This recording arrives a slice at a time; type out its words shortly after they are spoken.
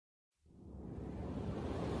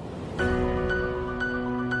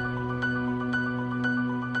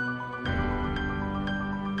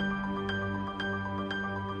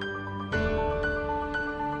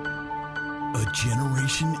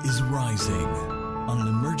generation is rising on an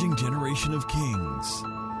emerging generation of kings.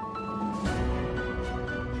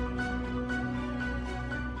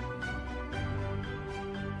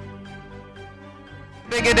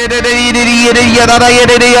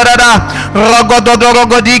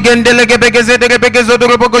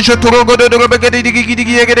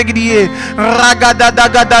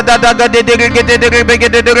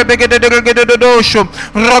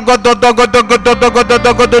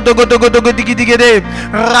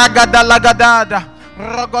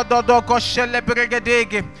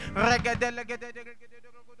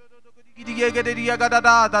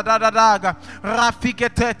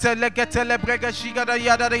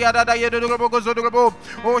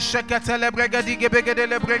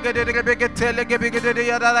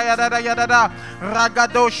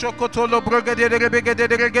 Ragado shokotolo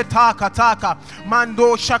brigade taka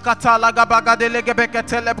mando shakatala gabaga de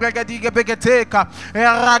legebeketele brigade beketeka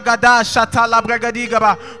ragada shatala brigade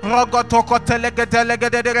ba rogotoko telegedele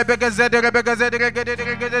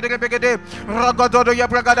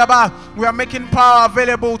rogodo. We are making power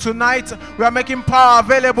available tonight. We are making power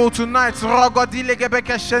available tonight. Rogodile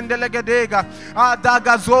gebeke shendelegedega.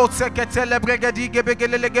 Adaga zote ketele bregadi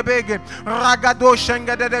gebegelegebege. Ragado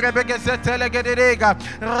shengedege zetelegedega.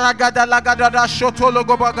 Ragada lagada shotolo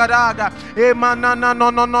gobagadaga. Emanana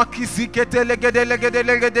no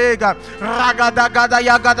kisiketelegedega. Ragada gada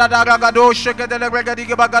yagada ragado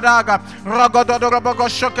shegedelegebege bagadaga. Rogodo robogo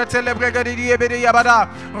shoketele bregadi ebede yabada.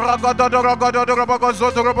 Rogodo robogo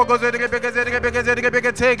zoto robogo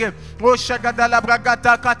O shagadala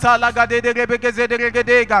bragata katala gade de rebegeze de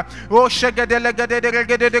regedega. O shagadele gade de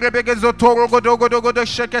regedegezo toro godo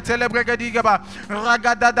sheketele bregadiga.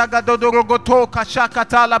 Ragada gado rogoto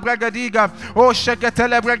kashakatala bregadiga. O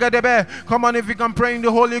sheketele bregadebe. Come on, if you can pray in the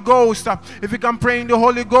Holy Ghost. If you can pray in the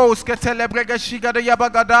Holy Ghost, ketele bregashiga de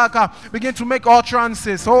yabagadaka. Begin to make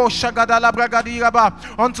utterances. O shagadala bregadiga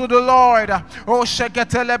unto the Lord. O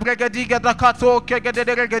sheketele bregadiga da kato kegede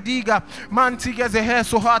de regediga. Mantiga zehe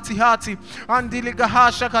so hati andiliga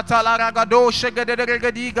hasha katala ragado shegede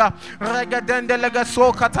regediga regadende lega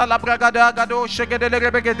so katala bragada gado shegede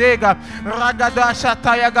regedega ragada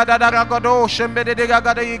shataya gada ragado shembede de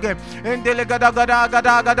gadege endelega gada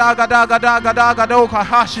gado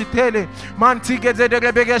hashi tele mantiga ze de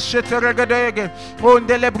rebege shete regedege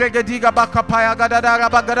ondele bregediga bakapaya gada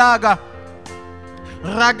rabagaraga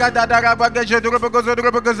Ragada rabaga jedrobogo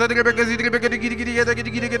zodrobogo zodrobogo zidrobogo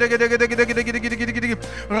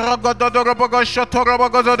Ragada robogo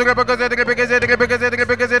shotorobogo zodrobogo zodrobogo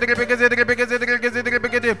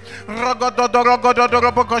Ragada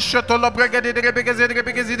robogo shotolobrega zidrobogo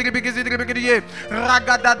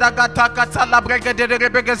Ragada gata katala brega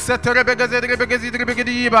zedrobogo setrebego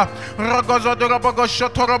zidrobogo Ragozo robogo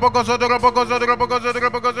shotorobogo zodrobogo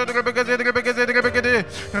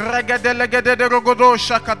Ragada legede rogodo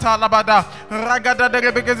Shakata labada ragada de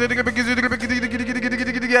rebegeze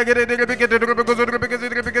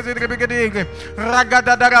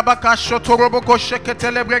ragada darabaka shotoroboko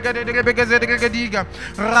sheketele bregade de rebegeze de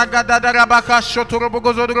ragada darabaka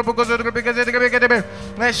shotoroboko zodroboko zodrobegeze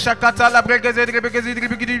shakata la bregeze de rebegeze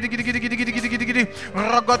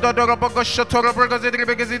ragada darabaka shotoroboko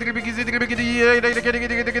zodrobegeze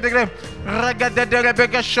ragada de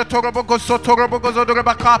rebegeze shotoroboko sotoroboko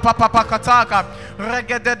zodrobaka papa kataka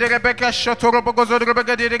Ragada de Rebecca Shotorobogo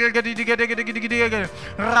Zodroboga de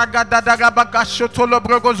Ragada Dagabaka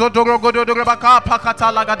Shotolobogo Zodorogo de Rebecca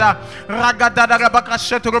Pacatalagada Ragada Dagabaka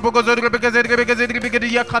Shotorobogo Zodroboga de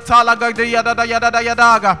Catalaga de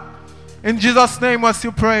Yadaga. In Jesus' name, we're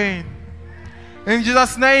still praying. In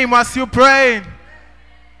Jesus' name, we're still praying.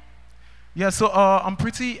 Yeah, so I'm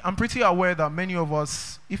pretty aware that many of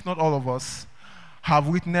us, if not all of us, have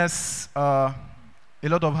witnessed a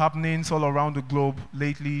lot of happenings all around the globe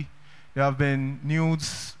lately. There have been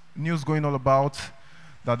news going all about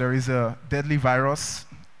that there is a deadly virus,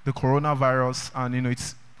 the coronavirus, and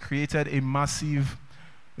it's created a massive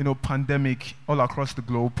pandemic all across the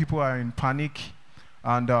globe. People are in panic,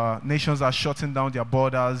 and nations are shutting down their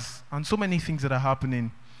borders, and so many things that are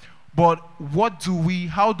happening. But how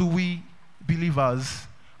do we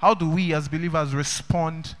as believers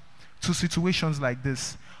respond to situations like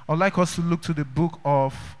this? I'd like us to look to the book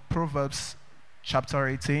of Proverbs, chapter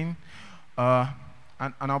 18,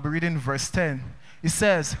 and I'll be reading verse 10. It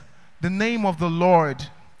says, "The name of the Lord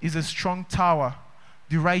is a strong tower.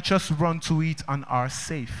 The righteous run to it and are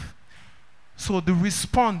safe." So the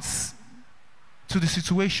response to the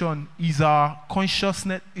situation is our conscious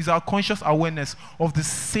awareness of the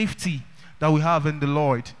safety that we have in the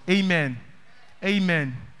Lord. Amen.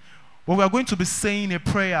 Amen. But we are going to be saying a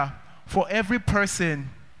prayer for every person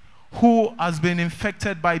who has been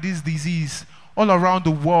infected by this disease all around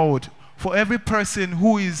the world, for every person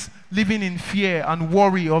who is living in fear and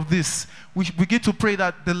worry of this, we begin to pray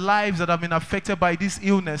that the lives that have been affected by this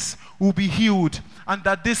illness will be healed and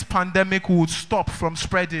that this pandemic will stop from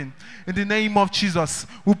spreading. In the name of Jesus,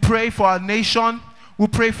 we pray for our nation. We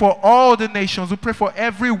pray for all the nations. We pray for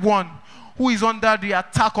everyone who is under the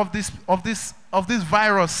attack of this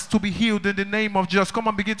virus to be healed in the name of Jesus. Come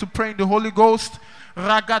on, begin to pray in the Holy Ghost. We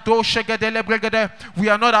are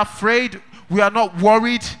not afraid. We are not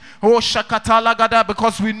worried. Oh, Shakatalagada,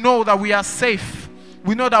 because we know that we are safe.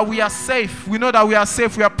 We know that we are safe. We know that we are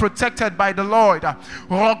safe. We are protected by the Lord.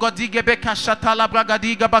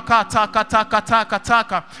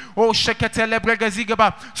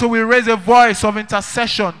 So we raise a voice of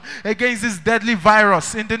intercession against this deadly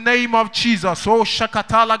virus in the name of Jesus. Oh,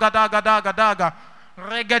 Shakatalagada.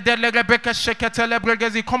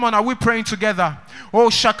 Come on, are we praying together? Oh,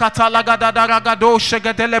 Shakata Lagadada Ragado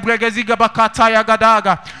Shegedele Bregeziga Bakataya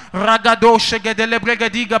Gadaga Ragado Shegedele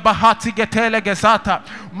Bregediga Bahati Getele Gesata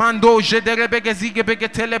Mando Jederebegeziga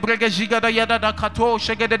Begetele Bregeziga Yada Kato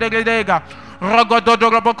Shegedega Ragodo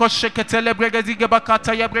Roboko Sheketele Bregeziga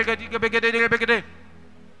Bakataya Bregediga Begede.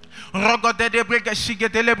 We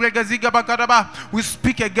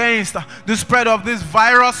speak against the spread of this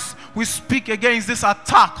virus. We speak against this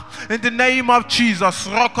attack in the name of Jesus.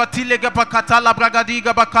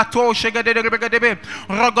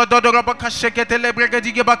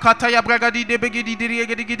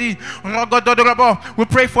 We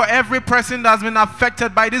pray for every person that has been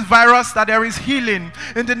affected by this virus, that there is healing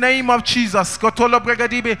in the name of Jesus. That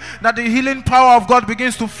the healing power of God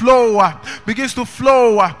begins to flow.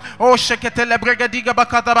 Oh, Sheketele Bregadiga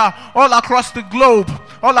Bakataba, all across the globe,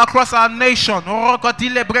 all across our nation.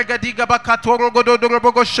 Rogodile Bregadiga Bakatoro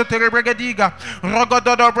Godorobogo Shetere Bregadiga,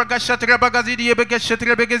 Rogododo Bregashetere Bagazidi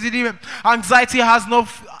Begeshetere Begazidi. Anxiety has no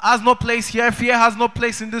place here, fear has no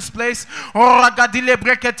place in this place. Rogadile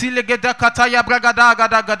Breketile Gedakataya Bragadaga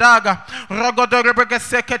Dagadaga, Rogodoro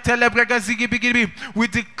Bregaseketele Bregazigi Bigibi. We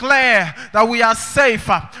declare that we are safe.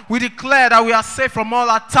 We declare that we are safe from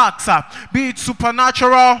all attacks, be it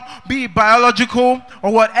supernatural, be it biological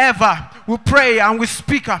or whatever. We pray and we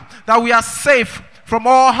speak that we are safe from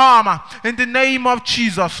all harm in the name of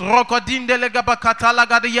Jesus. Come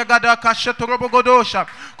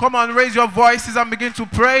on, raise your voices and begin to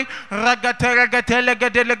pray.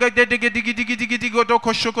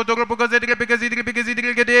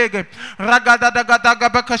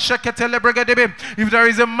 If there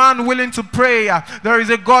is a man willing to pray, there is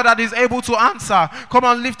a God that is able to answer. Come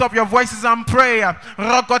on, lift up your voices and pray that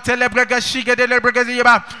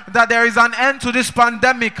there is an end to this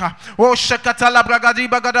pandemic.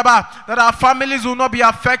 That our families will not be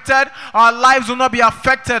affected, our lives will not be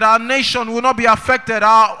affected, our nation will not be affected,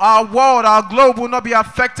 our world, our globe will not be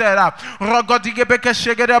affected.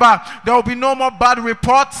 There will be no more bad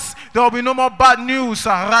reports, there will be no more bad news.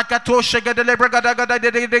 We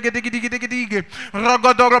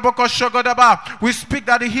speak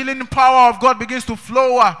that the healing power of God begins to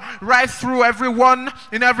flow right through everyone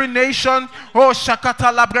in every nation. Oh,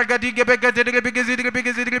 Shakata la Bregadige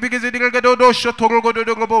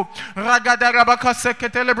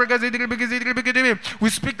we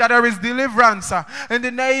speak that there is deliverance in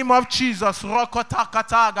the name of Jesus.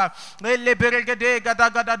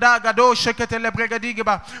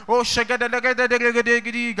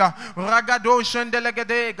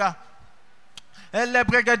 Elle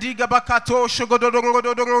bregadiga bakato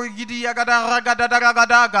shogododoro gidia gada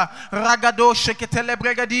ragada ragado sheketele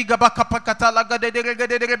bregadiga bakapakata lagade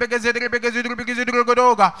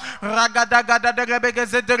begezedregodoga ragada gada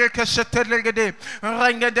begezedre keshetele gede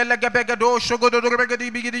rangedele gebegado shogododoro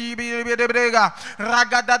begadi brega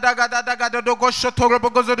ragada gada dogo shotoro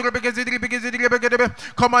bogozodre begezedre.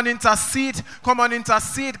 Come on, intercede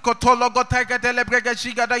kotolo goteketele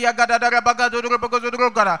bregajiga da yagada bagado bogozodro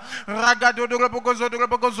gada ragado we speak that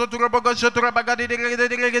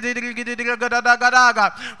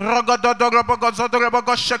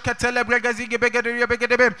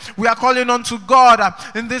we are calling on to God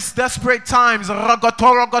in these desperate times.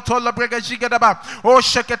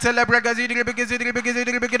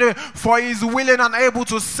 For He is willing and able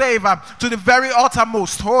to save to the very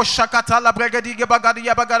uttermost.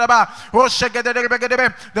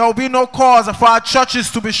 There will be no cause for our churches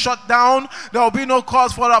to be shut down. There will be no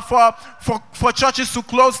cause for for churches to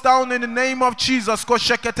close down in the name of Jesus.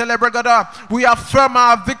 We affirm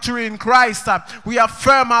our victory in Christ. We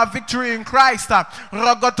affirm our victory in Christ.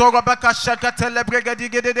 No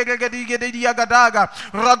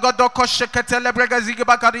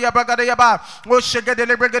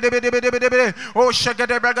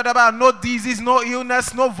disease, no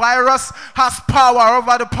illness, no virus has power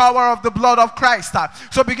over the power of the blood of Christ.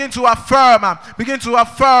 So begin to affirm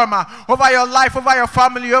over your life, over your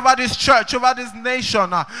family, over this church, over this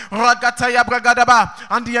nation, and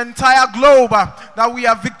the entire globe, that we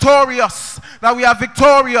are victorious. That we are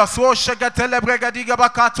victorious. Oh, shekatele bregadiga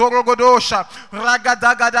bakatoro godosha.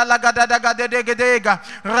 Ragadagada lagadadagadegedega.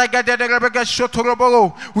 Ragadedega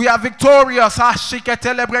shotorobo. We are victorious. Ah,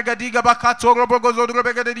 shekatele bregadiga bakatoro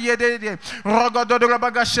bogozodrebegedede.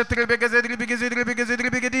 Rogododrabaga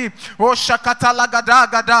shetrebegezedribegezedribegezedribegedi. Oh, shakata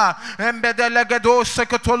lagadagada. Embedelegedo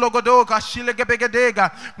sekotologodoga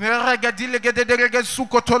shilegebegedega. Regadilegedege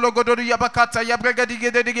sukotologodo yabakata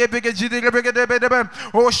yabregadigedege.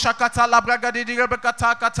 Oh, shakata la braga.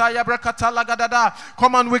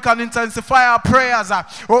 Come on, we can intensify our prayers.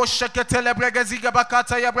 Oh,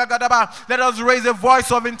 let us raise a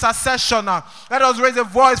voice of intercession. Let us raise a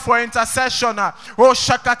voice for intercession. Oh,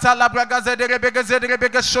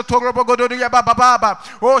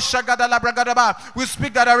 we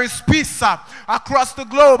speak that there is peace across the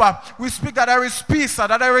globe. We speak that there is peace,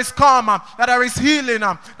 that there is calm, that there is healing,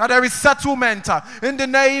 that there is settlement. In the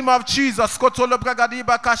name of Jesus.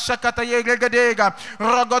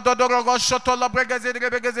 Ragadodorogo shotola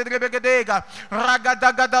bregezedrebegezedrebegedega.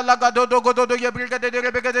 Ragadagada lagadodogododo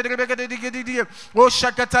yebregedebegedebegedebegedebegede. O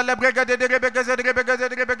shakatale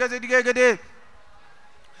bregedebegezedrebegezedrebegezedrebegede.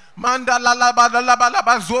 Manda la la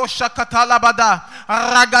ba zo shakatala bada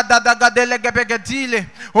ragada daga delegebegedile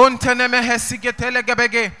onteneme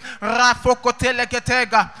hesiketelegebege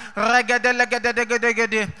rafokotelegetega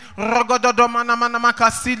regedelegedegedegede rogododo mana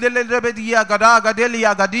makasile lebedia gadaga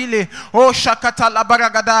delia gadile o shakatala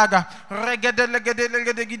baragadaga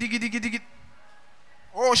regedelegedegedegede.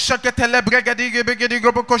 Oh, shakatele bregadige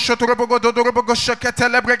begedigo boko shotorobo dodorobo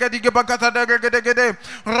shakatele bregadige bagata degede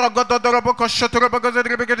rogododorobo shotorobo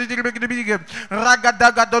begede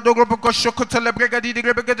ragadaga dodorobo shokotele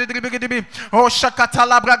bregadige begede oh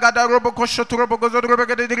shakatala bragada robo shotorobo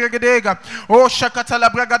begede oh shakatala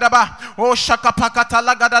bragadaba oh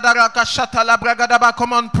shakapakatala gadadara kashatala bragadaba.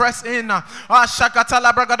 Come on, press in. Ah,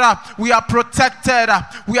 shakatala bragada. We are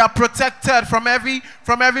protected from every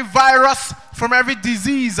virus, from every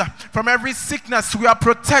disease, from every sickness. We are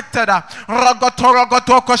protected.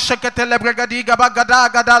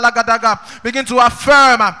 Begin to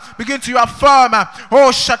affirm.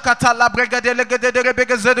 Oh, shakatala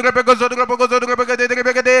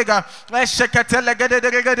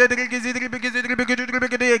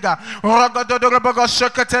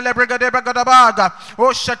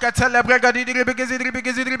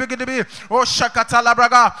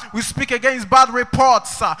we speak against bad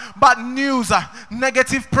reports, bad news,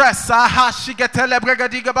 negative press. We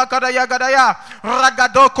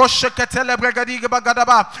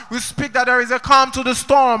speak that there is a calm to the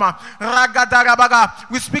storm.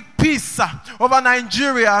 We speak peace over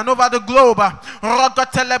Nigeria and over the globe.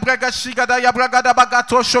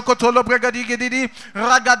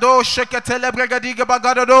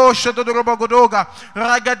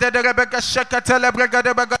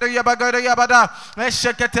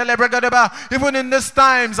 Even in these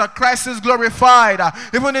times, Christ is glorified.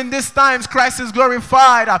 Even in these times, Christ is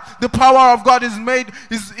glorified. The power of God is made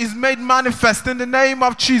manifest in the name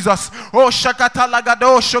of Jesus. Oh,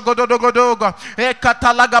 shakatalagado shogodogodogo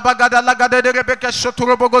ekatalagabagada lagade rebeke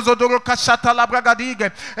shoturobogozodoro kashatala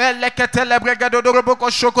bragadige eleketele bregadodoroboko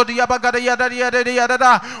shokodia bagada yada.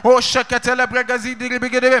 Oh, shakatele bregazidi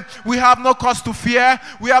rebegede. We have no cause to fear.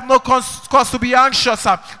 We have no cause to be anxious.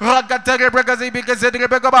 But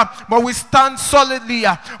we stand solidly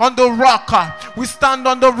on the rock. We stand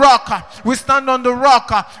on the rock. We stand on the rock.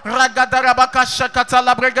 Ragadarabaka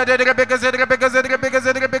shakatala bregade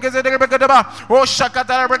oh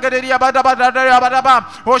shakatala bregade yabada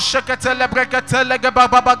oh shakatele bregate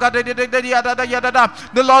yada.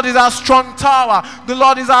 The Lord is our strong tower. The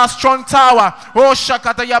Lord is our strong tower. Oh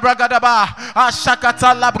shakata yabragadaba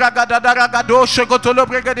shakatala bragada ragado shogotolo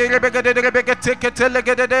bregade rebegede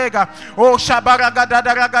oh shabaragada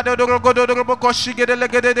ragado rogodoro shigede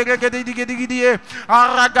legede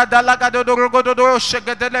aragada lagado rogodo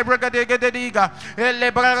shegede bregade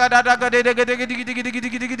ele bragada gade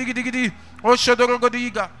oh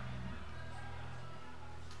shodorogodiga.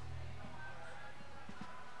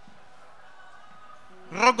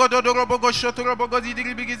 Rogododorobogo shotorobogo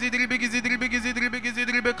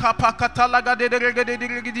zidribigizidribigizidribigizidribigizidribigizidribe kapakatalaga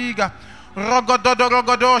dedegediga.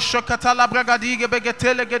 Rogododorogodo shokatala bragadige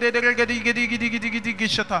begetele gedegedigidigidigi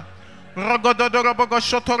shata. Rogododorobogo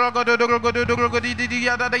shotorogododorogododorogodidi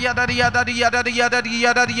yada yada yada yada yada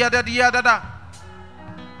yada yada yada.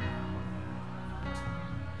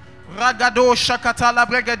 Ragado shakatala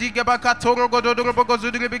bragadige bakatoro gododorobogo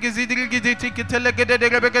zudribigizidrigizidrigizitele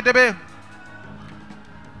gedegedebe.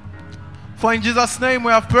 For in Jesus' name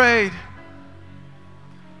we have prayed.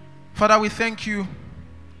 Father, we thank you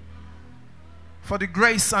for the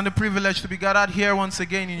grace and the privilege to be gathered here once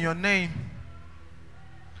again in your name.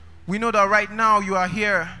 We know that right now you are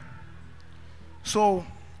here. So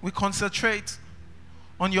we concentrate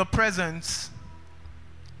on your presence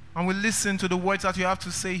and we listen to the words that you have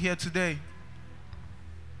to say here today.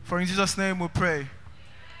 For in Jesus' name we pray.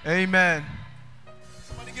 Amen.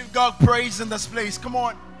 Somebody give God praise in this place. Come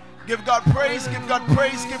on. Give God praise, give God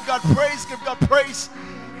praise, give God praise, give God praise.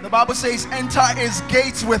 The Bible says, enter his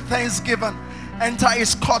gates with thanksgiving, enter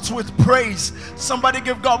his courts with praise. Somebody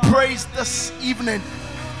give God praise this evening.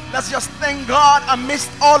 Let's just thank God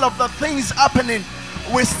amidst all of the things happening.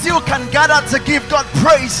 We still can gather to give God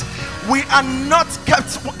praise. We are not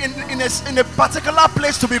kept in a particular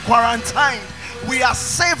place to be quarantined. We are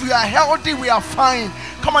safe, we are healthy, we are fine.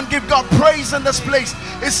 Come on, give God praise in this place.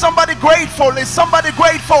 Is somebody grateful? Is somebody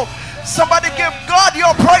grateful? Somebody give God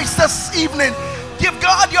your praise this evening. Give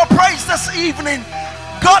God your praise this evening.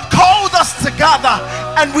 God called us together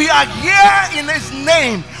and we are here in his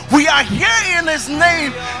name. We are here in his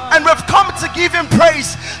name and we've come to give him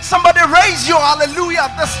praise. Somebody raise your hallelujah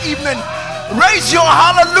this evening. Raise your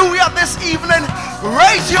hallelujah this evening.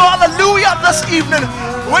 Raise your hallelujah this evening.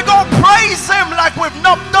 We're going to praise him like we've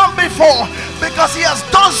not done before because he has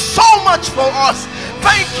done so much for us.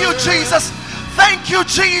 Thank you, Jesus. Thank you,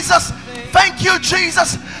 Jesus. Thank you,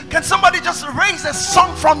 Jesus. Can somebody just raise a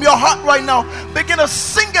song from your heart right now? Begin to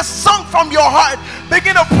sing a song from your heart.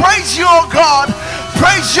 Begin to praise your God.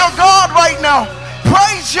 Praise your God right now.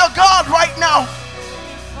 Praise your God right now.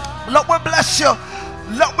 Lord, we bless you.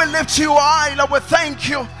 Lord, we lift you high. Lord, we thank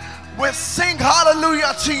you. We sing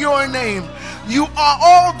hallelujah to your name. You are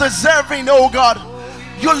all deserving, oh God.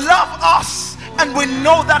 You love us and we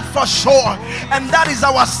know that for sure, and that is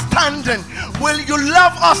our standing. Will you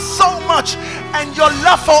love us so much, and your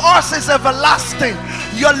love for us is everlasting.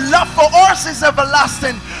 Your love for us is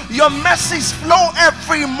everlasting. Your mercies flow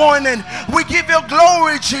every morning. We give you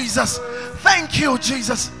glory, Jesus. Thank you,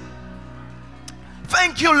 Jesus.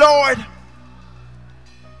 Thank you, Lord.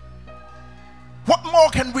 What more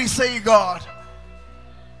can we say, God?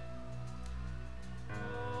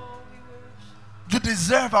 You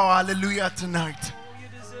deserve our hallelujah tonight.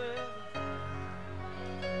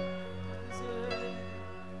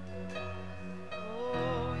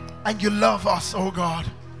 And you love us, oh God.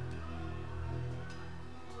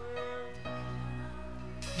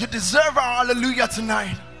 You deserve our hallelujah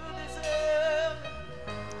tonight.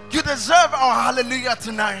 You deserve our hallelujah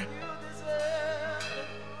tonight.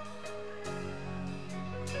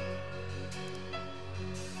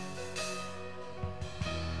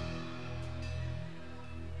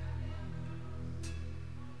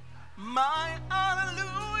 My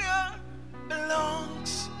hallelujah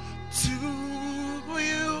belongs to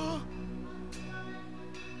you.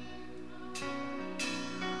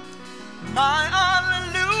 My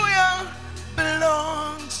hallelujah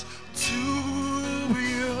belongs to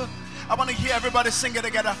you. I want to hear everybody sing it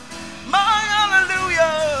together. My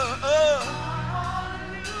hallelujah,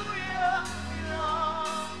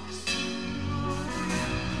 belongs to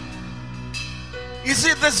you. Is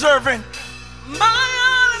it deserving? My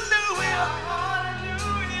hallelujah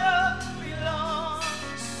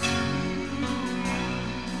belongs to you.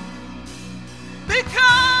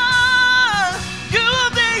 Because you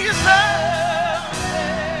deserve it.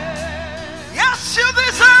 Yes, you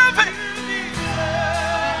deserve it.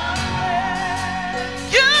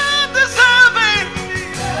 You deserve it.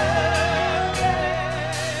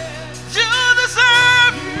 You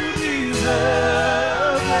deserve it.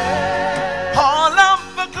 All of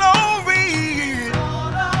the glory.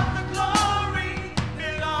 All of the glory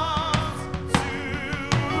belongs to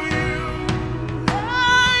you.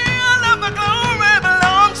 All of the glory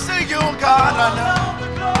belongs to you, God. All of the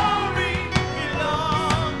glory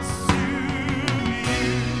belongs to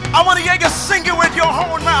you. I want to hear you sing it with your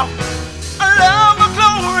whole mouth. All of the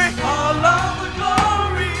glory. All of the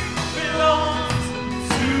glory belongs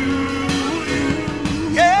to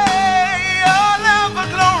you. Yeah, all of the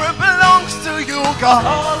glory belongs to you, God.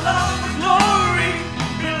 All of the glory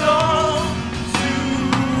belongs to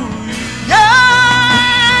you.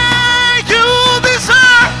 Yeah,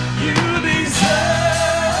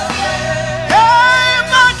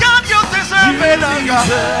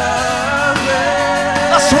 deserve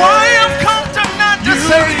it. That's why I've come tonight to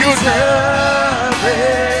say you deserve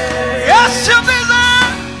it. Yes, you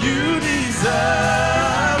deserve. You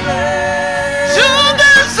deserve it. You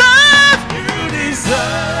deserve. You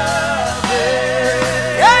deserve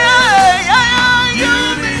it. Yeah, yeah, yeah, yeah. You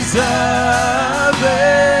deserve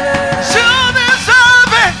it. You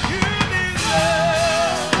deserve it. You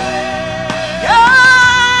deserve it.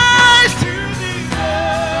 Yes. You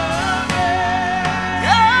deserve it.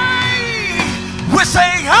 Yeah. We're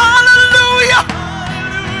saying hallelujah.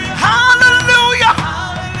 Hallelujah.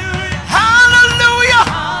 Hallelujah.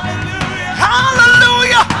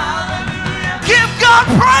 Hallelujah. Give God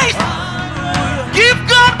praise. Give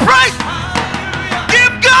God praise.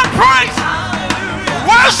 Give God praise.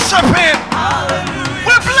 Worship Him.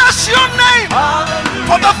 We bless your name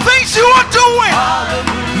for the things you are doing.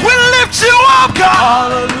 We lift you up,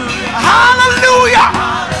 God. Hallelujah.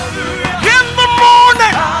 In the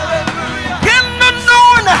morning, in the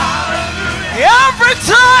noon, every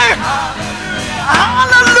time.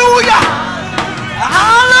 Hallelujah.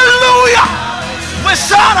 Hallelujah. We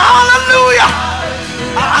shout hallelujah.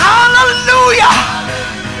 Hallelujah.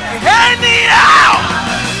 Anyhow.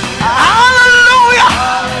 Hallelujah.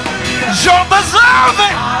 You're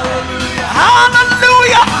deserving.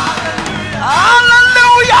 Hallelujah.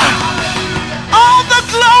 Hallelujah. All the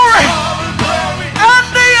glory and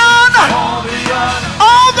the honor.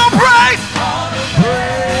 All the praise.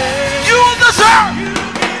 You deserve.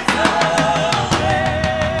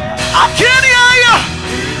 I can't hear you.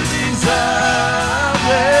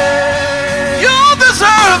 You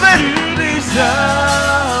deserve it.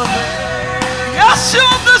 Yes, you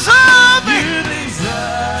deserve it.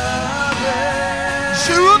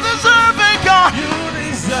 You deserve it, God.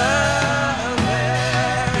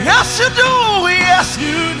 Yes, you do. Yes,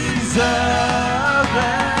 you deserve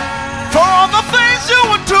it. For all the things you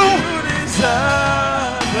would do.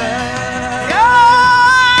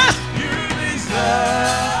 Yes.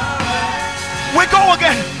 We go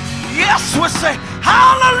again. Yes, we say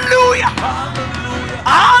hallelujah.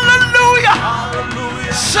 Hallelujah.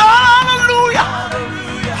 Shout hallelujah.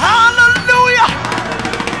 Hallelujah.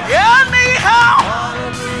 Anyhow.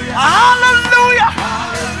 Hallelujah.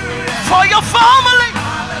 For your family.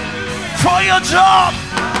 For your job.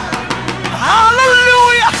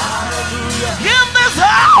 Hallelujah. In this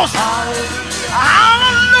house.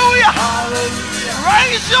 Hallelujah.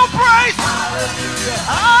 Raise your praise.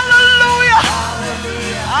 Hallelujah.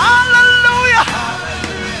 Hallelujah.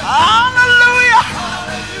 Hallelujah.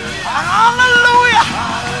 Hallelujah.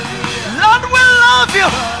 Lord, we love you.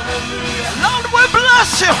 Lord, we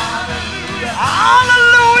bless you.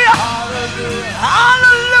 Hallelujah.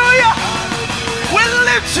 Hallelujah. We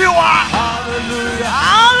lift you up.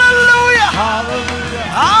 Hallelujah.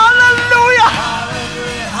 Hallelujah.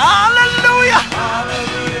 Hallelujah.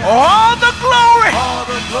 All the glory.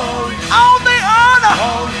 All the honor.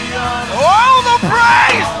 All the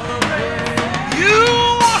praise. You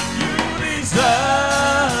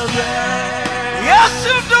deserve it. Yes,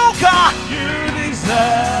 you do, God. You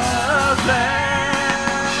deserve it.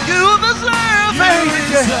 You deserve it.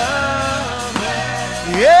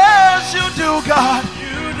 Yes, you do, God.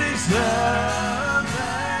 You deserve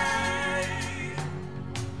it.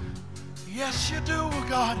 Yes, you do,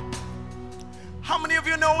 God. How many of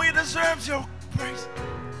you know He deserves your praise?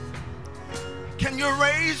 Can you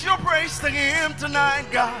raise your praise to Him tonight,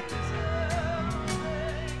 God?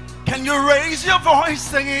 Can you raise your voice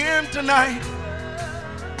to Him tonight?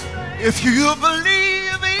 If you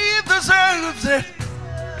believe He deserves it,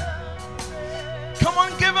 come on,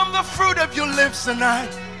 give Him the fruit of your lips tonight.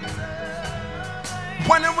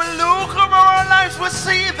 When we look over our lives, we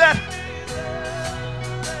see that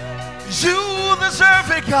you deserve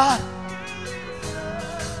it, God.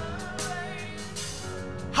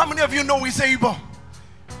 How many of you know He's able?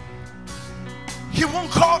 He won't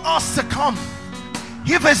call us to come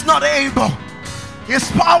if He's not able. His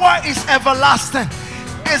power is everlasting.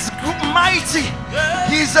 Is mighty.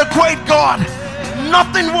 He's a great God.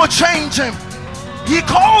 Nothing will change Him. He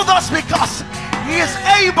called us because He is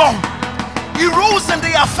able. He rules in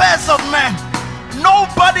the affairs of men.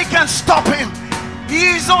 Nobody can stop Him. He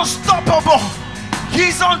is unstoppable.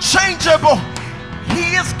 He's unchangeable.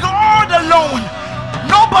 He is God alone.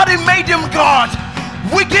 Nobody made Him God.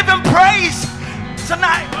 We give Him praise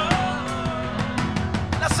tonight.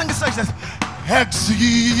 Let's sing a song.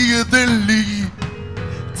 Exceedingly.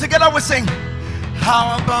 Together we sing.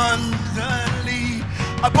 How abundantly,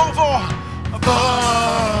 above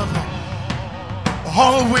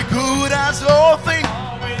all we good as all things.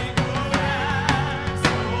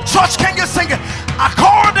 Church, can you sing it?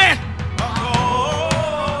 According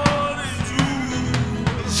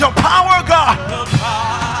your power, God. The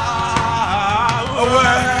power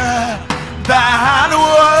That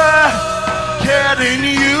work in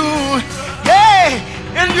you. Yeah,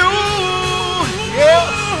 in you. Yeah.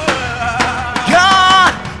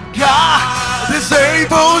 God is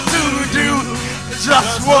able to do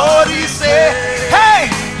just what He said. Hey,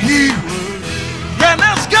 He and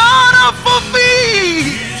it's gonna fulfill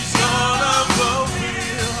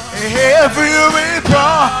every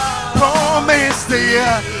promise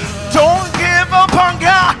there. Don't give up on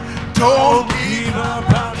God. Don't give up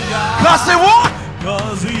on God. 'Cause He won't.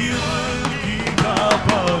 'Cause He won't give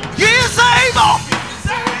up on you. He's able.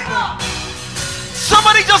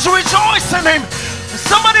 Somebody just rejoice in Him.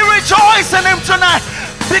 Somebody rejoice in Him tonight,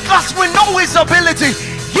 because we know His ability.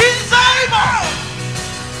 He's able.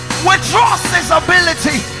 We trust His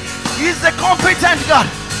ability. He's a competent God.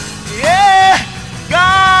 Yeah,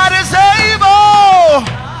 God is able.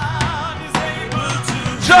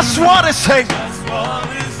 Just what He says.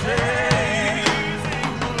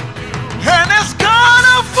 And it's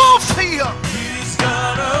gonna fulfill.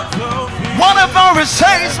 Whatever He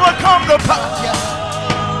says will come to pass. Yeah.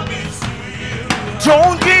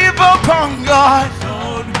 Don't give up on God.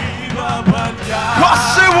 'Cause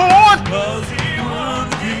He won't.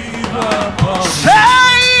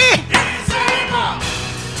 Say,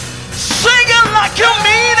 sing it like you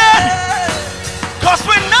mean it. 'Cause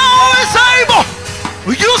we know He's able.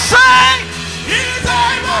 You say, He's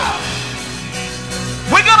able.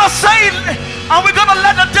 We're gonna say it, and we're gonna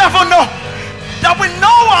let the devil know that we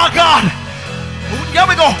know our God. Here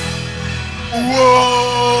we go.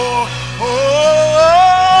 Whoa, oh,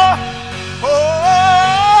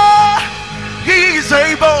 oh, He's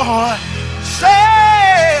able.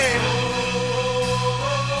 Say,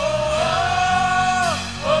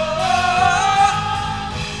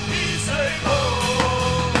 He's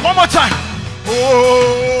able. One more time.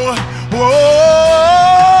 Oh, oh,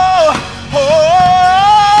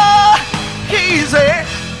 oh, He's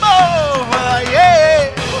able. Yeah.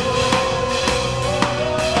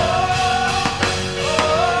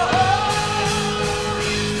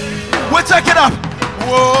 We'll take it up.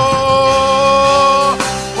 Whoa,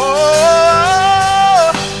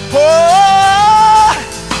 whoa, whoa,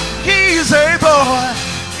 He's able.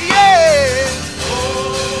 Yeah.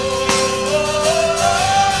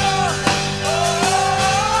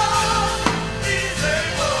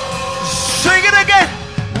 Sing it again.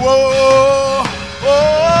 Whoa,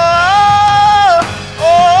 whoa,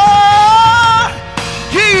 whoa,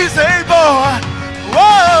 He's able.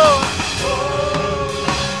 Whoa.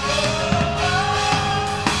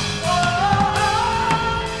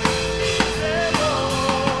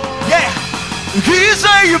 He's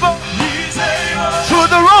able. He's able. Through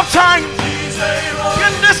the rough times. He's able.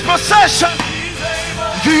 In this procession. He's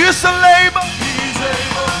able. He is the labor. He's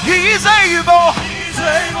able. He's able. He's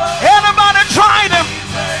able. Anybody tried Him?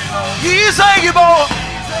 He's able.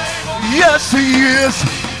 Yes, He is.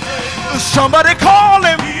 Somebody call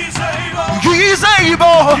Him. He's able. He's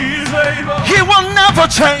able. He's able. He will never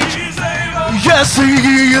change. He's able. Yes, He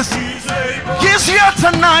is. He's able. He's here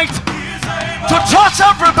tonight to touch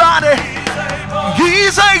everybody.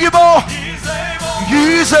 He's able.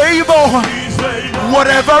 He's able.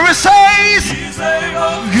 Whatever He says,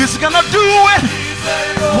 He's gonna do it.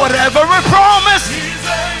 Whatever He promised,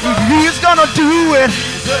 He's gonna do it.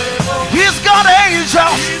 He's got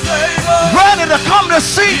angels ready to come to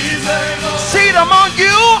seat among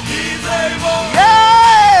you.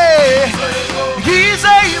 Yeah. He's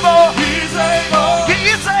able. He's able.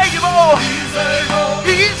 He's able.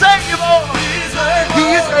 He's able.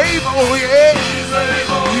 He's able, yeah.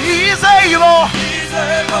 He's able.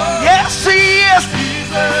 Yes, He is.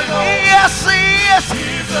 Yes, He is.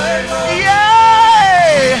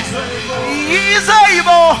 Yeah. He's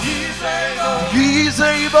able. He's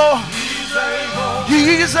able.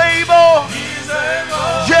 He's able.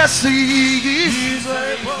 Yes, He is.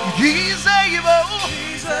 He's able.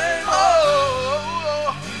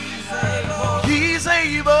 Oh, He's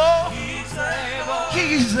able.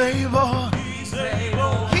 He's able.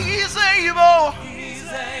 He's able.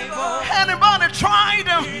 Anybody tried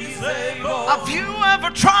Him? Have you ever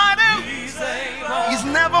tried Him? He's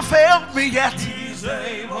never failed me yet. He's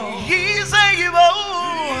able. He's able.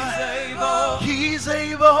 He's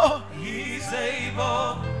able.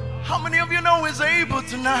 How many of you know He's able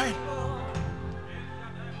tonight?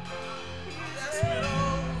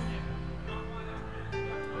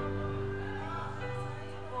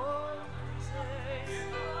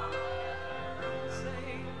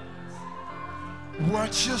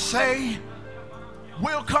 What you say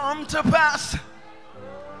will come to pass.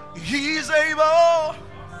 He's able.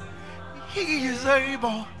 He is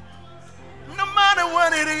able. No matter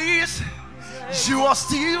what it is, you are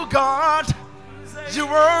still God. You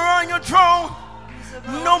are on your throne.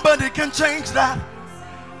 Nobody can change that.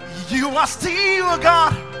 You are still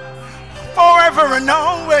God, forever and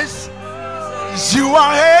always. You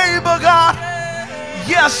are able, God.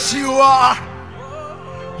 Yes, you are.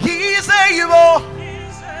 He's able.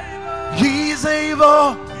 He's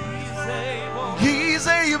able. He's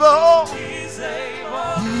able. He's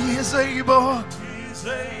able.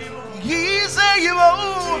 He's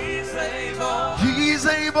able. He's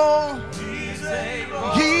able.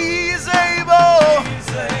 He's able.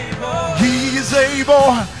 He's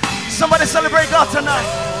able. Somebody celebrate God tonight.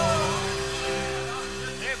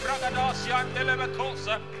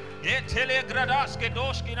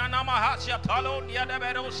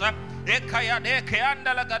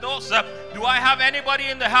 Do I have anybody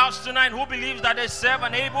in the house tonight who believes that they serve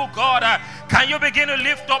an able God? Can you begin to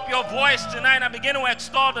lift up your voice tonight and begin to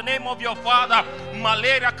extol the name of your Father?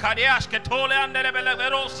 Malera Kadeash Ketole and the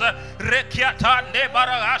Beleveros, Rekiatan de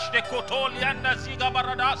Barash de Kotoli and the Ziga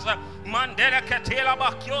Baradas, Mandela Katela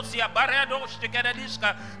Bakiosia, Baredos de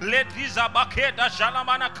Gedeliska, Letviza Bakeda,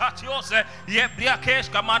 Jalamana Katios,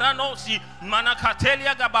 Yebriakeshka, Maranosi,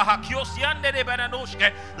 Manakatelia Gabahakiosi and the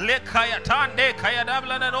Beranoske, Lekayatan de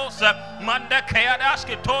Kayadavlanosa, Manda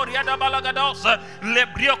Kayadaske, Toria da Balagadosa,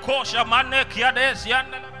 Lebriokosha, Mane Kiades,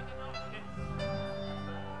 Yandela.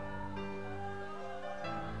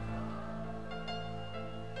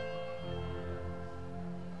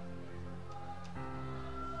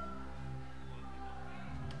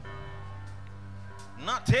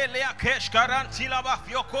 Natelia Keshkarantila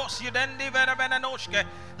Bafiokosi Dendi Verebenanoshke,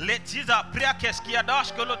 Letiza Priakeski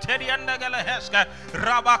Adashko Loterianda Galaheska,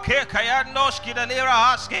 Rabake Kayanoski the Lira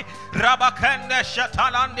Haski, Rabakanda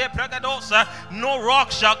Shatalande Pregadosa. No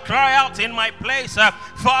rock shall cry out in my place.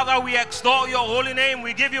 Father, we extol your holy name.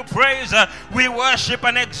 We give you praise. We worship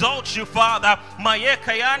and exalt you, Father. Maye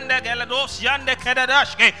Kayanda Galados Yande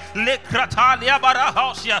Kedadashke, Likratalia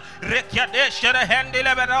Barahosia, Rekiadesha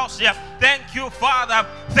Hendile Barahosia. Thank you, Father.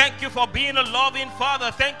 Thank you for being a loving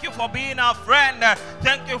Father. Thank you for being our friend.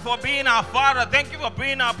 Thank you for being our Father. Thank you for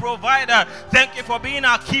being our provider. Thank you for being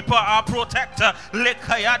our keeper, our protector.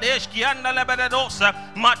 Lekayadesh kianda lebedosa,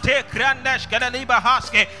 mate krandesh kedaliba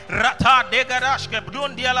haske, rata degarashke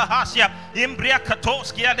blundia la hasia, imbria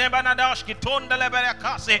katoski adebanadash tonda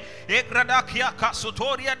leberakase, egradakia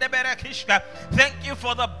kasutoria deberekishka. Thank you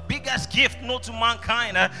for the biggest gift known to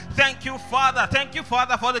mankind. Thank you, Father. Thank you,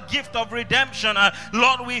 Father, for the gift of redemption.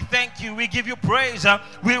 Lord, we thank you. We give you praise.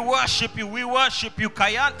 We worship you. We worship you.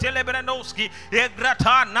 Thank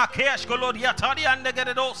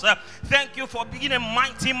you for being a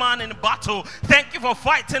mighty man in battle. Thank you for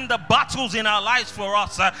fighting the battles in our lives for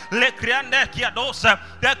us. Do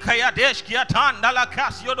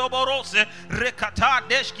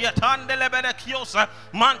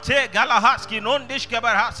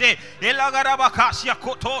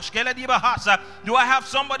I have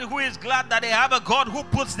somebody who is glad that they have a God who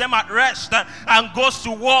puts them at rest and goes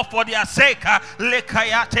to war for their sake?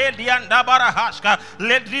 Lekayate dianda barahashka,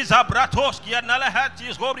 ledriza bratoski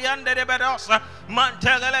analahatis gobriande de berosa,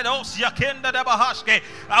 mantegaledos yakenda de bahashke.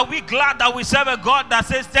 Are we glad that we serve a God that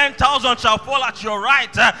says 10,000 shall fall at your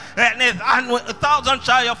right and 1,000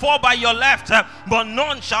 shall fall by your left, but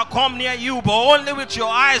none shall come near you, but only with your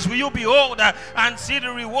eyes will you behold and see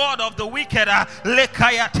the reward of the wicked?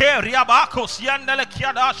 Lekayate riabakos yandele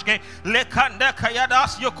kiadashke, lekande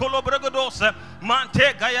kayadas yokolo bregodos,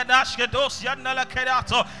 mante gayadashke dos yandele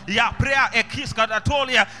kedato, ya prea ekiska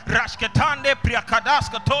datolia, rashketande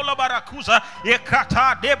priakadaska tola barakuza,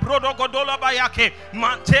 ekata de brodogodola bayake,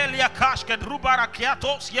 mantelia kashke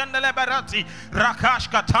drubarakiatos yandele berati,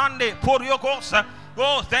 rakashka tande poriogosa.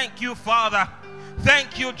 Oh, thank you, Father.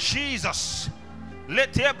 Thank you, Jesus.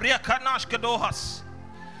 Lete briakanashke dohas.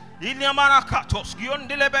 Ilyamarakatos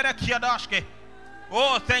gyondele berekiadashke.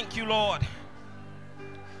 Oh, thank you, Lord.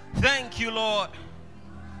 Thank you, Lord.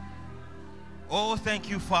 Oh, thank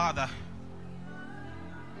you, Father.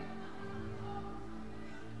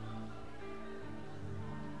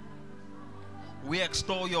 We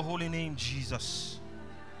extol your holy name, Jesus.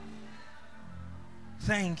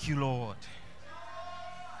 Thank you, Lord.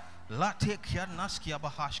 Late kianaskia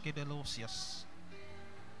bahashke delosias.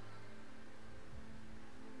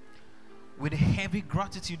 With heavy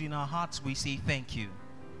gratitude in our hearts, we say thank you.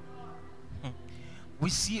 We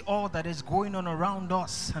see all that is going on around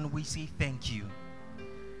us and we say thank you.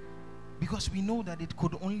 Because we know that it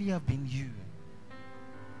could only have been you.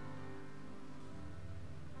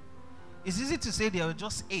 It's easy to say there are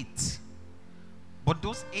just 8. But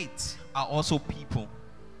those 8 are also people.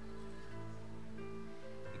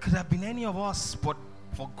 could have been any of us, but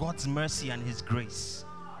for God's mercy and His grace.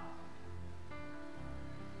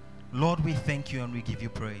 Lord, we thank you and we give you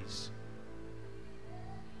praise.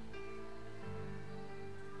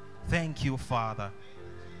 Thank you, Father.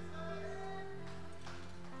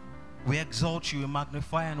 We exalt you, we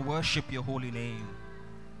magnify and worship your holy name.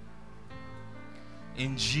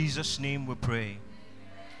 In Jesus' name we pray.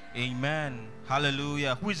 Amen.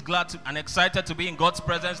 Hallelujah. Who is glad and excited to be in God's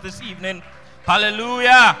presence this evening?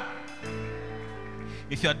 Hallelujah.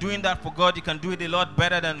 If you are doing that for God, you can do it a lot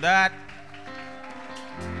better than that.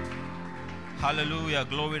 Hallelujah.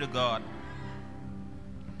 Glory to God.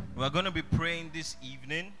 We're going to be praying this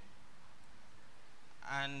evening.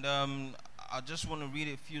 And I just want to read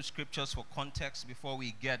a few scriptures for context before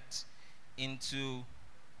we get into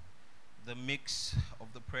the mix of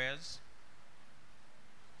the prayers.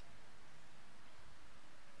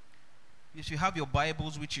 If you have your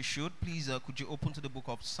Bibles, which you should, please could you open to the book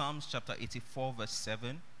of Psalms chapter 84 verse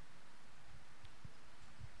 7.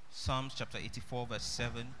 Psalms chapter 84 verse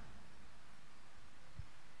 7.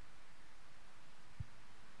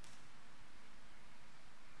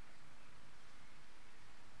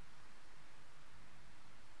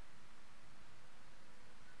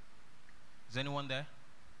 Is anyone there?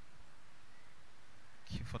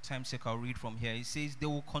 Okay, for time's sake, I'll read from here. It says, they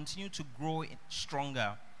will continue to grow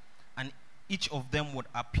stronger, and each of them would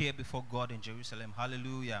appear before God in Jerusalem.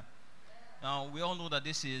 Hallelujah. Now, we all know that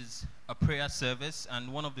this is a prayer service,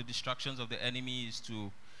 and one of the distractions of the enemy is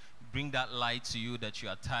to bring that light to you that you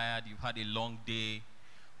are tired, you've had a long day.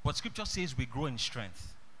 But Scripture says we grow in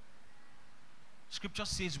strength. Scripture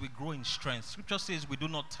says we grow in strength. Scripture says we do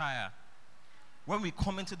not tire. When we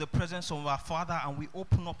come into the presence of our Father and we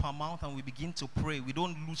open up our mouth and we begin to pray, we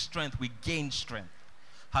don't lose strength, we gain strength.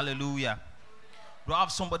 Hallelujah. Do I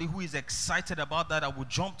have somebody who is excited about that? I will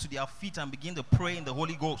jump to their feet and begin to pray in the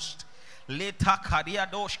Holy Ghost.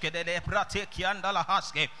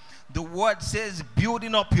 The word says,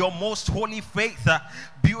 building up your most holy faith,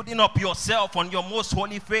 building up yourself on your most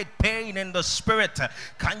holy faith, praying in the Spirit.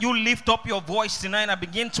 Can you lift up your voice tonight and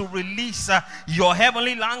begin to release your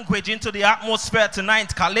heavenly language into the atmosphere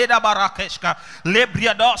tonight? Kaleda barakeshka,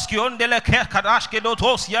 lebriadoski ondele kadashke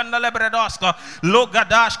dotos yandale bredoska,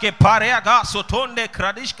 logadashke pareaga sotonde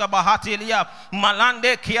kradishka bahatilia,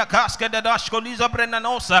 malande kiakaske dedashko liza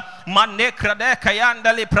brenanosa, mane kradeka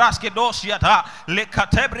yandale praske dosyata, le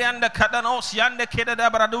katebrian Kadanos yande kede de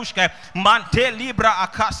bradushke mante libra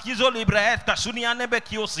akaskizo libra et kasuniane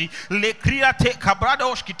bekiosi le kriate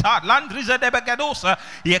kabradosh kita landrize de begadosa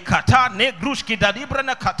ye kata negrushki da libra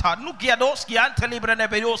na kata nugiadoski ante libra ne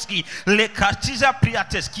beyoski le katiza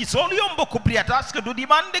priateski soliombo kupriataske du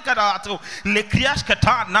dimande kadato le kriash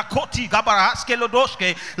kata nakoti gabaraske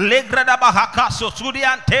lodoshke le grada bahakaso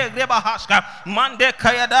suriante grebahaska mande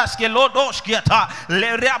kayadaske lodoshki ata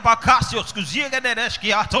le reabakasio skuziege de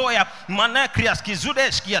deski ato Manekrias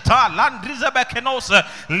kizudeski ata landriza bekenosa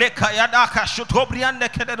lekayadaka shotobriande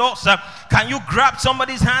kededosa. Can you grab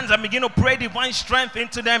somebody's hands and begin to pray divine strength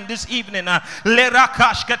into them this evening?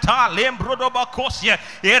 Lerakash keta lembrodo bakosia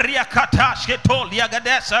eria katash keto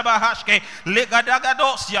liagadesa bahashke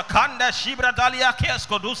legadagados yakanda shibra dalia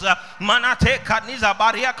keskodusa manate kaniza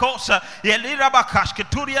bariakosa elira bakash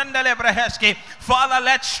keturiande lebreheski. Father,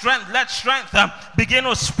 let strength begin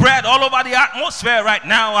to spread all over the atmosphere right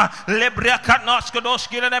now. Lebriakat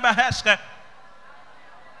noskodoski lebeheske.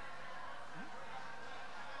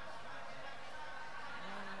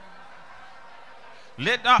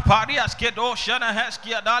 Leda parias kedo shana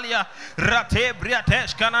heskia dalia rate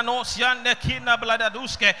briatesh kananos yande kina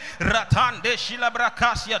bladaduske ratande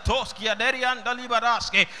shilabrakasia toskia derian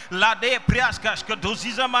dalibaraske la de priaskash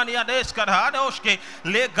keduziza mania deska hadoske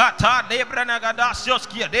legata de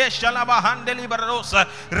branagadasioski de shalabahande liberarosa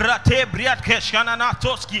rate briatkesh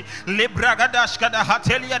kananatoski lebragadaska da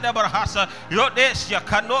hatelia de barhasa yodesia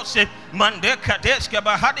kanose mandeka deska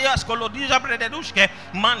bahadias kolodiza brededuske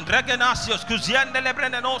mandregenasios kuziande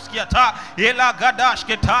lebrenenoski ata ela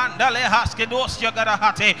gadashke tanda lehaske dosya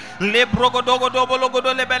garahate lebrogodogo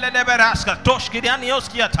dobologodo lebele leberaska toshki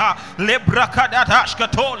dianioski ata lebrakadashka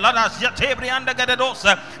to ladas yatebrianda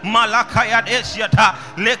gadedosa malakaya desyata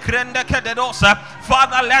lekrende kededosa.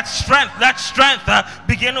 Father, let strength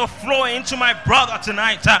begin to flow into my brother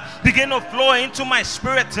tonight. Begin to flow into my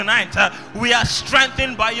spirit tonight. We are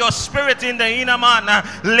strengthened by your spirit in the inner man.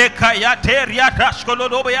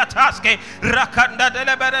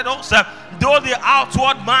 Though the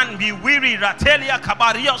outward man be weary, Ratelia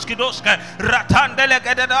Kabarios Kidoska, Ratandele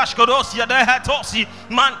Gedash Kodosia, the Hatosi,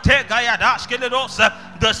 Mantega Yadash Kedosa.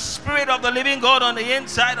 The Spirit of the living God on the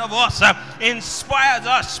inside of us inspires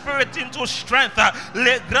our spirit into strength.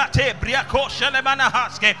 Le grate briako shelemana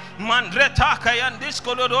haske mandreta kayan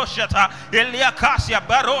diskolodoshata eliakasia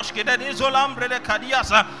baroshke de isolambre de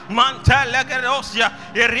kadiasa mantelegerosia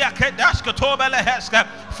eriake dashkotobele heska.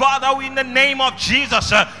 Father, in the name of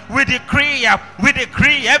Jesus, we decree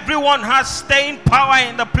everyone has staying power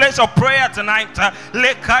in the place of prayer tonight.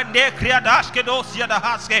 Le kande kriadashkedosia da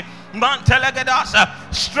haske.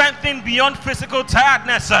 Strengthen beyond physical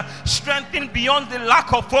tiredness, strengthen beyond the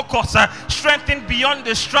lack of focus, strengthen beyond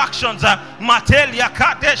distractions. Matelia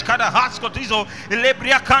Kadesh Kadahaskotizo,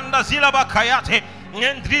 Lebria Kanda Zilaba Kayate,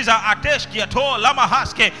 Nendriza Adeshkiato,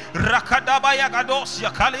 Lamahaske, Rakadabaya Gadosia,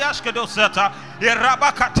 Kaliashkedosata,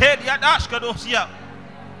 Irabakatedia Dashkadosia.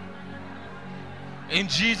 In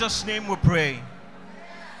Jesus' name we pray.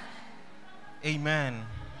 Amen.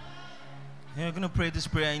 We're going to pray this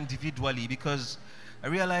prayer individually, because I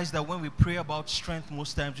realize that when we pray about strength,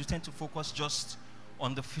 most times we tend to focus just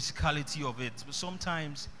on the physicality of it. But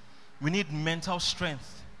sometimes we need mental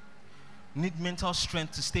strength. We need mental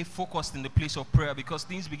strength to stay focused in the place of prayer, because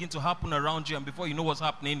things begin to happen around you, and before you know what's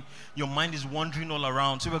happening, your mind is wandering all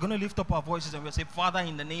around. So we're going to lift up our voices and we'll say, Father,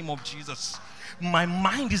 in the name of Jesus, my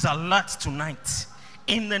mind is alert tonight.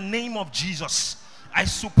 In the name of Jesus, I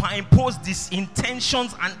superimpose these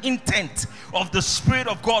intentions and intent of the Spirit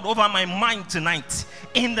of God over my mind tonight.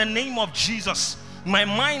 In the name of Jesus, my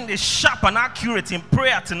mind is sharp and accurate in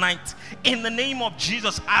prayer tonight. In the name of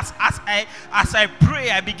Jesus, as I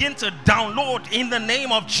pray, I begin to download in the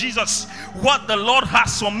name of Jesus what the Lord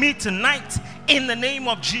has for me tonight. In the name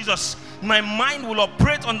of Jesus, my mind will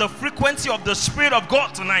operate on the frequency of the Spirit of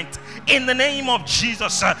God tonight. In the name of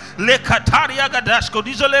Jesus.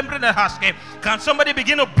 Can somebody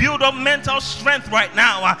begin to build up mental strength right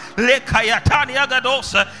now?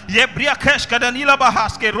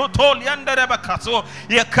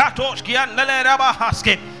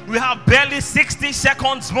 We have barely 60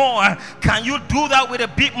 seconds more. Can you do that with a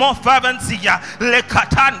bit more fervency?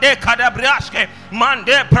 Lekatande kadabriashke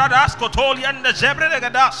mande pradasko toliande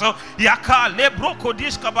zebrelegadaso yaka lebroko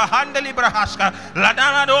diska bahande librahaska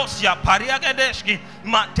ladana dosia pariagadeshki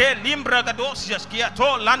mate limbragadosia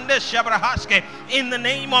skiato lande shabrahaske. In the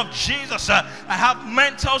name of Jesus, I have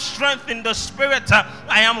mental strength in the spirit.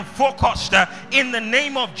 I am focused. In the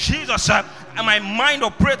name of Jesus, and my mind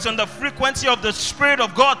operates on the frequency of the Spirit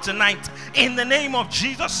of God tonight. In the name of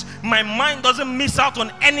Jesus, my mind doesn't miss out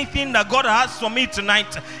on anything that God has for me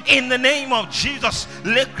tonight. In the name of Jesus,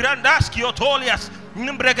 in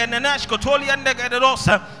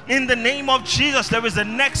the name of Jesus, there is a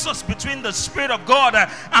nexus between the Spirit of God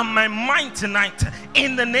and my mind tonight.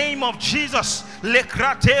 In the name of Jesus,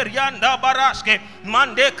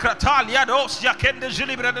 mande kratalia dos yakende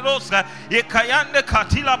jilibradoska ekayande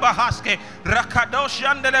katila bahaske rakadosh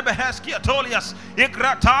yandele beheski atolias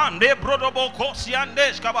ikratan de brodobo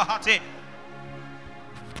kosiande skabahate.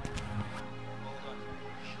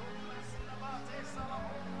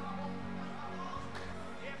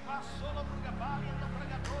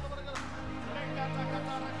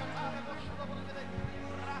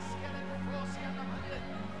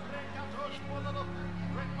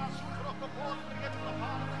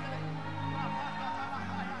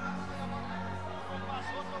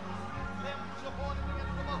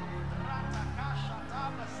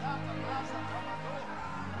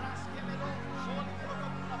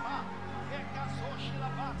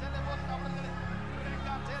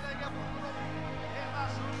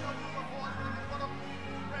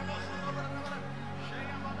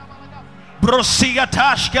 Brosia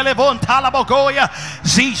tashkelevon talabogoya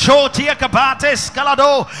zichotia kabates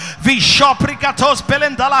kalado vishoprikatos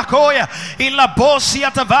pelendalakoya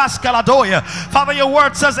ilabosia tavas kaladoya. Father, your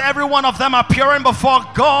word says every one of them are appearing before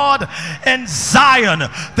God in Zion.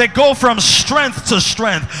 They go from strength to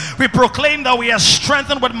strength. We proclaim that we are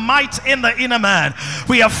strengthened with might in the inner man.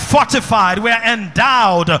 We are fortified. We are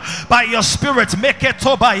endowed by your spirit.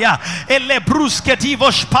 Meketobaya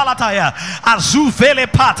elebrusketivosh palataya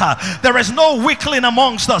azuvele pata. There is no weakling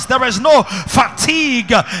amongst us. There is no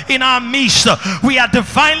fatigue in our midst. We are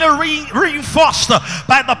divinely reinforced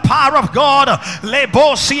by the power of God.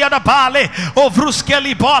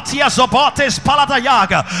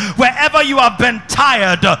 Wherever you have been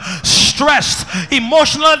tired, stressed,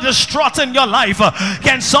 emotionally distraught in your life,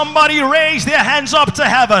 can somebody raise their hands up to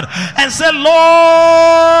heaven and say,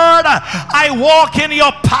 Lord, I walk in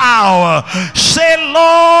your power. Say,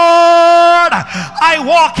 Lord, I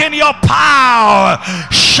walk in your power.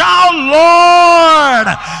 Shout, Lord,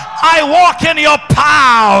 I walk in your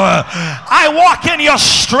power. I walk in your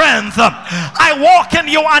strength. I walk in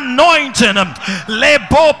your anointing.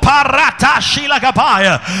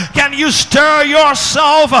 Can you stir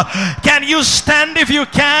yourself? Can you stand if you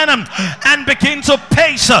can and begin to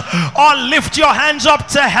pace or lift your hands up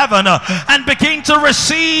to heaven and begin to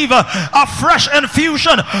receive a fresh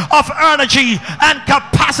infusion of energy and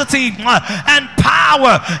capacity and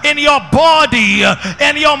power in your body,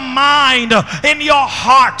 in your mind, in your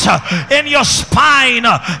heart, in your spine,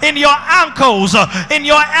 in your ankles, in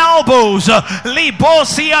your elbows. The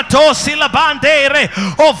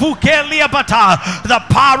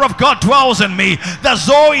power of God dwells in me. The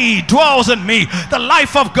Zoe dwells in me. The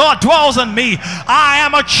life of God dwells in me. I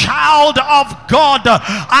am a child of God.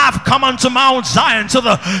 I've come unto Mount Zion, to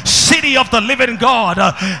the city of the living God.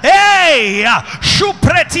 Hey,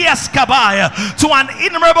 to an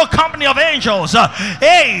innumerable company of angels.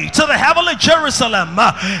 Hey, to the heavenly Jerusalem.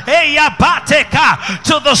 Hey,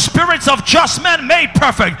 to the spirits of just men made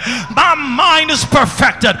perfect. My mind is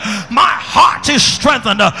perfected. My heart is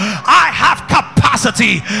strengthened. I have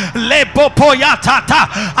capacity.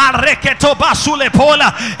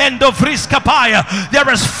 There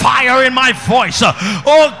is fire in my voice.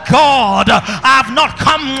 Oh God, I have not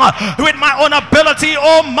come with my own ability.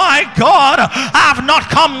 Oh my God, I have not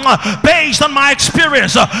come based on my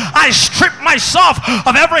experience. I strip myself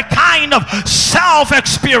of every kind of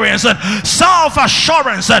self-experience and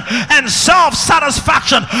self-assurance and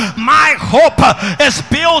self-satisfaction. My hope is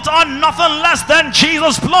built on nothing less than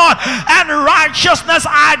Jesus' blood and righteousness.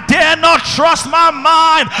 I dare not trust my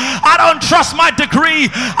mind. I don't trust my degree.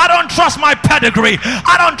 I don't trust my pedigree.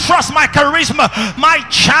 I don't trust my charisma, my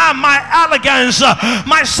charm, my elegance,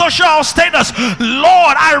 my social status.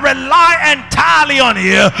 Lord, I rely entirely on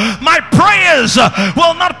you. My prayers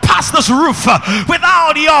will not pass this roof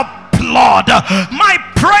without your blood. My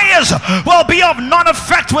prayers will be of none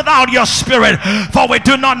effect without your spirit, for we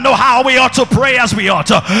do not know how we ought to pray as we ought,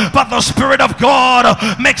 but the Spirit of God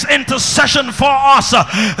makes intercession for us.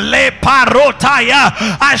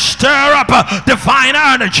 I stir up divine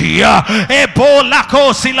energy.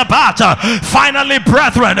 Finally,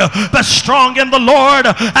 brethren, be strong in the Lord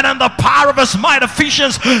and in the power of his might.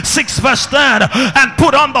 Ephesians 6 verse 10. And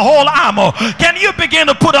put on the whole armor. Can you begin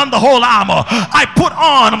to put on the whole armor? I put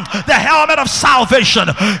on the helmet of salvation,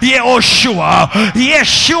 Yeshua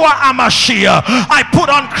Amashiach. I put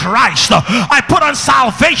on Christ. I put on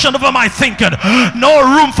salvation over my thinking. No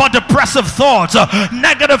room for depressive thoughts,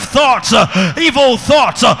 negative thoughts, evil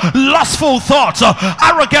thoughts, lustful thoughts,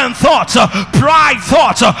 arrogant thoughts, pride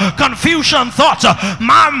thoughts, confusion thoughts.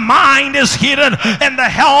 My mind is hidden in the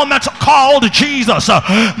helmet called Jesus.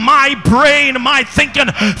 My brain, my thinking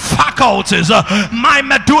faculties, my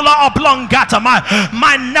medulla oblongata,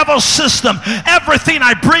 my nervous system, everything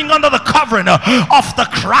I bring under the covering of the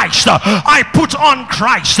Christ. I put on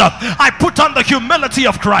Christ. I put on the humility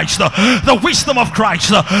of Christ, the wisdom of Christ,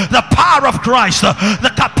 the power of Christ,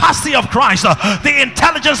 the capacity of Christ, the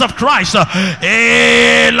intelligence of Christ. I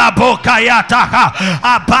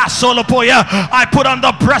put on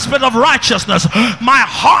the breastplate of righteousness. My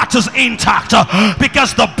heart is intact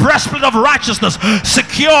because the breastplate of righteousness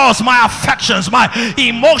secures my affections, my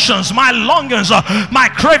emotions, my longings, my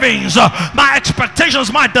cravings, my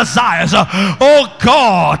expectations, my desires. Oh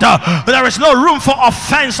God, there is no room for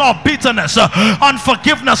offense or bitterness,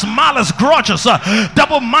 unforgiveness, malice, grudges,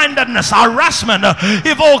 double-mindedness, harassment,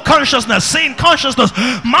 evil consciousness, sin consciousness.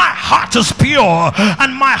 My heart is pure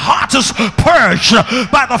and my heart is purged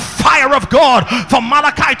by the fire of God. For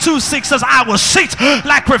Malachi 2:6 says, I will sit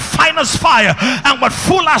like refiner's fire, and with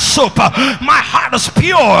fuller's soap. My heart is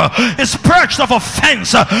pure, is purged of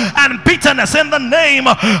offense and bitterness in the name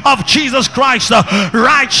of Jesus Christ.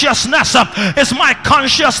 Righteousness is my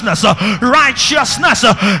consciousness. Righteousness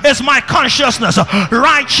is my consciousness.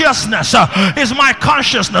 Righteousness is my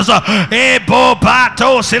consciousness.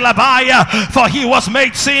 For he was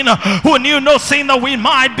made sin who knew no sin, that we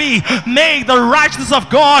might be made the righteousness of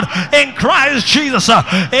God in Christ Jesus. I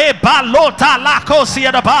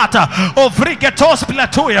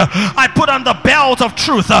put on the belt of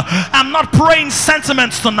truth. I'm not praying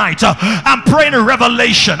sentiments tonight. I'm praying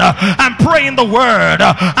revelation. I'm praying the word. word.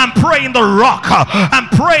 I'm praying the rock. I'm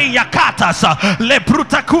praying Yakatas.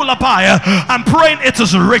 I'm praying it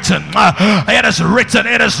is written. It is written.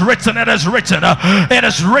 It is written. It is written. It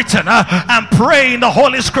is written. I'm praying the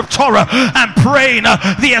Holy Scriptura. I'm praying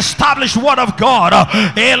the established word of God.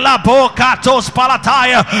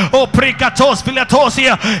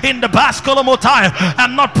 In the Bascolomotai.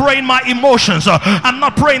 I'm not praying my emotions. I'm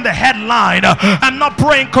not praying the headline. I'm not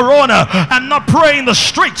praying Corona. I'm not praying the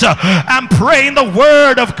streets. I'm praying the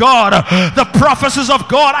word of God. The prophecies of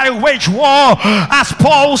God. I wage war. As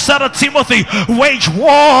Paul said to Timothy, wage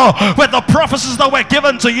war with the prophecies that were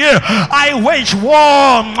given to you. I wage war.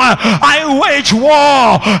 I wage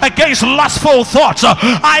war against lustful thoughts.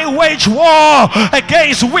 I wage war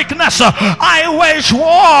against weakness. I wage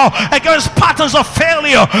war against patterns of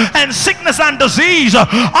failure and sickness and disease.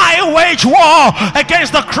 I wage war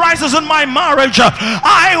against the crisis in my marriage.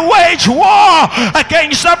 I wage war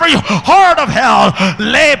against every horde of hell.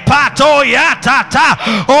 Le pato yatata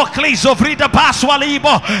oklisofrida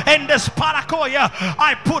paswalibo in this parakoya.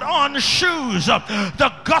 I put on shoes,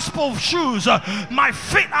 the gospel shoes. My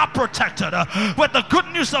feet are protected with the good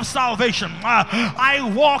news of salvation. I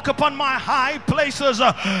walk upon my high places.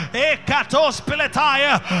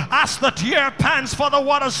 As the deer pants for the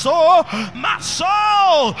water, so my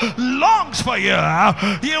soul longs for you.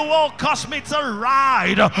 You will cause me to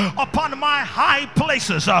ride upon my high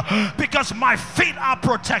places because my feet are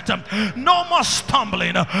protected. No more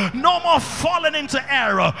stumbling, no more falling into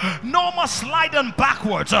error, no more sliding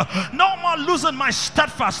backwards, no more losing my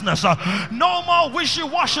steadfastness, no more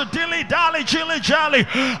wishy-washy, dilly-dally, jilly-jally.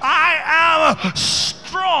 I am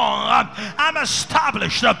strong, I'm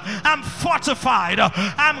established, I'm fortified,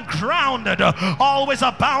 I'm grounded, always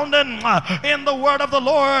abounding in the word of the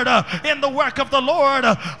Lord, in the work of the Lord.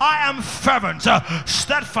 I am fervent,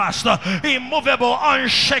 steadfast, immovable,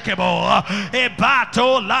 unshakable.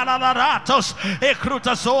 Ebato la la la ratos,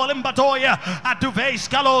 ekrutasol imbatoya, aduveis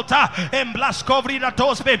kalota, emblascovrida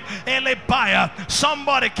tospe, elebaya.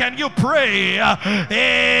 Somebody, can you pray?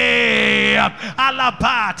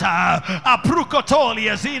 Alabata, aprucotoli.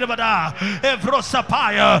 Zidabada,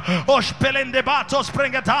 Evrosapaya, Oshpelendebato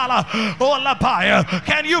Springatala, Olabaya.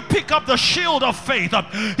 Can you pick up the shield of faith?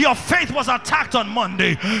 Your faith was attacked on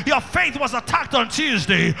Monday. Your faith was attacked on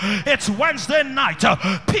Tuesday. It's Wednesday night.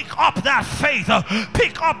 Pick up that faith.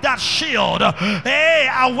 Pick up that shield. Hey,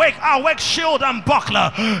 awake shield and buckler.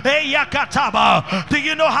 Hey, Yakataba. Do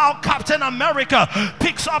you know how Captain America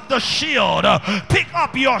picks up the shield? Pick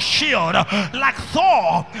up your shield like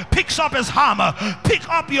Thor picks up his hammer. Pick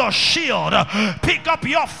up your shield. Pick up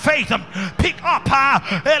your faith. Pick up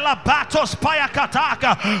Elabatos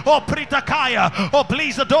Payakataka or Pritakaya or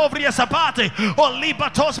Blizadovria Sabati or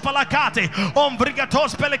Libatos Palakati or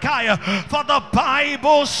Brigatos Pelikaya. For the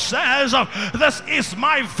Bible says, this is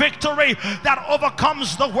my victory that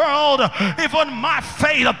overcomes the world. Even my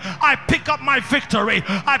faith, I pick up my victory.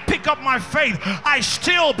 I pick up my faith. I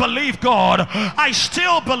still believe God. I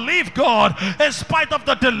still believe God in spite of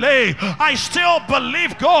the delay. I still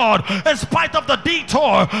believe God in spite of the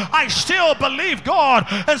detour. I still believe God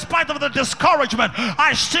in spite of the discouragement.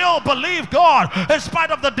 I still believe God in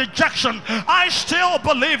spite of the dejection. I still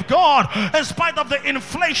believe God in spite of the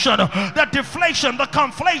inflation, the deflation, the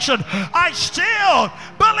conflation. I still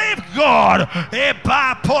believe God.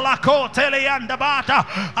 Eba polako teleandabata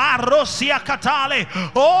arosia katale.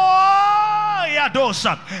 Oh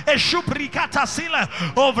yadosa eshubrikata sila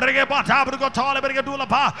ovregebata brigotale brigadula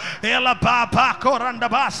pa ela papa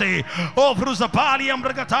korandabasi ovruzapali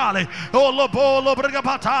ambrigatale olobolo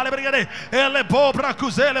brigapatale brigade ele bobra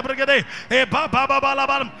kuzele brigade e baba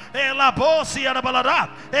balabal ela bosia balada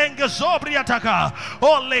engezobriataka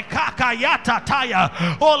ole kakayata taya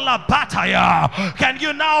ola bataya. Can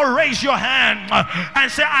you now raise your hand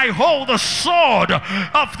and say, I hold the sword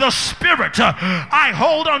of the Spirit. I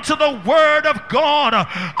hold onto the word of God.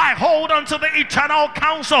 I hold onto the eternal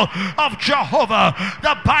counsel of Jehovah.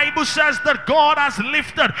 The Bible says that God has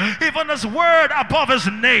lifted even his word above his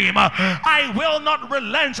name. I will not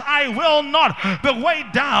relent. I will not be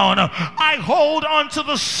weighed down. I hold onto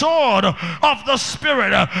the sword of the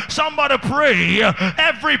Spirit. Somebody pray.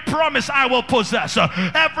 Every promise I will possess.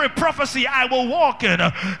 Every prophecy I will walk in.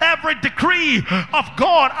 Every decree of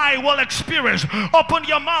God I will experience. Open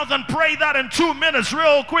your mouth and pray that in 2 minutes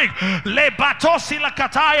real quick. Le batosi la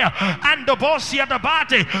kataya and the bosia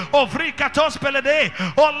dabate ovrikatos pelede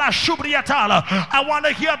o la shubriatala. I want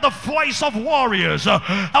to hear the voice of warriors.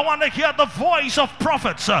 I want to hear the voice of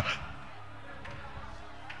prophets.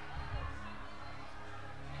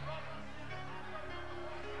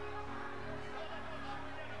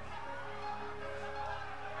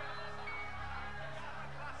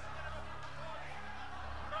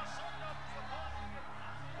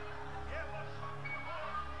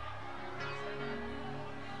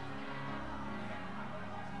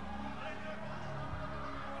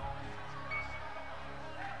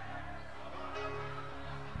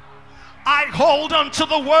 I hold on to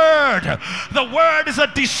the word. The word is a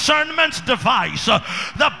discernment device.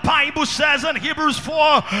 The Bible says in Hebrews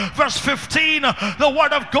 4 verse 15, the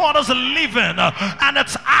word of God is living and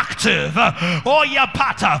it's active. Oh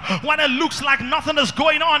yapata, when it looks like nothing is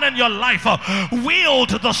going on in your life, wield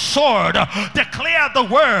the sword, declare the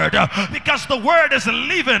word, because the word is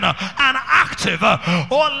living and active.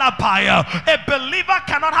 Oh lapaya, a believer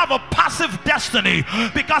cannot have a passive destiny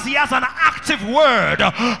because he has an active word.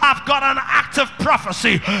 I've got an active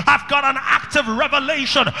prophecy. I've got an active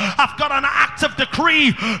revelation. I've got an active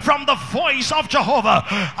decree from the voice of Jehovah.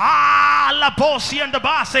 Ah, la bosi and the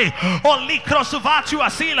base, o likrosuvatu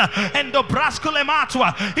asila, and the brascule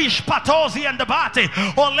matua, ishpatosi and the bate,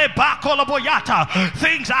 o lebako la boyata.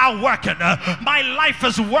 Things are working. My life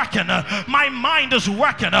is working. My mind is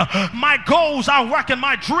working. My goals are working.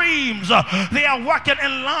 My dreams, they are working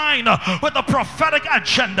in line with the prophetic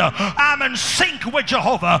agenda. I'm in sync with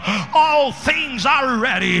Jehovah. All things are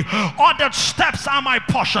ready. Ordered steps are my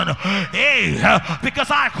portion. Hey, because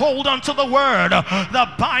I hold on to the word. The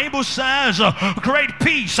Bible says, great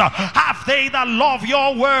peace have they that love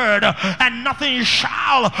your word, and nothing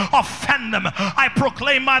shall offend them. I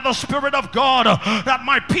proclaim by the Spirit of God that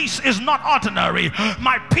my peace is not ordinary.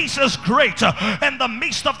 My peace is great in the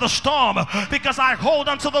midst of the storm, because I hold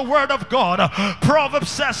on to the word of God. Proverbs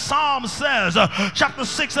says, Psalm says, chapter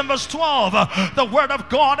 6 and verse 12, the word of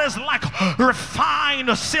God is like refined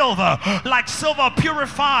silver, like silver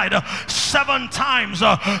purified 7 times.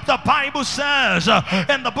 The Bible says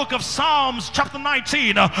in the book of Psalms chapter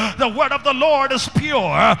 19, the word of the Lord is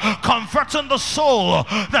pure, converting the soul.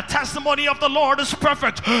 The testimony of the Lord is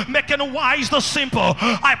perfect, making wise the simple.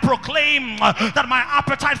 I proclaim that my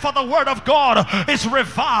appetite for the word of God is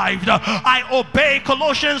revived. I obey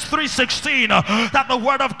Colossians 3:16, that the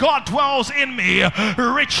word of God dwells in me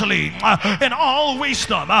richly in all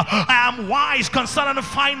wisdom. I am wise concerning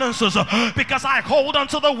finances because I hold on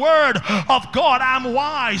to the word of God. I am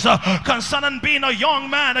wise concerning being a young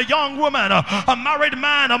man, a young woman, a married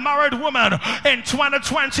man, a married woman in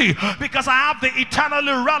 2020, because I have the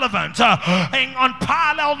eternally relevant and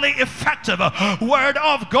unparalleledly effective word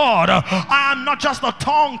of God. I am not just a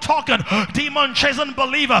tongue-talking, demon-chasing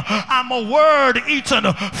believer. I'm a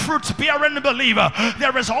word-eating, fruit-bearing believer.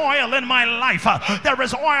 There is oil in my life. There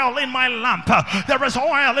is oil in my lamp. There is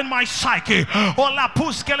oil in my psyche.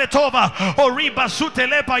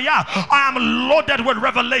 I am loaded with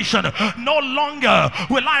revelation. No longer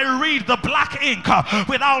will I read the black ink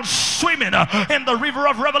without swimming in the river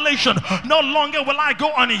of revelation. No longer will I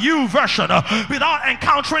go on U version without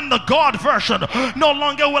encountering the God version. No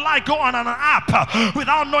longer will I go on an app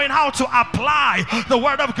without knowing how to apply the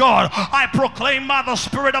word of God. I proclaim by the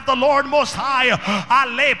Spirit of the Lord Most High, a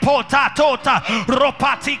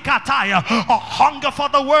hunger for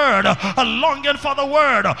the word, a longing for the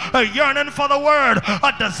word, a yearning for the word,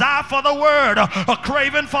 a desire for the word, a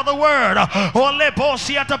craving for the word.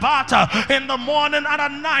 In the morning and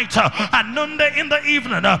at night, at noonday in the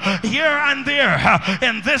evening, here and there,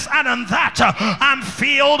 in this and in that, I'm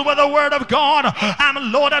filled with the word of God.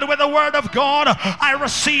 I'm loaded with the word of God. I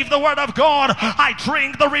receive the word of God. I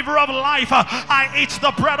drink the river of life. I eat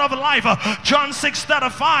the bread of life. John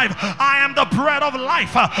 6:35, I am the bread of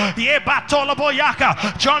life.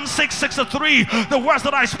 John 6:63, the words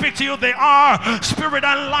that I speak to you, they are spirit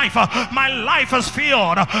and life. My life is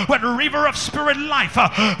filled with the river of spirit life.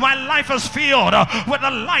 My life is filled with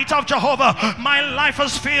the light of Jehovah. My life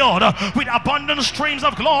is filled with abundant streams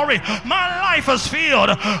of glory. My life is filled.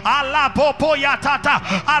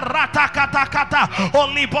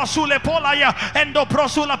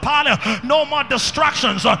 No more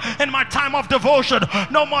distractions in my time of devotion.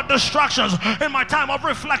 No more distractions in my time of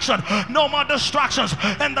reflection. No more distractions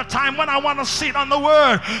in the time when I want to sit on the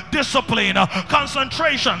word. Discipline,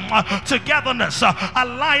 concentration, togetherness,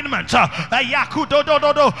 alignment.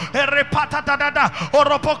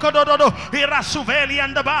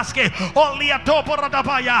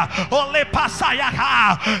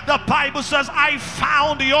 The Bible says, I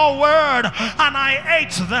found your word and I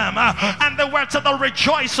ate them, and they were to the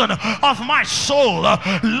rejoicing of my soul.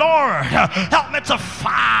 Lord, help me to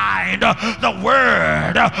find the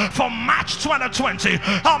word for March 2020.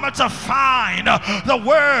 Help me to find the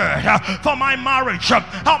word for my marriage.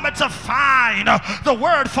 Help me to find the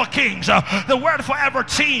word for kings, the word for every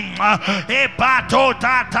team.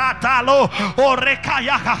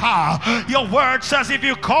 Your word says if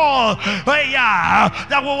you call,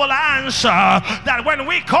 that we will answer. That when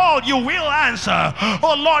we call, you will answer.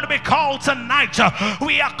 Oh Lord, we call tonight.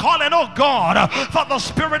 We are calling, oh God, for the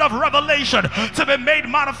spirit of revelation to be made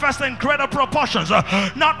manifest in greater proportions,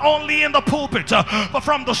 not only in the pulpit, but from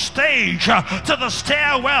from the stage to the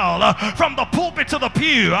stairwell, from the pulpit to the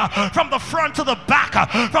pew, from the front to the back,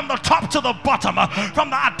 from the top to the bottom, from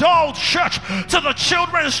the adult church to the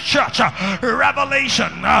children's church.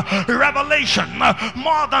 Revelation, revelation,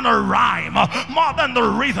 more than a rhyme, more than the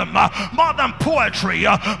rhythm, more than poetry,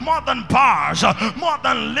 more than bars, more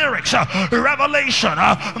than lyrics. Revelation,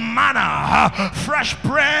 manna, fresh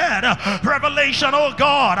bread. Revelation, oh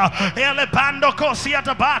God. Elebando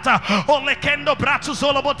kosiata bata, olekendo bratuzolo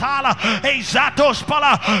botala, ezato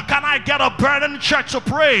spala. Can I get a burning church to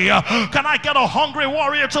pray? Can I get a hungry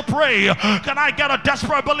warrior to pray? Can I get a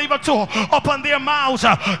desperate believer to open their mouths?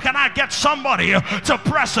 Can I get somebody to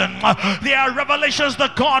press in? There are revelations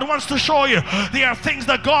that God wants to show you. There are things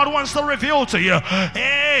that God wants to reveal to you.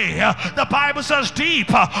 Hey, the Bible says deep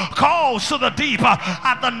calls to the deep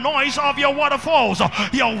at the noise of your waterfalls.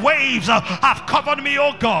 Your waves have covered me,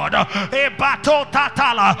 oh God.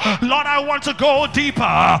 Lord, I want to go deeper.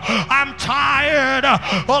 I'm tired.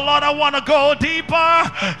 Oh Lord, I want to go deeper.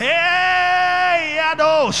 Hey,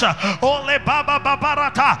 Ados. Ole Baba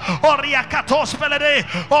Babarata. Oriakatos Pelede.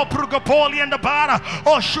 O Prugopoli and the Bara.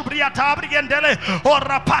 O Shubriata Brigendele. O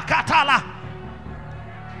Rapakatala.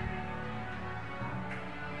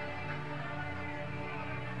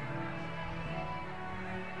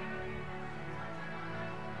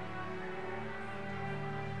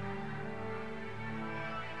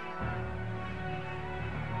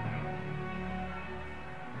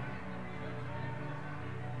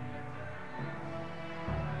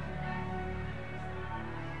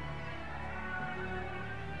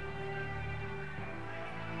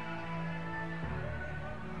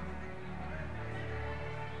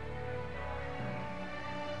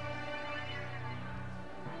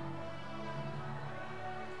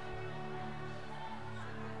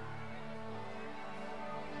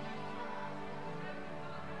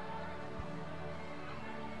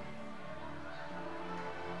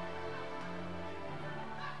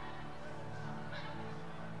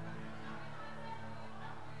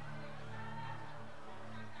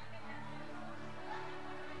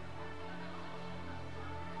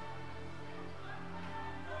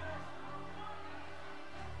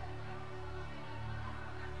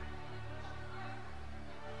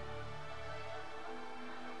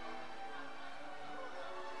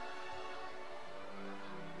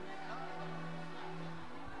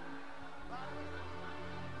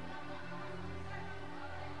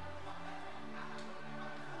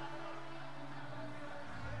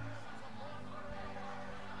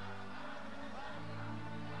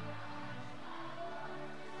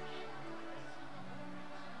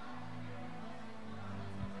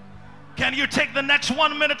 Can you take the next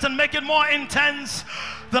 1 minute and make it more intense?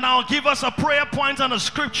 Then I'll give us a prayer point and a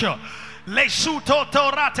scripture. Lesuto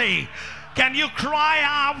torate. Can you cry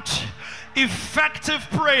out? Effective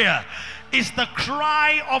prayer is the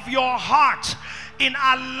cry of your heart in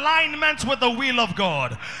alignment with the will of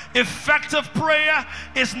God. Effective prayer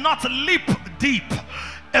is not lip deep.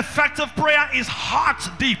 Effective prayer is heart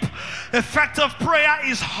deep. Effective prayer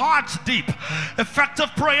is heart deep. Effective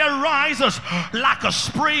prayer rises like a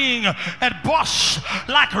spring and bursts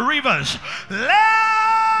like rivers.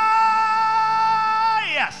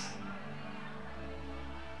 Yes.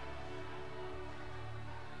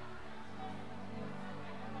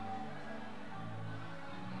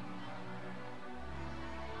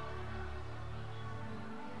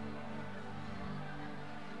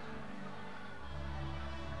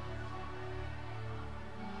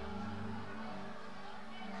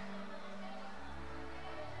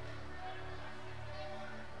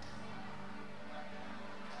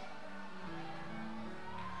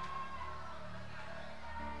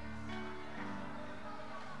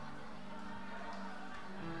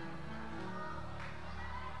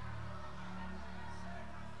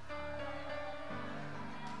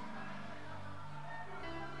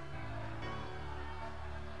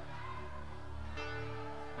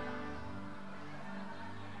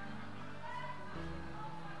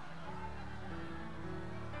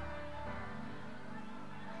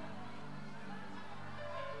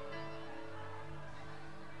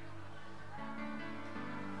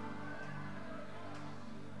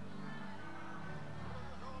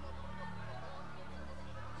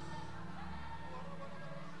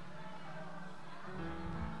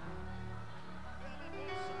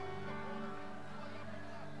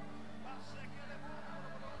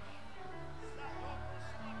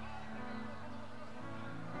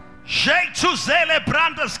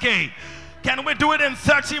 Can we do it in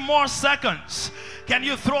 30 more seconds? Can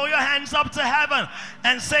you throw your hands up to heaven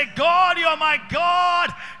and say, God, you're my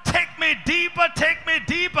God. Take me deeper, take me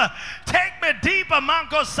deeper, take me deeper,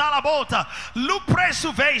 Manco Salabota, Lupre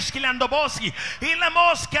Suvesh, Kilandoboski,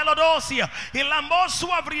 Ilamos Kaladosia, Ilamos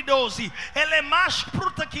Suavridosi, Elemash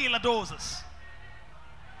Prutakila doses.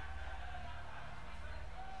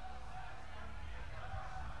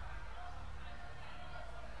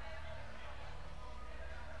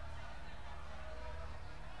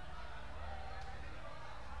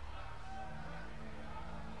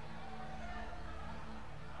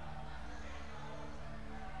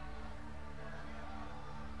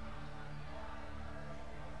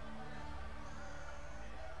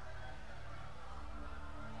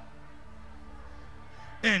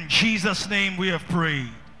 In Jesus' name we have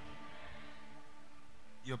prayed.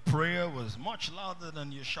 Your prayer was much louder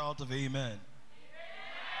than your shout of amen. Amen.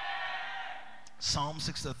 Psalm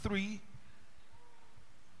 63.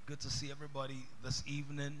 Good to see everybody this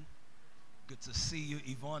evening. Good to see you.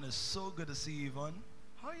 Yvonne, it's so good to see you, Yvonne.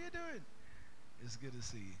 How are you doing? It's good to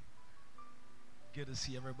see you. Good to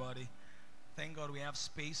see everybody. Thank God we have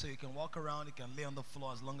space so you can walk around, you can lay on the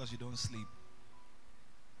floor as long as you don't sleep.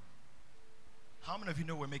 How many of you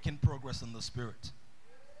know we're making progress in the Spirit?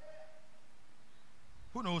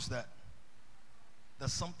 Who knows that? That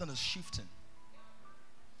something is shifting.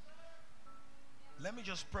 Let me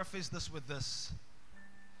just preface this with this.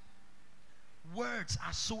 Words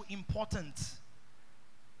are so important,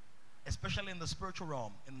 especially in the spiritual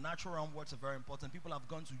realm. In the natural realm, words are very important. People have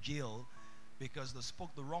gone to jail because they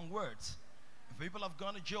spoke the wrong words. People have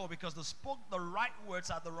gone to jail because they spoke the right words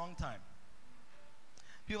at the wrong time.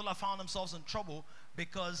 People have found themselves in trouble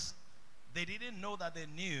because they didn't know that they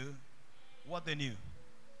knew what they knew.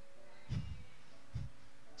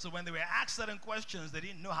 So when they were asked certain questions, they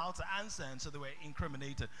didn't know how to answer, and so they were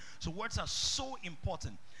incriminated. So words are so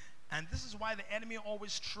important. And this is why the enemy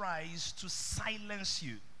always tries to silence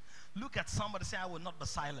you. Look at somebody, say, I will not be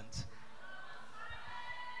silent.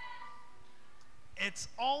 It's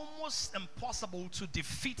almost impossible to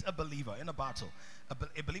defeat a believer in a battle.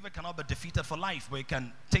 A believer cannot be defeated for life, but he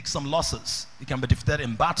can take some losses. He can be defeated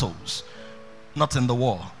in battles, not in the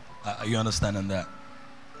war. Are you understanding that?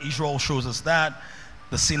 Israel shows us that.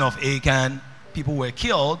 The sin of Achan, people were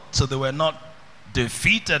killed, so they were not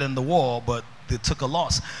defeated in the war, but they took a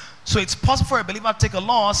loss. So it's possible for a believer to take a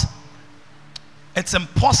loss. It's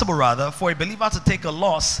impossible, rather, for a believer to take a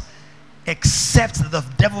loss except the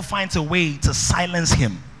devil finds a way to silence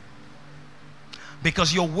him.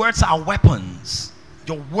 Because your words are weapons.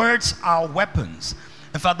 Your words are weapons.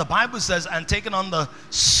 In fact, the Bible says, and taking on the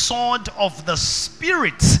sword of the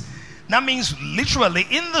Spirit. That means literally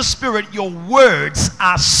in the Spirit, your words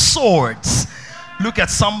are swords. Look at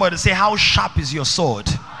somebody, say, how sharp is your sword?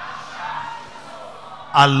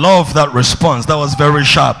 I love that response. That was very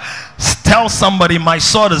sharp. Tell somebody, my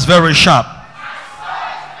sword is very sharp.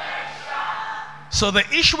 So the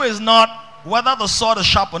issue is not whether the sword is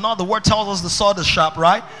sharp or not. The word tells us the sword is sharp,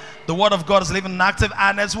 right? The word of God is living and active,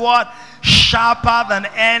 and it's what? Sharper than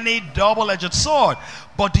any double-edged sword.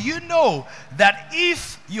 But do you know that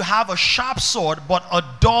if you have a sharp sword but a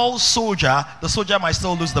dull soldier, the soldier might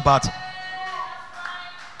still lose the battle?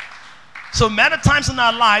 So many times in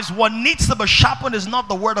our lives, what needs to be sharpened is not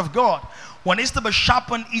the word of God. What needs to be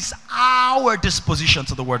sharpened is our disposition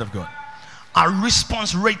to the word of God. Our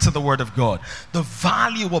response rate to the word of God, the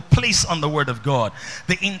value we place on the word of God,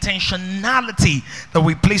 the intentionality that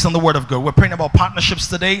we place on the word of God. We're praying about partnerships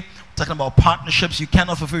today. We're talking about partnerships. You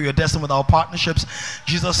cannot fulfill your destiny without partnerships.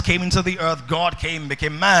 Jesus came into the earth. God came,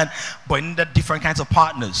 became man, but he needed different kinds of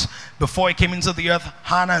partners. Before he came into the earth,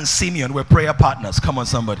 Hannah and Simeon were prayer partners. Come on,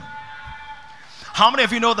 somebody. How many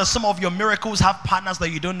of you know that some of your miracles have partners that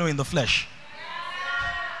you don't know in the flesh?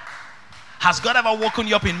 Has God ever woken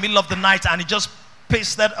you up in the middle of the night and he just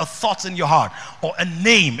pasted a thought in your heart, or a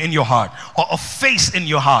name in your heart, or a face in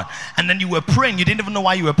your heart, and then you were praying, you didn't even know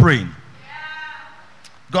why you were praying?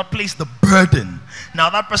 God placed the burden. Now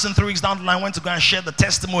that person 3 weeks down the line went to go and share the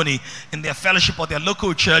testimony in their fellowship or their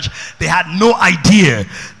local church. They had no idea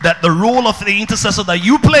that the role of the intercessor that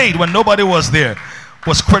you played when nobody was there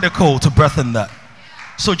was critical to birthing that.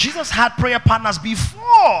 So Jesus had prayer partners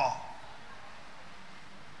before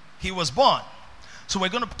he was born. So we're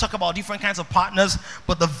going to talk about different kinds of partners,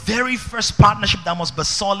 but the very first partnership that must be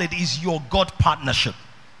solid is your God partnership.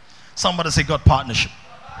 Somebody say God partnership.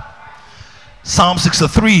 Psalm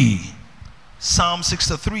 63. Psalm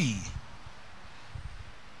 63.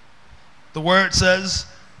 The word says,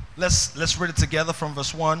 let's read it together from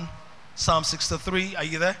verse 1. Psalm 63. Are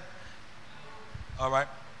you there? All right.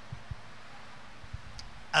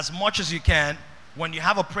 As much as you can, when you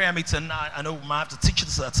have a prayer meeting, I know we might have to teach you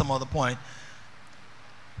this at some other point.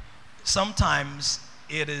 Sometimes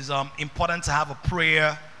it is important to have a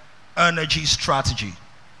prayer energy strategy.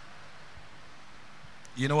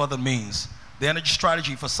 You know what that means? The energy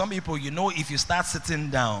strategy, for some people, you know, if you start sitting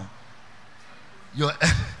down, your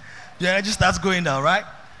energy starts going down, right?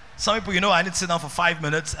 Some people, you know, I need to sit down for 5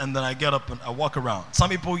 minutes and then I get up and I walk around. Some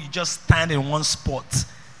people, you just stand in one spot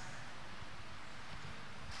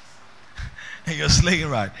and you're slaying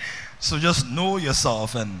right. So just know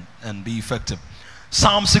yourself and be effective.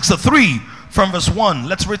 Psalm 63 from verse 1.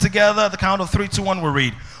 Let's read together. The count of 3, 2, 1, we'll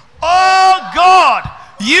read. Oh God,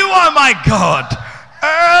 you are my God.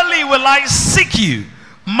 Early will I seek you.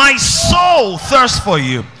 My soul thirsts for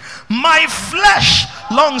you. My flesh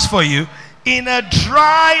longs for you in a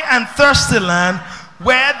dry and thirsty land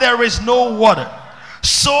where there is no water.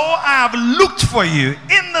 So I have looked for you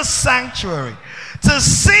in the sanctuary to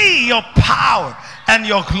see your power and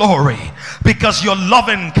your glory, because your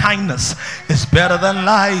loving kindness is better than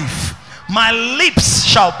life. My lips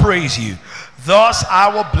shall praise you. Thus I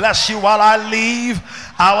will bless you while I live.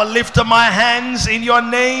 I will lift up my hands in your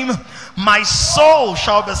name. My soul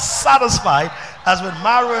shall be satisfied as with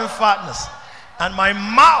marrow and fatness, and my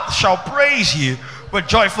mouth shall praise you with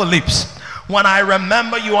joyful lips. When I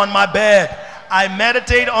remember you on my bed, I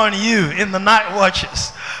meditate on you in the night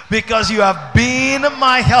watches, because you have been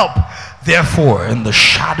my help. Therefore, in the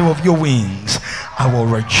shadow of your wings, I will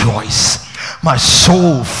rejoice. My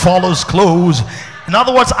soul follows close. In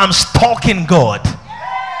other words, I'm stalking God.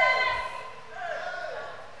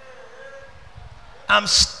 I'm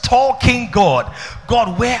stalking God.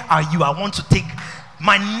 God, where are you? I want to take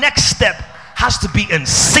my next step. Has to be in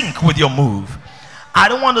sync with your move. I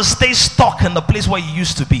don't want to stay stuck in the place where you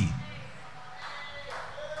used to be.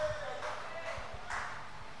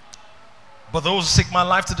 But those who seek my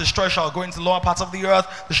life to destroy shall go into the lower parts of the earth.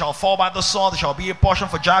 They shall fall by the sword. They shall be a portion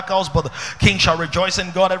for jackals. But the king shall rejoice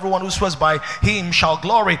in God. Everyone who swears by him shall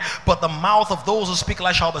glory. But the mouth of those who speak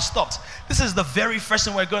lies shall be stopped. This is the very first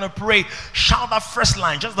thing we're going to pray. Shout that first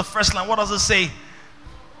line. Just the first line. What does it say?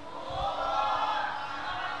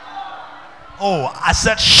 Oh, I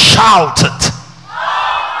said shout it.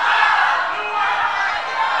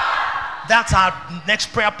 That's our next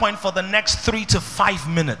prayer point for the next 3 to 5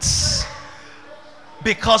 minutes.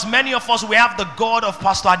 Because many of us, we have the God of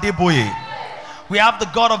Pastor Adeboye. We have the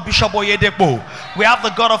God of Bishop Oyedepo. We have the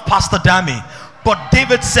God of Pastor Dami. But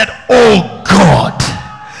David said, oh God.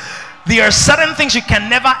 There are certain things you can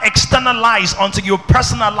never externalize until you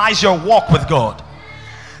personalize your walk with God.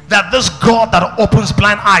 That this God that opens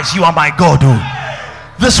blind eyes, you are my God. Oh.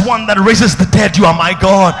 This one that raises the dead, you are my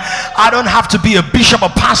God. I don't have to be a bishop,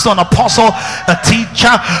 a pastor, an apostle, a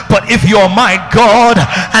teacher, but if you're my God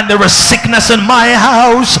and there is sickness in my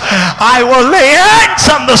house, I will lay hands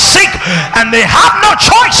on the sick and they have no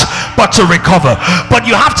choice but to recover. But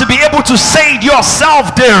you have to be able to say it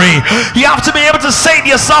yourself, Derry. You have to be able to say it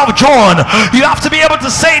yourself, John. You have to be able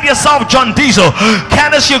to say it yourself, John Diesel.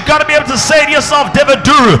 Candace, you've got to be able to say it yourself, David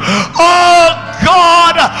Duru. Oh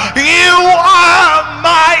God, you are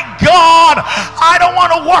my God. I don't want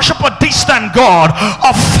to worship a distant God,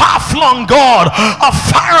 a far-flung God, a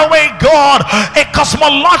faraway God, a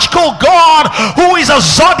cosmological God who is a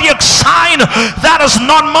zodiac sign. That is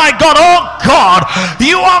not my God. Oh God,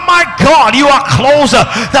 you are my God. You are closer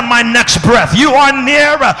than my next breath. You are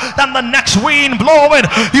nearer than the next wind blowing.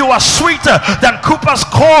 You are sweeter than Cooper's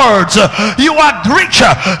chords. You are richer,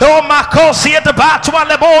 oh Makosi at the Batua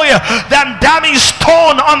Leboya, than Dami's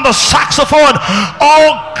tone on the saxophone.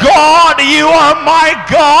 Oh God, you are my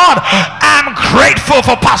God. I'm grateful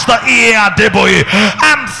for Pastor E. Adeboye.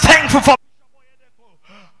 I'm thankful for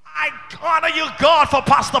I honor you, God, for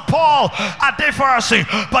Pastor Paul Adefarasi,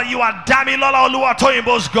 but you are Damilola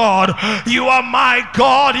Oluwatoyinbo's God. You are my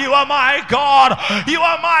God. You are my God. You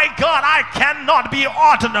are my God. I cannot be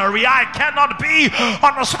ordinary. I cannot be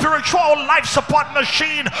on a spiritual life support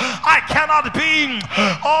machine. I cannot be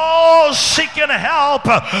seeking help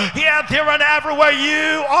here, there, and everywhere.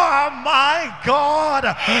 You are my God.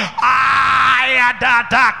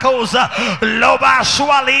 Loba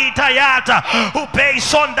Swalita Yata Upe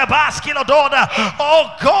Sonda Baskilododa.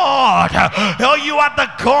 Oh God, oh, you are the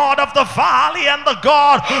God of the valley and the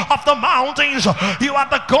God of the mountains. You are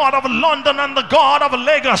the God of London and the God of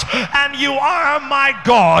Lagos, and you are my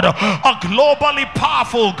God, a globally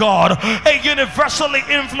powerful God, a universally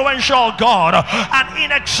influential God, an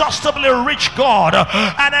inexhaustibly rich God,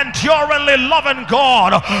 an enduringly loving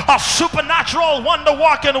God, a supernatural wonder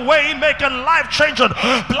working, way making, life changing,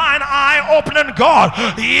 blind eye opening God.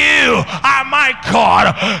 You are my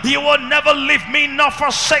God. You will will never leave me nor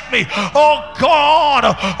forsake me. Oh God,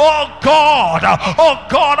 oh God, oh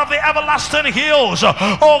God of the everlasting hills,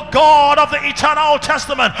 oh God of the eternal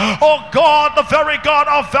testament, oh God, the very God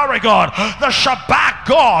of very God, the Shabbat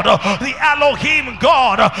God, the Elohim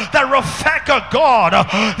God, the Refeka God,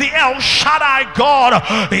 the El Shaddai God.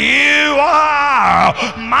 You are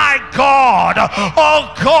my God.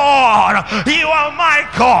 Oh God, you are my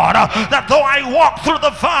God, that though I walk through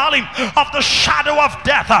the valley of the shadow of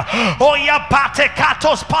death, oh Yabate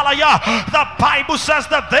Katos Palaya, the Bible says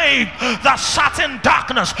that they that sat in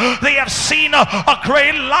darkness, they have seen a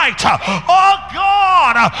great light. Oh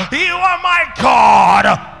God, you are my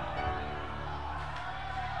God.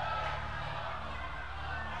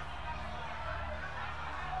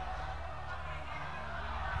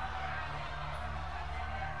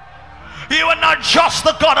 You are not just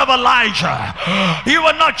the God of Elijah. You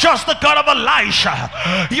are not just the God of Elisha.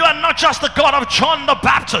 You are not just the God of John the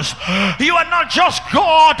Baptist. You are not just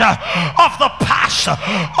God of the past.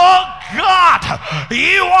 Oh God,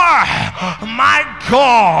 you are my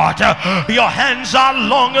God. Your hands are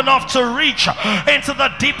long enough to reach into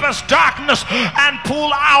the deepest darkness and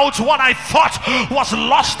pull out what I thought was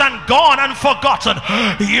lost and gone and forgotten.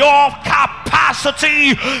 Your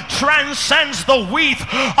capacity transcends the width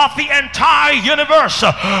of the entire universe.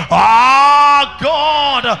 Ah,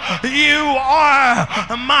 God, you are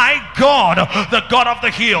my God, the God of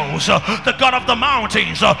the hills, the God of the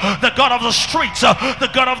mountains, the God of the streets, the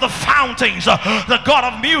God of the fountains, the God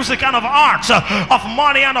of music and of arts, of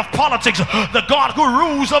money and of politics, the God who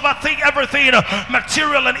rules over everything,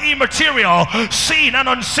 material and immaterial, seen and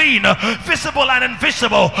unseen, visible and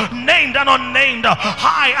invisible, named and unnamed,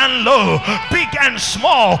 high and low, big and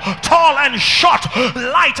small, tall and short,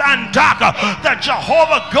 light and dark, the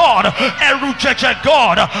Jehovah God, Erujeje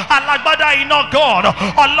God, Alagbadaino God,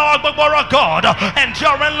 Alagbara God,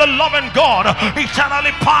 enduring loving God,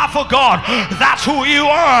 eternally powerful God. That's who you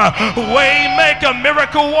are. Waymaker,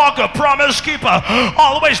 miracle worker, promise keeper,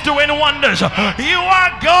 always doing wonders. You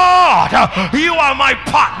are God. You are my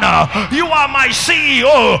partner. You are my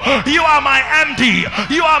CEO. You are my MD.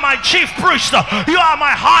 You are my chief priest. You are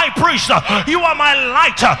my high priest. You are my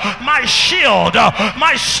light, my shield,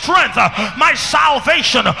 my strength, my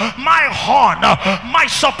salvation, my horn, my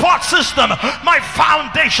support system, my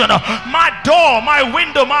foundation, my door, my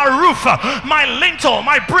window, my roof, my lintel,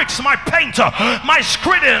 my bricks, my paint, my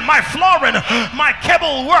screening, my flooring, my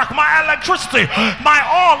cable work, my electricity, my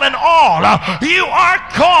all in all. You are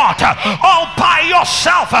God all by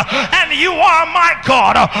yourself, and you are my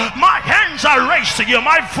God. My hands are raised to you,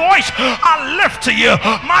 my voice I lift to you,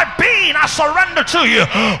 my being I surrender to you.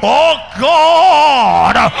 Oh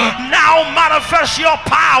God, now manifest your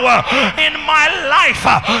power in my life.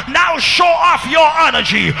 Now show off your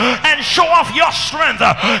energy and show off your strength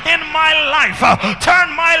in my life.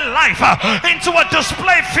 Turn my life into a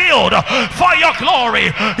display field for your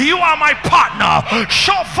glory. You are my partner.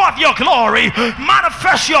 Show forth your glory,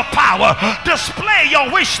 manifest your power, display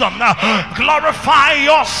your wisdom, glorify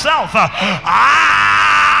yourself.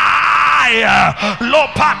 Lo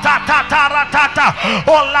patata taratata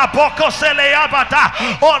ola boko seleabata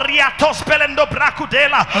oriatos pelendo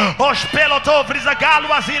bracudela ospeloto vrizagalu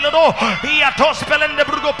azilado iatos pelende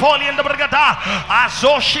brugopoli and brigada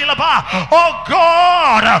azoshilaba. Oh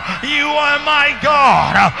God, you are my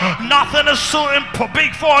God. Nothing is so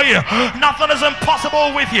big for you, nothing is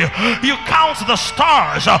impossible with you. You count the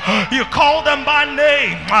stars, you call them by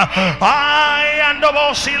name. I and the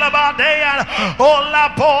bosilaba de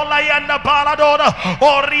ola bola and Baladora,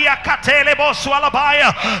 Oria Katele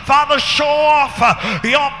Boswalabaya. Father, show off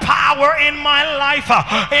your power in my life,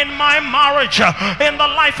 in my marriage, in the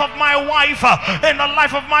life of my wife, in the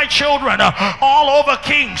life of my children, all over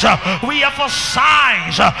Kings. We are for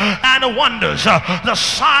signs and wonders. The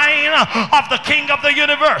sign of the King of the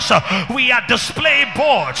universe. We are display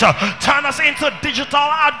boards. Turn us into digital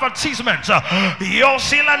advertisements.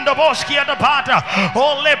 Yosilandoboski at the Bata,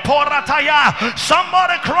 Ole Porataya.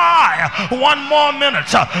 Somebody cry. One more minute.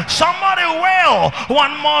 Somebody wail.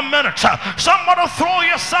 One more minute. Somebody throw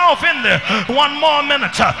yourself in there. One more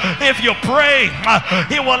minute. If you pray,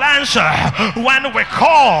 he will answer. When we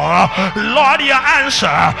call, Lord, you answer.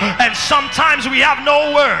 And sometimes we have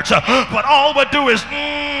no words, but all we do is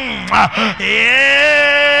yeah.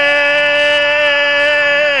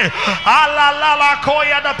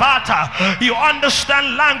 You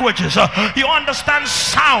understand languages. You understand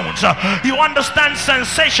sounds. You understand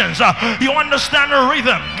sensations. You understand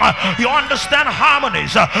rhythm. You understand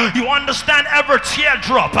harmonies. You understand every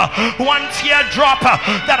teardrop. One teardrop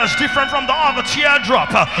that is different from the other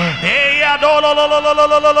teardrop.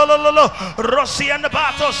 Rossi and the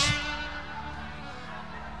Batos.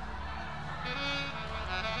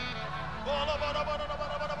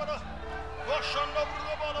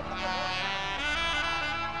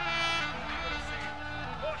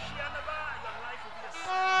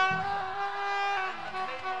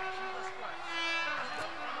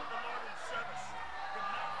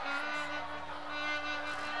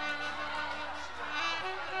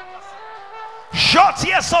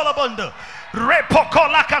 Shotia Solabunda,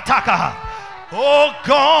 Repokolakataka. Oh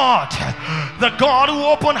God, the God who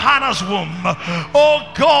opened Hannah's womb. Oh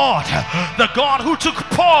God, the God who took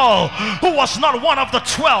Paul, who was not one of the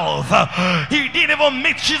 12. He didn't even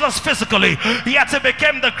meet Jesus physically, yet he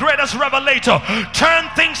became the greatest revelator. Turn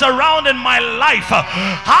things around in my life.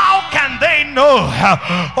 How can they know,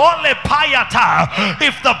 Ole Payata,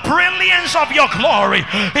 if the brilliance of your glory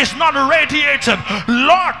is not radiated?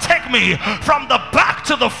 Lord, take me from the back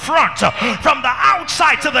to the front, from the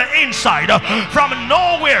outside to the inside, from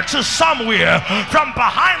nowhere to somewhere, from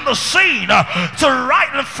behind the scene to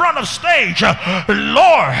right in front of stage.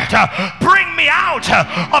 Lord, bring me out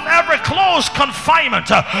of every close confinement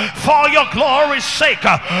for your glory's sake.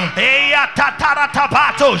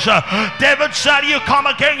 David said, you come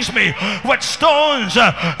against me with stones,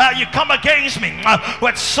 you come against me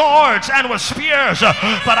with swords and with spears,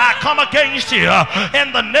 but I come against you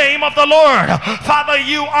in the name of the Lord. Father,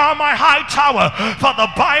 you are my high tower, for the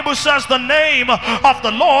Bible says the name of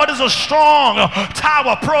the Lord is a strong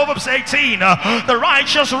tower. Proverbs 18, the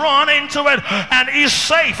righteous run into it and is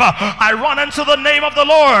safe. I run into the name of the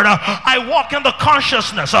Lord. I walk in the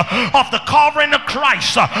consciousness of the covering of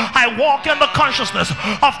Christ. I walk in the consciousness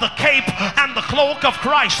of the cape and the cloak of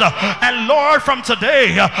Christ. And Lord, from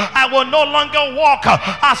today I will no longer walk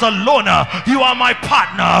as a loner. You are my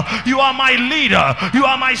partner. You are my leader. You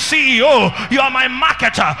are my CEO. You are my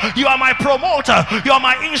marketer. You are my promoter. You are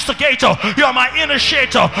my instigator. You are my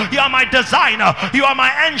initiator. You are my designer. You are my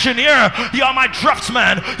engineer. You are my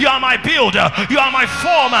draftsman. You are my builder. You are my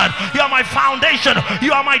foreman. You are my foundation.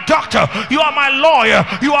 You are my doctor. You are my lawyer.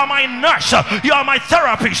 You are my nurse. You are my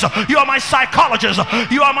therapist. You are my psychologist.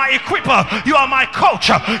 You are my equiper. You are my coach.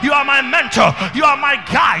 You are my mentor. You are my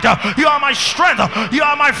guide. You are my strength. You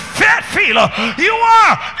are my faith feeler. You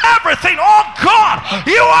are everything. Oh God,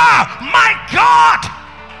 you are my God.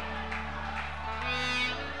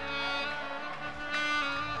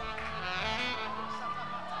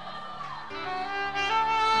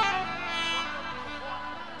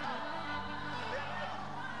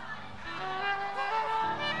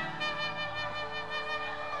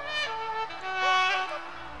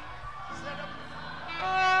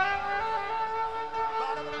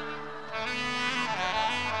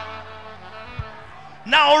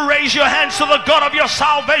 Now raise your hands to the God of your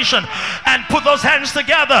salvation and put those hands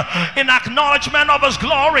together in acknowledgement of his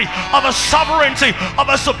glory, of his sovereignty, of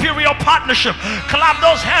a superior partnership. Clap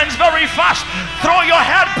those hands very fast. Throw your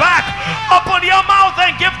head back. Open your mouth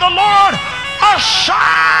and give the Lord a shout.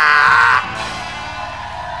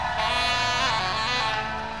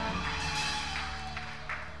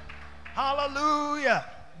 Hallelujah.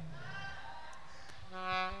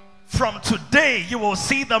 From today, you will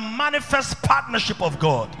see the manifest partnership of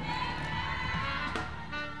God.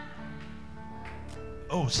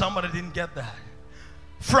 Oh, somebody didn't get that.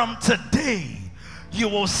 From today, you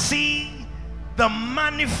will see the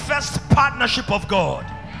manifest partnership of God.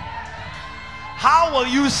 How will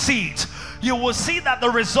you see it? You will see that the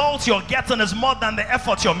result you're getting is more than the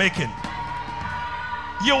effort you're making.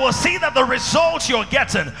 You will see that the result you're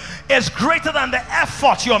getting is greater than the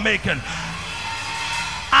effort you're making.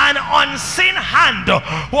 An unseen hand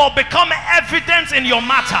will become evident in your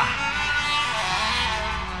matter.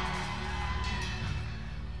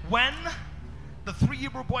 When the 3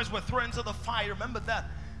 Hebrew boys were thrown into the fire, remember that?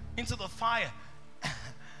 Into the fire.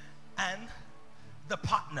 And the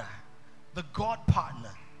partner, the God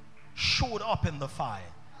partner, showed up in the fire.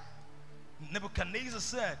 Nebuchadnezzar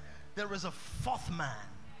said, there is a fourth man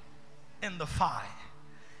in the fire,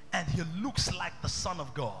 and he looks like the Son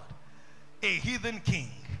of God. A heathen king.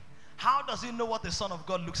 How does he know what the Son of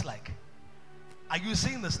God looks like? Are you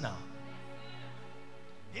seeing this now?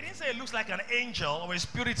 He didn't say it looks like an angel or a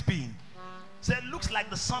spirit being. He said it looks like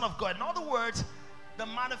the Son of God. In other words, the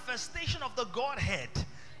manifestation of the Godhead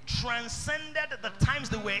transcended the times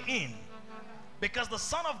they were in. Because the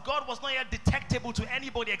Son of God was not yet detectable to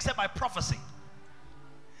anybody except by prophecy.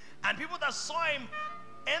 And people that saw him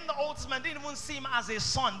in the Old Testament didn't even see him as a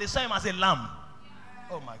son. They saw him as a lamb.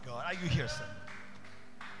 Oh my God, are you here, son?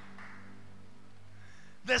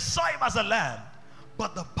 They saw him as a lamb.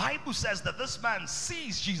 But the Bible says that this man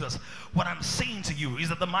sees Jesus. What I'm saying to you is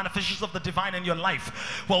that the manifestations of the divine in your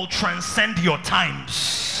life will transcend your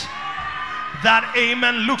times. That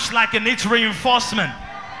amen looks like it needs reinforcement.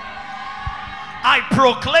 I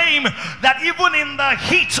proclaim that even in the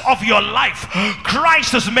heat of your life,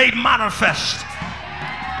 Christ is made manifest.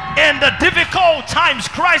 In the difficult times,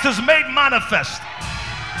 Christ is made manifest.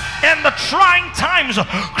 In the trying times,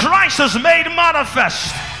 Christ is made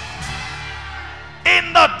manifest. In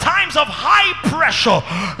the times of high pressure,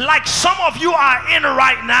 like some of you are in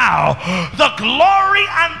right now, the glory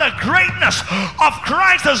and the greatness of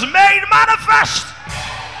Christ is made manifest.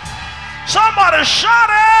 Somebody shout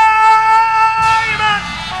amen.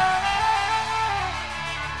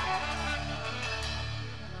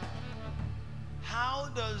 How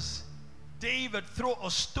does David throw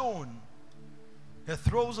a stone? He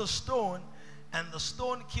throws a stone and the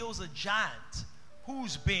stone kills a giant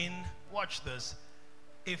who's been, watch this,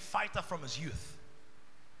 a fighter from his youth.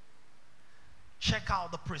 Check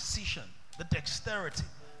out the precision, the dexterity,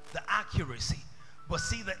 the accuracy, but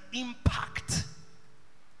see the impact.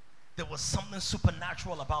 There was something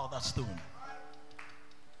supernatural about that stone.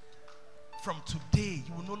 From today,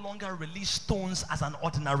 you will no longer release stones as an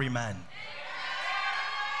ordinary man.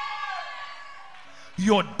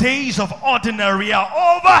 Your days of ordinary are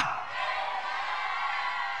over.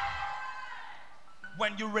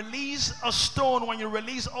 When you release a stone, when you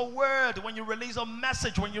release a word, when you release a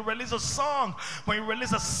message, when you release a song, when you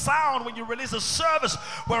release a sound, when you release a service,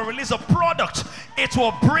 when you release a product, it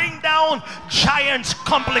will bring down giant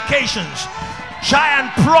complications,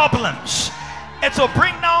 giant problems. It will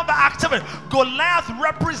bring down the activity. Goliath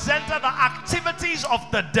represented the activities of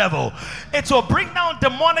the devil. It will bring down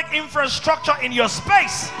demonic infrastructure in your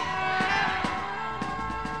space.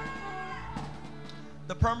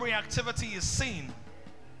 The primary activity is seen.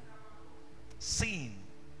 Seen.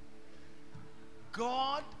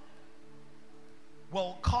 God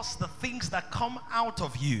will cause the things that come out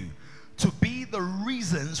of you to be the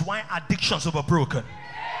reasons why addictions will be broken.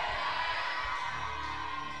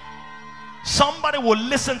 Somebody will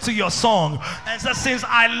listen to your song and say, since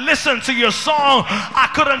I listened to your song, I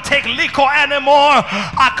couldn't take liquor anymore.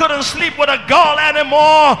 I couldn't sleep with a girl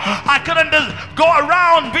anymore. I couldn't just go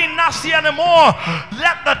around being nasty anymore.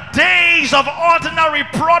 Let the days of ordinary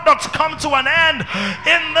products come to an end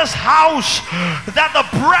in this house, that the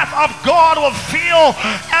breath of God will fill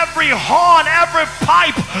every horn, every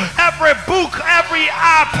pipe, every book, every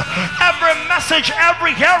app, every message,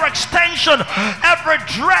 every hair extension, every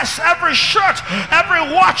dress, every shirt, every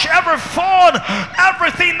watch, every phone,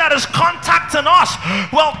 everything that is contacting us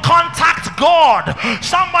will contact God.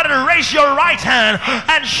 Somebody raise your right hand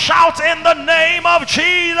and shout in the name of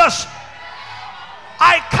Jesus.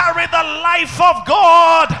 I carry the life of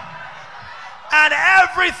God, and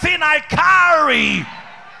everything I carry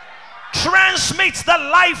transmits the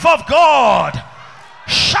life of God.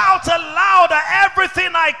 Shout aloud,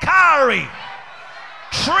 everything I carry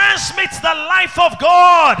transmits the life of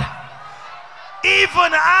God.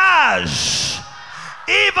 Even as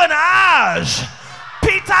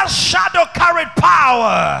Peter's shadow carried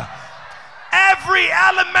power, every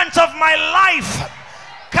element of my life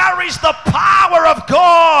carries the power of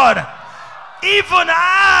God. Even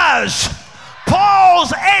as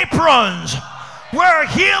Paul's aprons were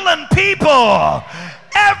healing people,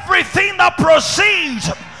 everything that proceeds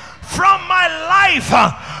from my life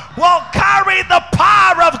will carry the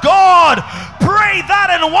power of God. Pray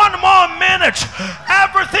that in one more minute.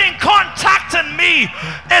 Everything contacting me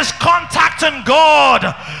is contacting God.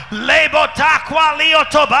 Let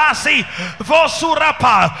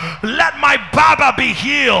my barber be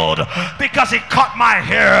healed because he cut my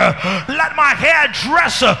hair. Let my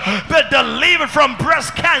hairdresser be delivered from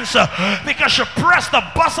breast cancer because she pressed the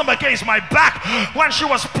bosom against my back when she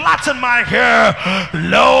was plaiting my hair.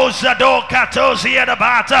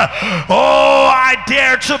 Oh, I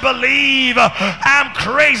dare to believe. I'm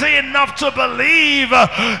crazy enough to believe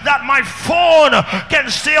that my phone can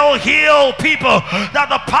still heal people, that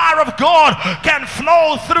the power power of God can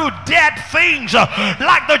flow through dead things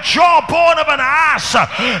like the jawbone of an ass.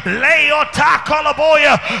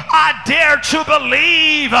 I dare to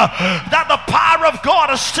believe that the power of God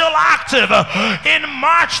is still active in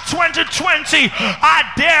March 2020. I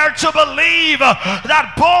dare to believe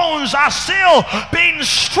that bones are still being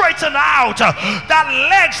straightened out, that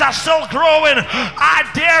legs are still growing. I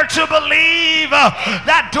dare to believe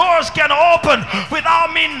that doors can open without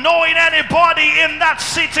me knowing anybody in that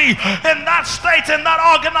city, in that state, in that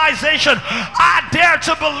organization. I dare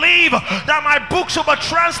to believe that my books will be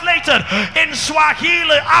translated in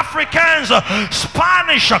Swahili, Afrikaans,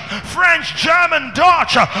 Spanish, French, German,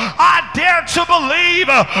 Dutch. I dare to believe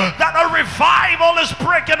that a revival is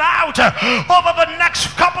breaking out over the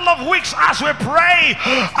next couple of weeks as we pray.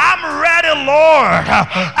 I'm ready, Lord.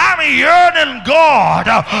 I'm yearning, God.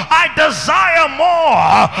 I desire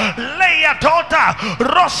more. Leia Tota,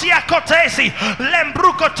 Rosia Kotesi,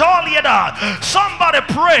 Lembrukotoliada. Somebody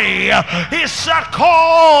pray. He said,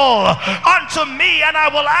 call unto me and I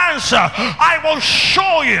will answer. I will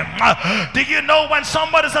show you. Do you know when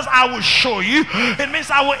somebody says, I will show you, it means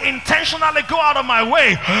I will intentionally go out of my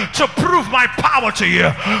way to prove my power to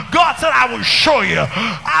you. God said, I will show you.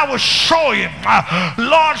 I will show you.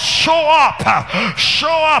 Lord, show up. Show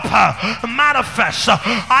up. Manifest.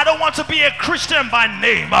 I don't want to be a Christian by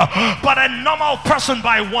name, but a normal person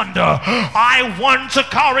by wonder. I want to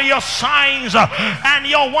carry your signs and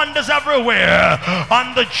your wonders everywhere.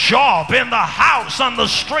 On the job, in the house, on the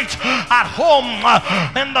street, at home,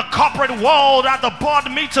 in the corporate world, at the board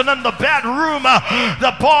meeting, in the bedroom,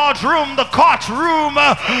 the boardroom, the courtroom,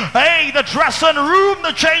 hey, the dressing room,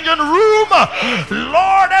 the changing room.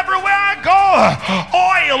 Lord, everywhere I go,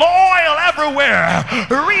 oil everywhere,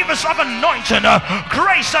 rivers of anointing,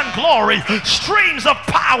 grace and glory, streams of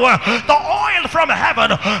power, the oil from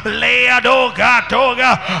heaven. Leadoga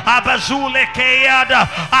toga abazule keada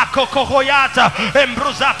akokoyata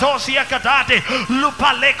embruzatosia kadate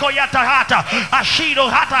lupaleko yatahata ashido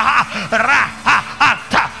hataha ra ha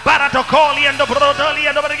ata baratokoli and the brodoli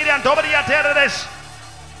and nobody ateres.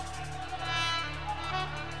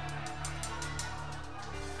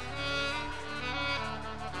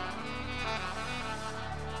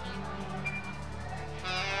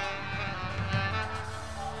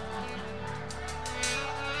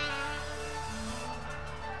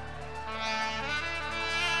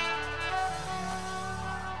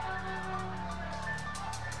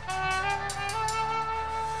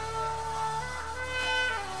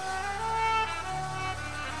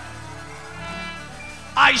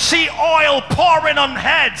 I see oil pouring on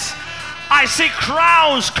heads. I see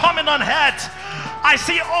crowns coming on heads. I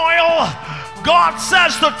see oil. God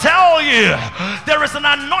says to tell you there is an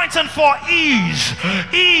anointing for ease.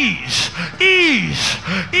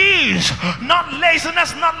 Not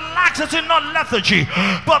laziness, not laxity, not lethargy,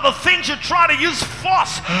 but the things you try to use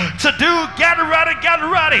force to do. Get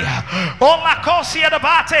ready. Ola kosia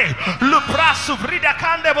debate luprasu vrida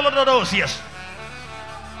kande volodosias.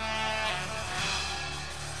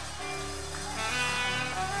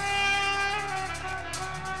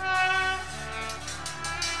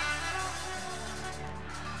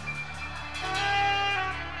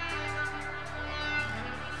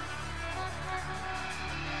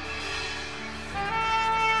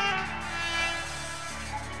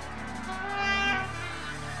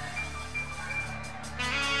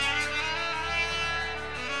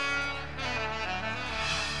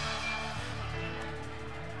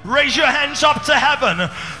 Raise your hands up to heaven.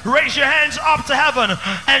 Raise your hands up to heaven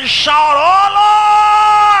and shout, oh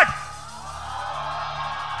Lord!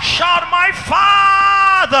 Shout, my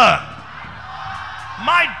Father!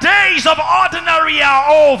 My days of ordinary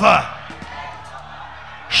are over.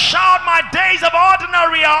 Shout, my days of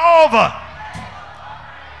ordinary are over.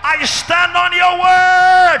 I stand on your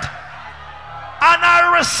word and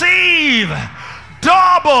I receive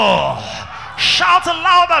double. Shout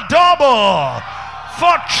louder, double.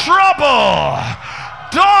 For trouble,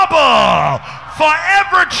 double for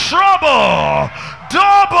every trouble,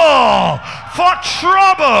 double for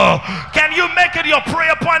trouble. Can you make it your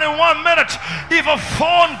prayer point in 1 minute? If a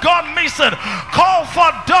phone got missing, call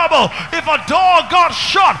for double. If a door got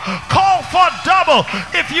shut, call for double.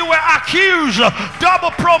 If you were accused,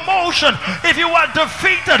 double promotion. If you were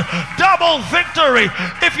defeated, double victory.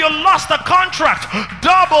 If you lost a contract,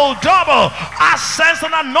 double. I sense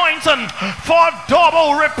an anointing for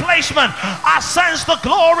double replacement. I sense the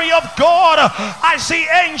glory of God. I see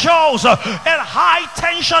angels in high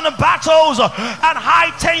tension battles and high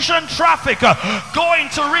tension traffic going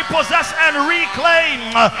to repossess and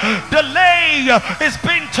reclaim. Delay is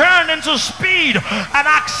being turned into speed and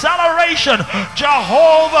acceleration.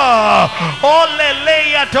 Jehovah,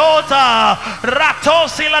 Oleleya Dota,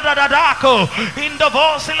 Ratosila Dadako,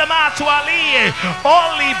 Indovosila Matuali,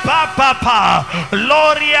 Oli Baba,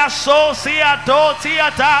 Loria Sosia Dotia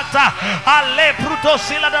Data, Ale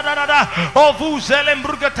Prutosila Dada, Ovuzelem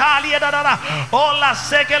Brugatalia Dada, Ola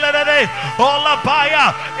Sekelade, Ola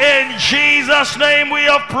Baya. In Jesus' name we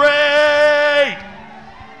have prayed.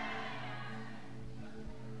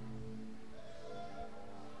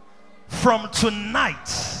 From tonight,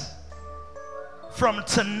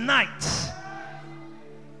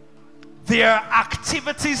 there are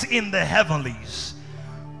activities in the heavenlies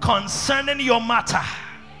concerning your matter.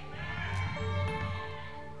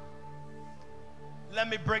 Let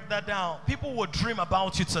me break that down. People will dream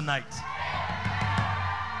about you tonight,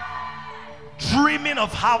 dreaming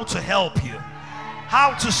of how to help you,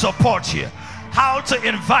 how to support you, how to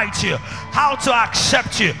invite you, how to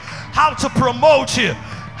accept you, how to promote you,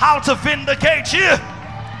 how to vindicate you.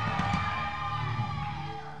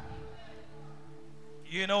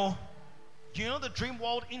 You know the dream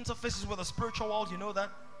world interfaces with the spiritual world. You know that?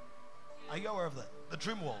 Are you aware of that? The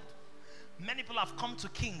dream world. Many people have come to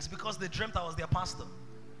kings because they dreamt I was their pastor,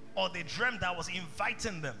 or they dreamt I was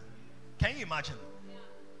inviting them. Can you imagine?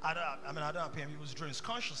 I don't know people's dreams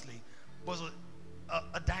consciously, but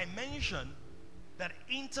a dimension that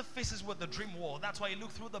interfaces with the dream world. That's why you look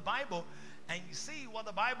through the Bible and you see what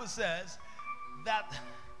the Bible says, that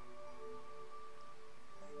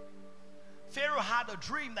Pharaoh had a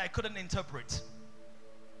dream that he couldn't interpret.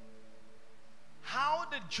 How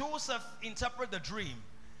did Joseph interpret the dream?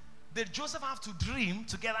 Did Joseph have to dream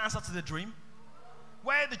to get the answer to the dream?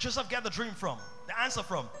 Where did Joseph get the dream from? The answer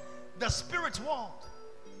from? The spirit world.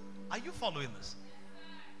 Are you following this?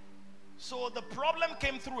 So the problem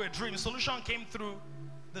came through a dream. Solution came through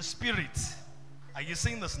the spirit. Are you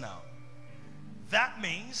seeing this now? That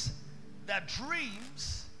means that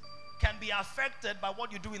dreams can be affected by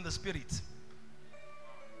what you do in the spirit.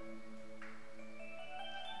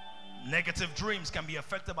 Negative dreams can be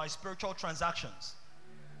affected by spiritual transactions.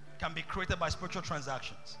 Can be created by spiritual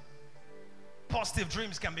transactions. Positive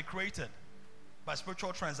dreams can be created by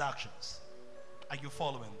spiritual transactions. Are you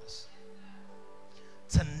following this?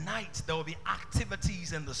 Tonight there will be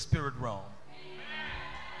activities in the spirit realm.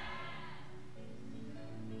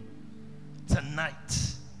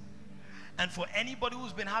 Tonight. And for anybody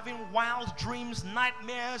who's been having wild dreams,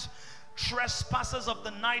 nightmares, trespasses of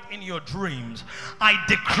the night in your dreams, I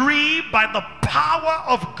decree by the power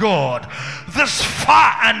of God, this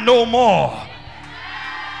far and no more,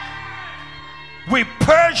 we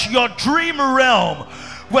purge your dream realm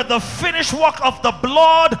with the finished work of the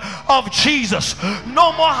blood of Jesus.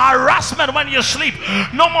 No more harassment when you sleep.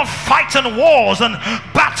 No more fighting wars and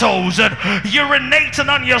battles and urinating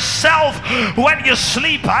on yourself when you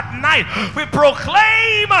sleep at night. We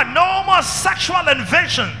proclaim no more sexual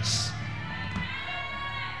invasions.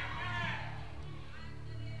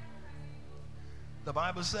 The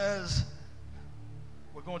Bible says,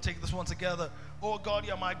 we're going to take this one together. Oh God,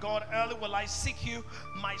 you're my God. Early will I seek you.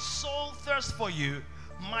 My soul thirsts for you.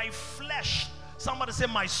 My flesh. Somebody say,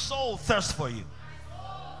 my soul thirsts for you.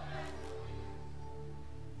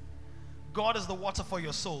 God is the water for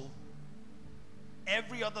your soul.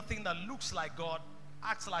 Every other thing that looks like God,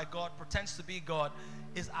 acts like God, pretends to be God,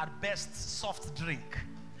 is at best soft drink.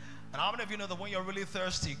 And how many of you know that when you're really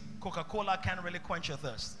thirsty, Coca-Cola can't really quench your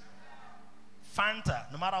thirst? Fanta,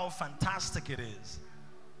 no matter how fantastic it is.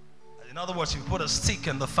 In other words, you put a stick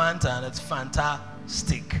in the Fanta and it's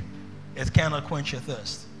fantastic. It cannot quench your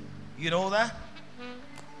thirst. You know that?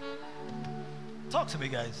 Talk to me,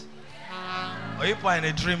 guys. Are you playing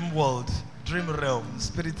a dream world, dream realm,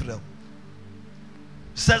 spirit realm?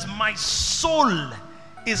 It says, my soul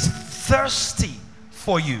is thirsty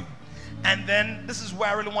for you. And then, this is where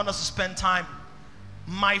I really want us to spend time.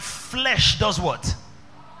 My flesh does what?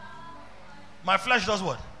 My flesh does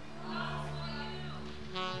what?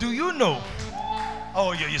 Do you know?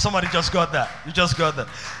 Oh, somebody just got that. You just got that.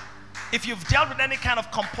 If you've dealt with any kind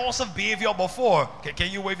of compulsive behavior before,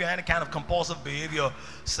 can you wave your hand? Any kind of compulsive behavior?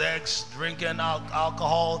 Sex, drinking,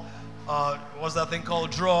 alcohol, what's that thing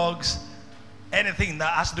called? Drugs, anything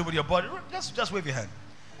that has to do with your body, just wave your hand.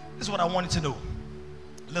 This is what I want you to know.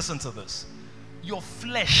 Listen to this. Your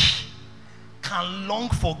flesh can long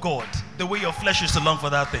for God the way your flesh used to long for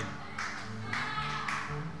that thing.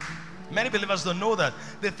 Many believers don't know that.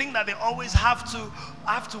 They think that they always have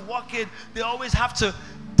to walk in. They always have to.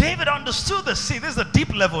 David understood this. See, this is a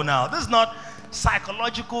deep level now. This is not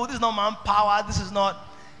psychological. This is not manpower. This is not.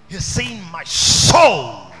 He's saying, my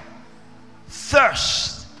soul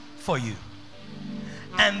thirsts for you.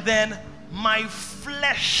 And then my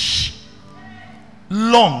flesh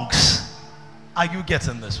longs. Are you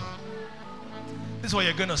getting this one? This is what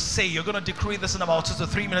you're going to say. You're going to decree this in about 2 to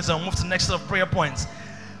 3 minutes and move to the next set of prayer points.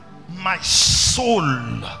 My soul.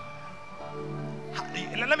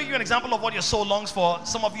 Let me give you an example of what your soul longs for.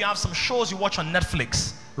 Some of you have some shows you watch on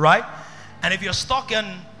Netflix, right? And if you're stuck in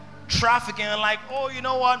traffic and you're like, oh, you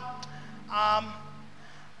know what? I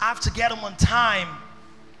have to get them on time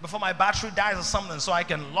before my battery dies or something so I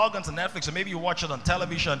can log onto Netflix, or maybe you watch it on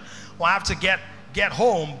television, or I have to get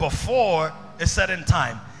home before a certain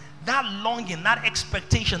time. That longing, that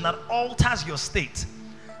expectation that alters your state.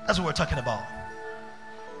 That's what we're talking about.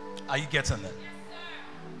 Are you getting it?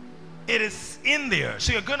 It is in there.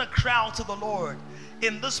 So you're going to cry out to the Lord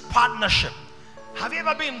in this partnership. Have you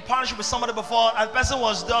ever been in partnership with somebody before and the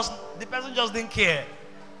person just didn't care?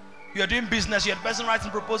 You're doing business, you had the person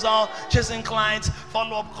writing proposal, chasing clients,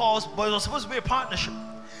 follow-up calls, but it was supposed to be a partnership.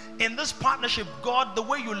 In this partnership, God, the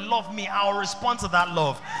way you love me, I will respond to that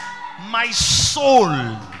love. My soul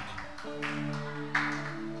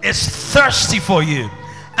is thirsty for you.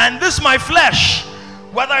 And this my flesh,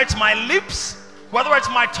 whether it's my lips, whether it's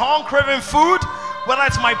my tongue craving food, whether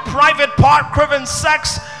it's my private part craving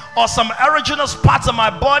sex, or some erogenous parts of my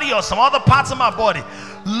body, or some other parts of my body.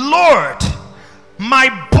 Lord, my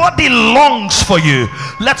body longs for you.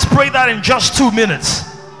 Let's pray that in just 2 minutes.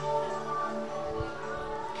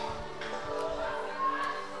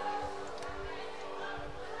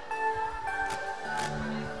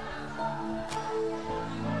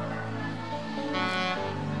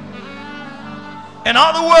 In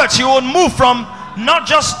other words, you will move from not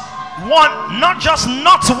just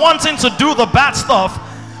not wanting to do the bad stuff,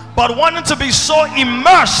 but wanting to be so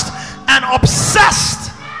immersed and obsessed.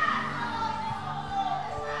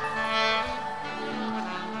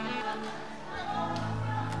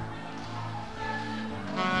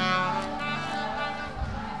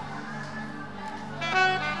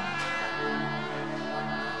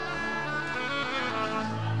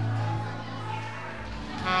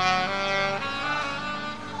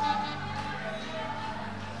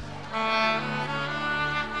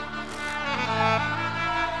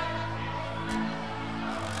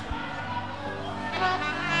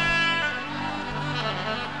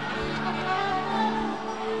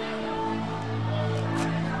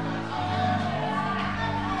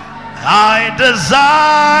 I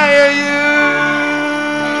desire you.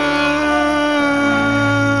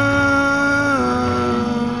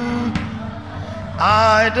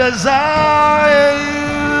 I desire you.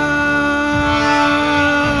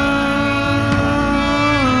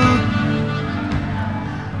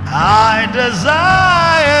 I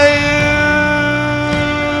desire you.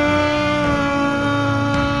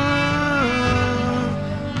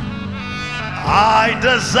 I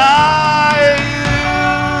desire you.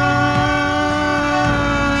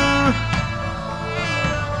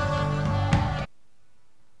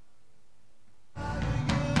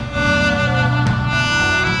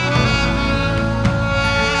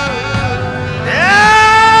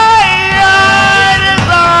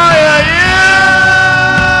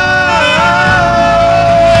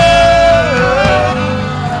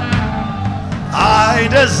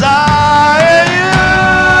 Desire you.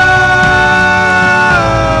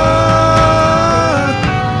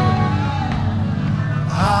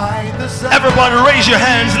 Everybody raise your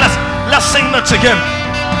hands. Let's sing that to him.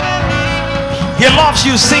 He loves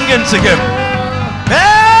you. Singing to him.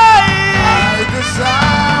 Hey! I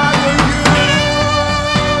desire you.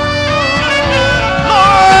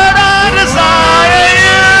 Lord, I desire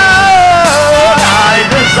you. I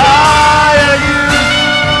desire you.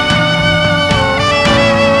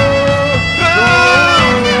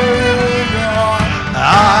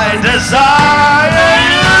 I desire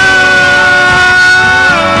you.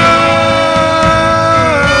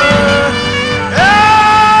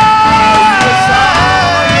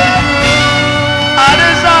 I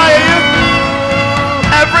desire you.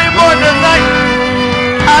 Every morning and night.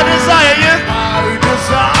 I desire you.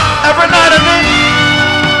 Every night and day.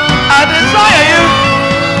 I desire you.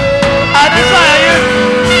 I desire you.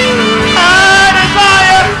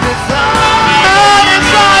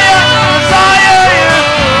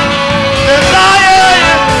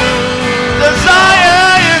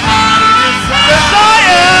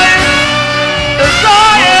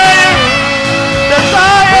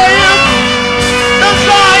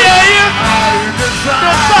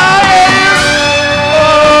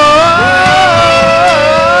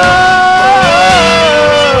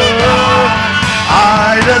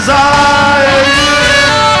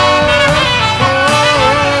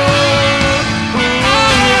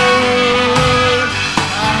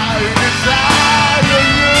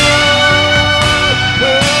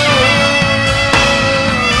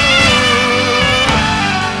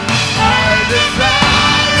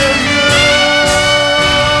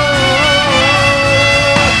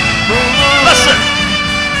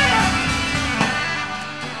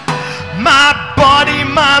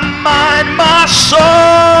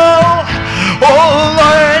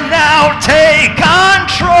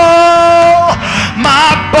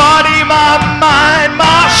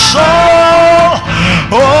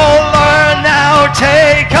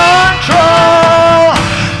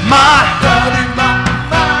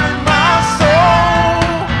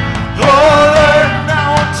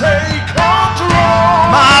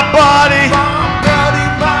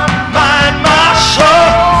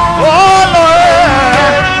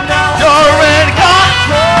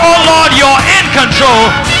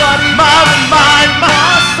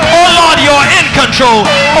 control.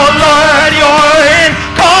 Oh Lord, you're in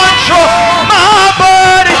control. My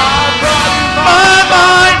body, my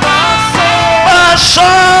mind, my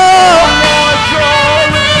soul.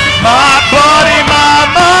 My body, my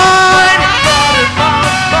mind.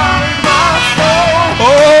 Oh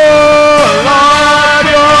Lord,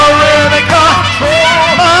 you're in control.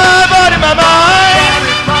 My body, my mind,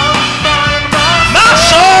 my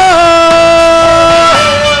soul.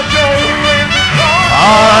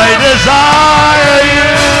 I desire you.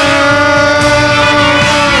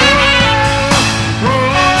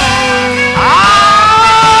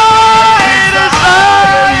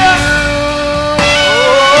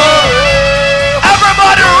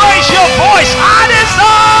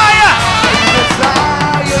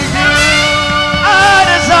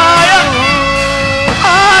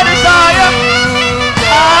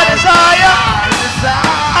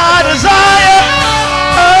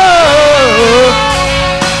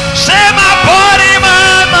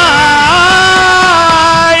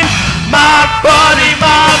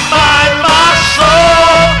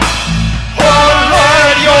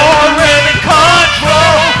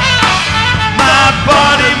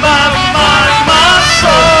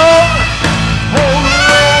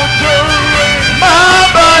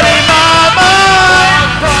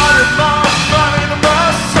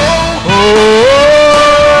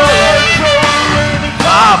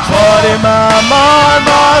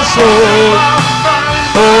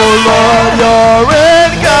 Oh Lord, you're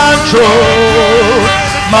in control.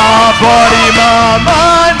 My body, my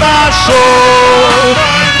mind, my soul.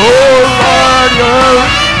 Oh Lord, you're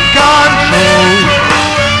in control.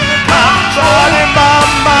 My body, my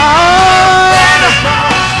mind,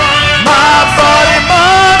 my body,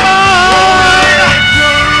 my mind,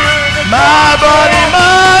 my body,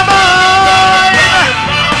 my mind.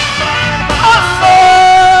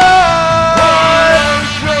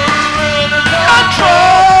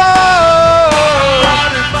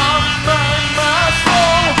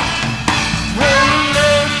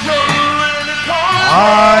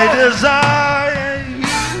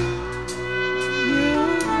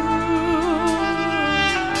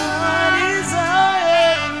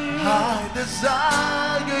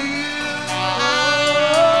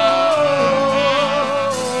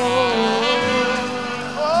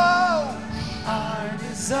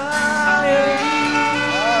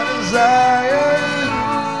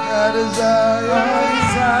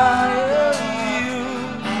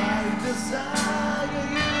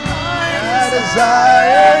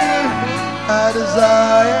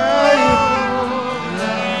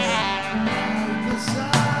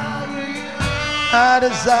 I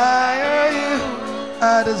desire you.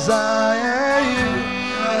 I desire you.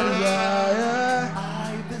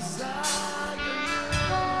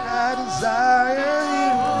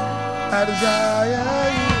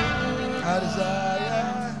 I desire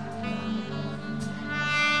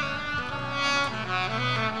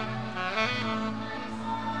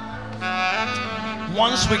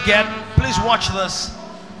Once we get, please watch this.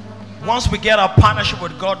 Once we get our partnership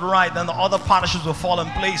with God right, then the other partnerships will fall in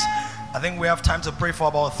place. I think we have time to pray for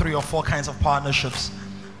about 3 or 4 kinds of partnerships.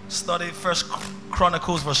 Study 1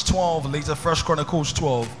 Chronicles verse 12, later 1 Chronicles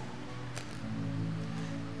 12.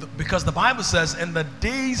 Because the Bible says, in the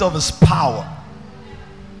days of his power,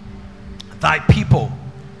 thy people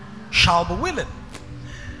shall be willing.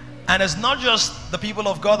 And it's not just the people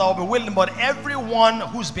of God that will be willing, but everyone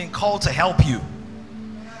who's been called to help you.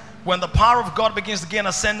 When the power of God begins to gain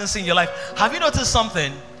ascendancy in your life, have you noticed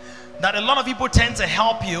something? That a lot of people tend to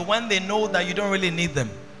help you when they know that you don't really need them.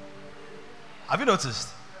 Have you noticed?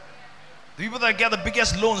 The people that get the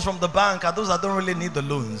biggest loans from the bank are those that don't really need the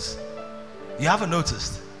loans. You haven't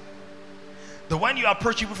noticed? That when you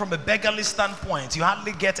approach people from a beggarly standpoint, you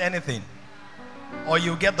hardly get anything, or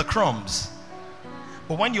you get the crumbs.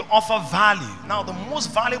 But when you offer value, now the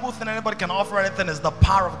most valuable thing anybody can offer anything is the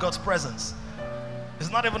power of God's presence. It's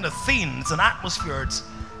not even a thing, it's an atmosphere,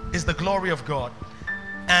 it's the glory of God.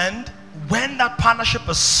 And when that partnership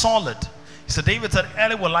is solid, so David said,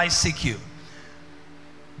 early will I seek you.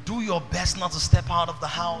 Do your best not to step out of the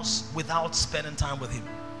house without spending time with him.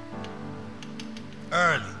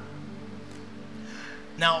 Early.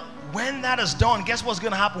 Now, when that is done, guess what's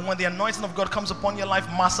going to happen? When the anointing of God comes upon your life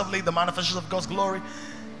massively, the manifestation of God's glory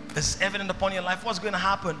is evident upon your life. What's going to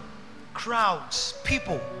happen? Crowds,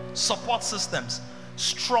 people, support systems,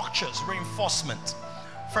 structures, reinforcement.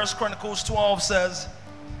 1 Chronicles 12 says,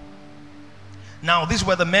 now these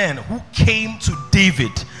were the men who came to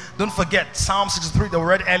David. Don't forget Psalm 63 that we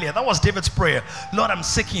read earlier. That was David's prayer. Lord, I'm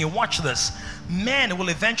seeking you. Watch this. Men will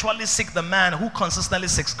eventually seek the man who consistently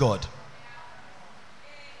seeks God.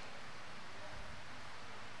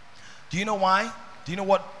 Do you know why? Do you know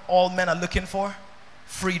what all men are looking for?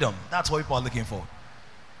 Freedom. That's what people are looking for.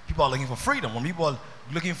 People are looking for freedom. When people are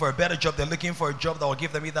looking for a better job, they're looking for a job that will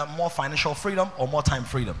give them either more financial freedom or more time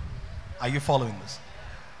freedom. Are you following this?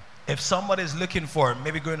 If somebody is looking for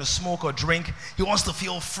maybe going to smoke or drink, he wants to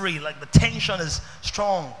feel free, like the tension is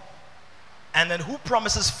strong. And then who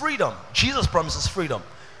promises freedom? Jesus promises freedom.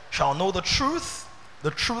 Shall know the truth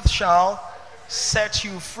shall set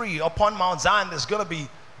you free. Upon Mount Zion, there's going to be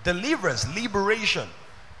deliverance, liberation.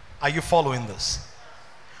 Are you following this?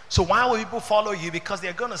 So why will people follow you? Because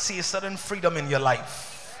they're going to see a certain freedom in your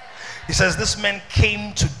life. He says, this man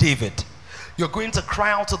came to David. You're going to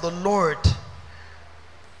cry out to the Lord.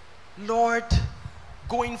 Lord,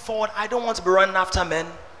 going forward, I don't want to be running after men.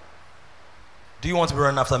 Do you want to be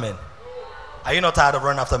running after men? Are you not tired of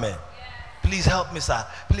running after men? Please help me, sir.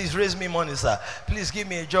 Please raise me money, sir. Please give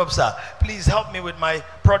me a job, sir. Please help me with my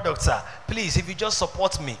product, sir. Please, if you just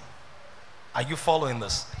support me. Are you following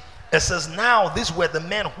this? It says, now these were the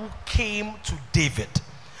men who came to David.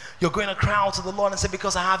 You're going to cry out to the Lord and say,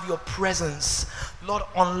 because I have your presence, Lord,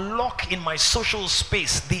 unlock in my social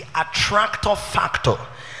space the attractor factor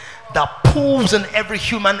that pulls in every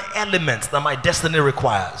human element that my destiny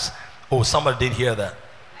requires. Oh, somebody didn't hear that.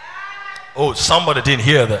 Oh, somebody didn't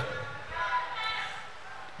hear that.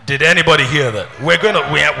 Did anybody hear that? We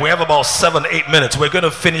have about 7-8 minutes. We're going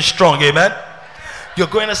to finish strong. Amen. You're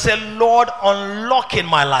going to say, Lord, unlock in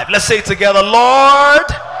my life. Let's say it together. Lord,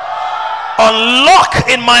 unlock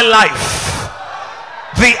in my life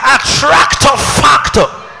the attractor factor.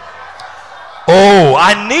 Oh,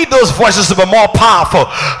 I need those voices to be more powerful.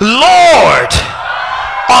 Lord,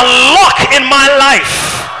 unlock in my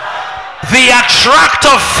life the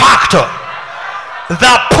attractor factor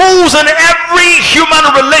that pulls in every human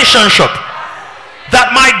relationship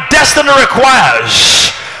that my destiny requires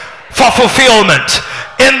for fulfillment.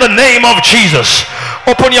 In the name of Jesus,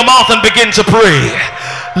 open your mouth and begin to pray.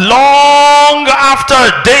 Long after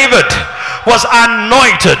David was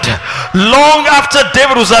anointed,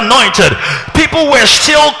 people were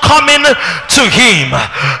still coming to him.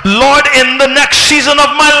 Lord, in the next season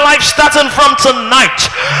of my life, starting from tonight,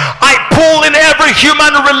 I pull in every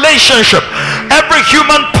human relationship, every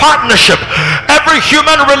human partnership, every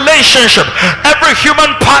human relationship, every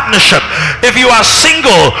human partnership. If you are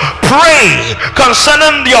single, pray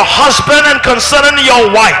concerning your husband and concerning your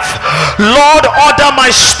wife. Lord, order my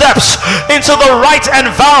steps into the right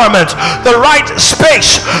environment, the right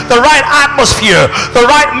space, the right atmosphere, the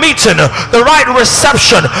right meeting, the right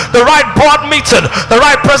reception, the right board meeting, the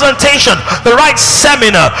right presentation, the right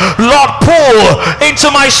seminar. Lord, pull into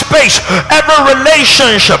my space every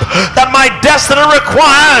relationship that my destiny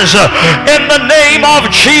requires in the name of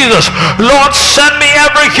Jesus. Lord, send me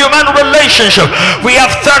every human relationship. We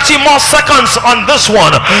have 30 more seconds on this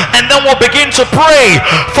one, and then we'll begin to pray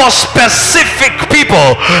for specific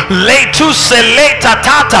people.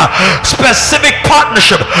 Specific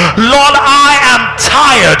partnership. Lord, I am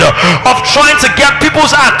tired of trying to get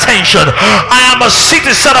people's attention. I am a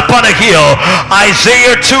city set upon a hill.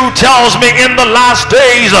 Isaiah 2 tells me in the last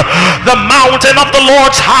days the mountain of the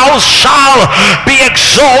Lord's house shall be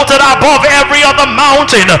exalted above every other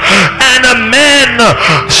mountain, and men,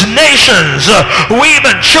 nations,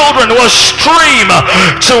 women, children will stream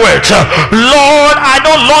to it. Lord, I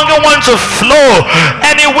no longer want to flow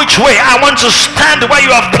any which way. I want to stand where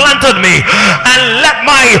you have planted me and let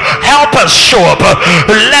my helpers show up.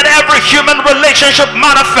 Let every human relationship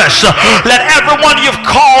manifest. Let everyone you've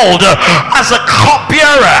called as a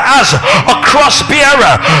cup-bearer, as a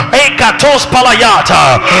cross-bearer.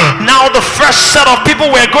 Now the first set of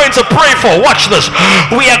people we're going to pray for, watch this.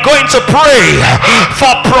 We are going to pray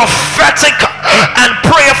for prophetic and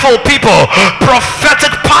prayerful people,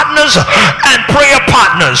 prophetic partners and prayer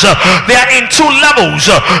partners. They are in two levels.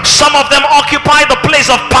 Some of them occupy the place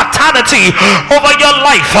of paternity over your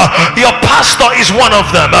life. Your pastor is one of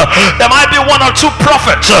them. There might be one or two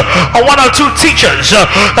prophets or one or two teachers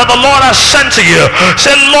that the Lord has sent to you.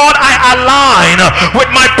 Say, Lord, I align with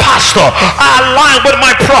my pastor. I align with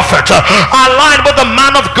my prophet. I align with the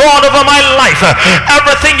man of God over my life.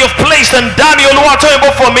 Everything you've placed in Daniel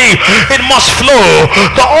for me, it must flow.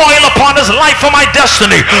 The oil upon his life for my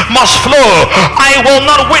destiny must flow. I will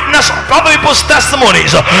not witness other people's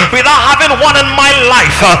testimonies without having one in my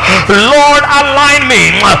life. Lord, align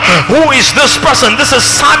me. Who is this person? This is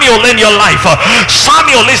Samuel in your life.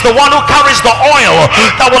 Samuel is the one who carries the oil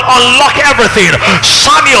that will unlock everything.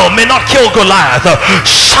 Samuel Samuel may not kill Goliath.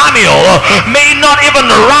 Samuel may not even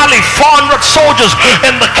rally 400 soldiers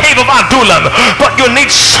in the cave of Adullam, but you need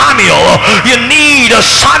Samuel. You need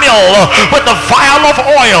Samuel with the vial of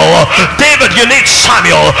oil. David, you need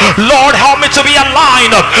Samuel. Lord, help me to be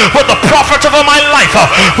aligned with the prophet over my life,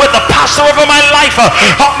 with the pastor over my life.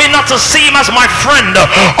 Help me not to see him as my friend,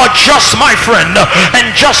 or just my friend, and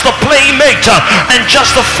just a playmate, and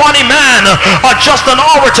just a funny man, or just an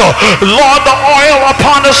orator. Lord, the oil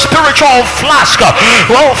upon the spiritual flask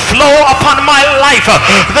will flow upon my life.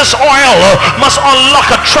 This oil must unlock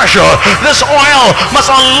a treasure. This oil must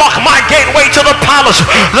unlock my gateway to the palace.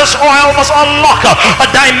 This oil must unlock a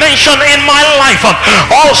dimension in my life.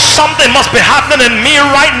 Oh, something must be happening in me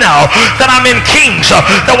right now that I'm in Kings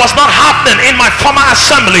that was not happening in my former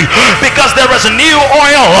assembly, because there is a new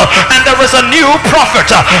oil, and there is a new prophet,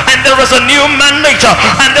 and there is a new mandate,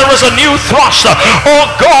 and there is a new thrust. Oh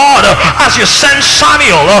God, as you send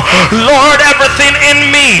Samuel, Lord, everything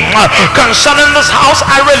in me concerning this house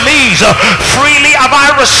I release. Freely have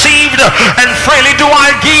I received, and freely do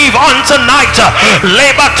I give on tonight.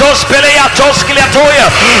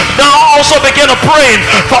 Now also begin to pray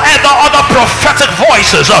for other prophetic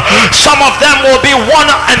voices. Some of them will be one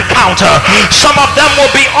encounter, some of them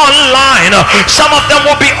will be online, some of them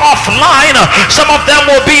will be offline, some of them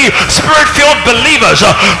will be spirit-filled believers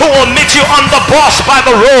who will meet you on the bus by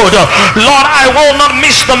the road. Lord, I will not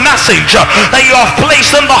miss the message that you have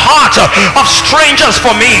placed in the heart of strangers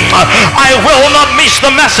for me. I will not miss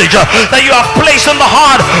the message that you have placed in the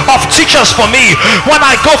heart of teachers for me. When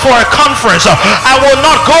I go for a conference, I will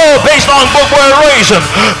not go based on Boboism,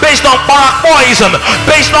 based on Paraquoism,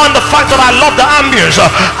 based on the fact that I love the ambience.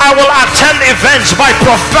 I will attend events by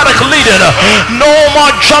prophetic leading. No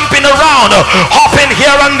more jumping around, hopping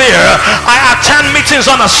here and there. I attend meetings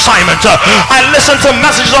on assignment. I listen to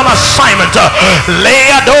messages on assignment.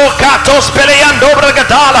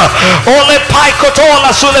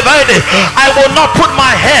 I will not put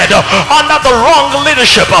my head under the wrong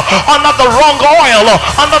leadership, under the wrong oil,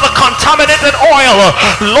 under the contaminated oil.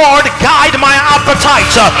 Lord, guide my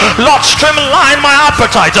appetite. Lord, streamline my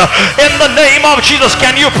appetite. In the name of Jesus,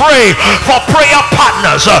 can you pray for prayer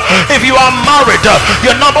partners? If you are married,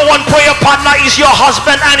 your number one prayer partner is your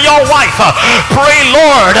husband and your wife. Pray,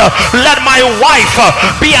 Lord, let my wife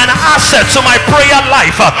be an asset to my prayer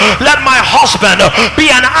life. Let my husband be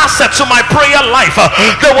an asset to my prayer life.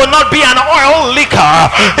 There will not be an oil leaker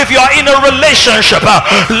if you are in a relationship.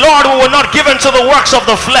 Lord, we will not give in to the works of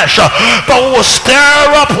the flesh, but we will stir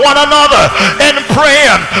up one another in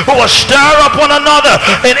prayer. We will stir up one another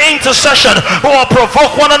in intercession. We will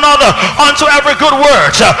provoke one another unto every good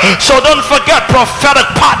word. So don't forget prophetic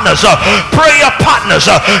partners, prayer partners.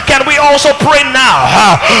 Can we also pray now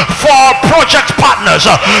for project partners?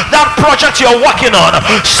 That project you're working on,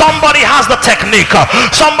 somebody has the technique,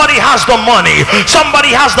 somebody has the money,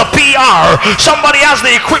 somebody has the PR, somebody has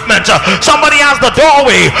the equipment, somebody has the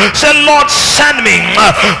doorway. Say, Lord, send me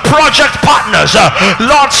project partners.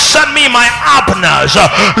 Lord, send me my Abners.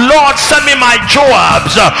 Lord, send me my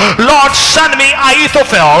Joabs. Lord, send me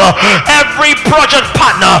Ahithophel. Every project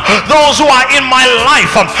partner, those who are in my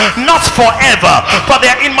life, not forever, but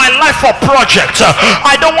they're in my life for project.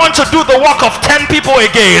 I don't want to do the work of 10 people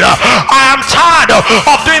again. I am tired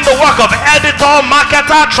of doing the work of editor,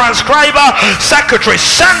 marketer, transcriber, secretary.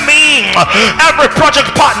 Send me every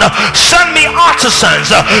project partner. Send me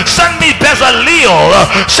artisans. Send me Bezaleel.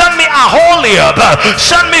 Send me Aholiab.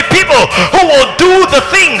 Send me people who will do the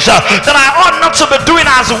things that I ought not to be doing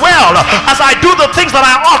as well as I do the things that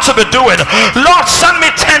I ought to be doing. Lord, send me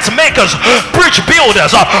tent makers, bridge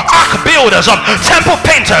builders, ark builders, temple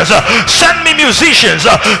painters. Send me musicians.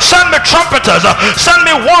 Send me trumpeters. Send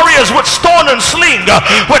me warriors with stone and sling,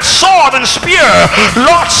 with sword and spear.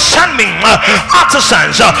 Lord, send me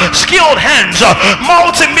artisans, skilled hands,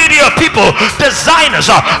 multimedia people, designers,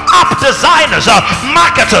 app designers,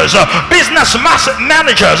 marketers, business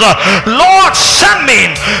managers. Lord, send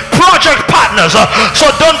me project partners. So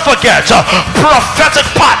don't forget prophetic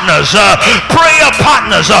partners, prayer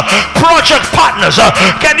partners, project partners.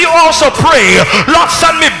 Can you also pray, Lord,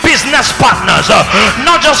 send me business partners,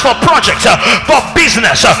 not just for projects but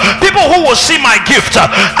business, people who will see my gift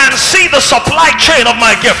and see the supply chain of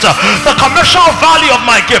my gift, the commercial value of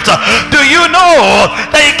my gift. Do you know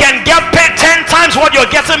that you can get paid 10 times what you're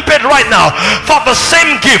getting paid right now for the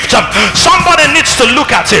same gift? Somebody needs to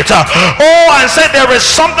look at it and say, there is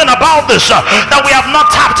something about this that we have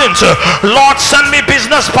not tapped into. Lord, send me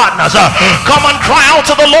business partners. Come and cry out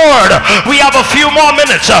to the Lord. We have a few more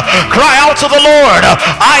minutes. Cry out to the Lord.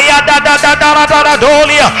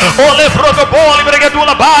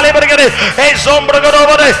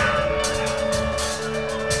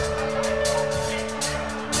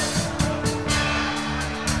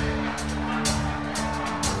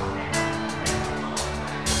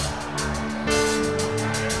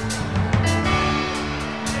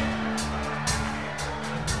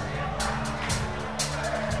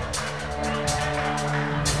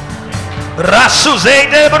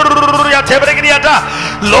 Rasuzeide brya tebregriata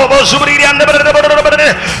lobo zubrianda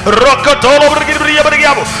rokotolo brigriya.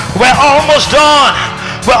 We're almost done.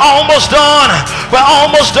 We're almost done. We're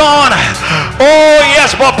almost done. Oh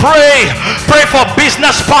yes, but pray for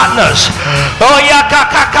business partners. Oh yeah,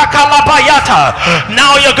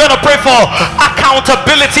 now you're gonna pray for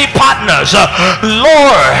accountability partners.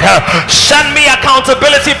 Lord, send me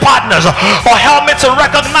accountability partners, or help me to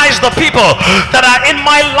recognize the people that are in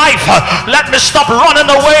my life. Let me stop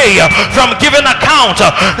running away from giving account.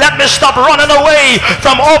 Let me stop running away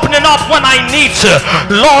from opening up when I need to.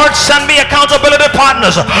 Lord, send me accountability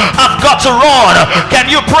partners. I've got to run.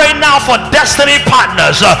 Can you pray now for destiny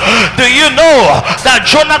partners? Do you know that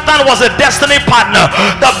Jonathan was a destiny partner?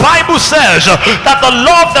 The Bible says that the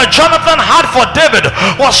love that Jonathan had for David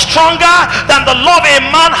was stronger than the love a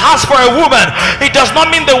man has for a woman. It does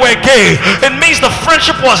not mean they were gay. It means the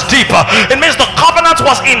friendship was deeper. It means the covenant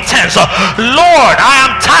was intense. Lord, I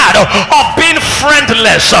am tired of being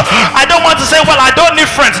friendless. I don't want to say, well, I don't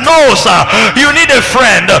need friends. No, sir, you need a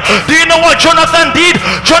friend. Do you know what Jonathan did?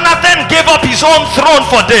 Jonathan gave up his own throne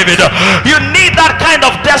for David. You need that kind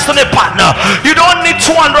of destiny partner. You don't need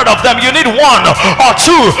 200 of them. You need 1 or 2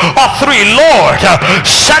 or 3. Lord,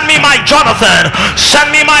 send me my Jonathan.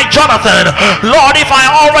 Send me my Jonathan. Lord, if I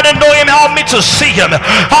already know him, help me to see him.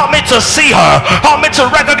 Help me to see her. Help me to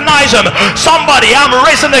recognize him. Somebody, I'm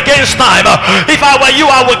racing against time. If I were you,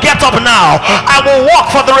 I would get up now. I will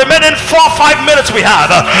walk for the remaining 4 or 5 minutes we have.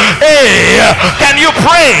 Hey, can you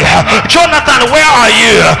pray? Jonathan, where are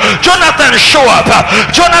you? Jonathan, show up.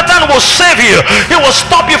 Jonathan will save you. He will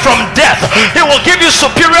stop you from death. He will give you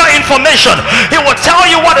superior information. He will tell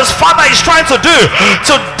you what his father is trying to do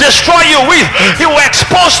to destroy you with. He will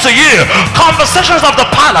expose to you conversations of the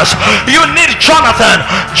palace. You need Jonathan.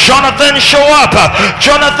 Jonathan, show up.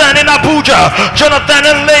 Jonathan in Abuja. Jonathan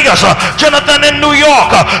in Lagos. Jonathan in New York.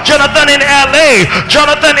 Jonathan in LA.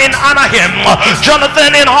 Jonathan in Anaheim.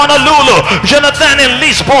 Jonathan in Honolulu. Jonathan in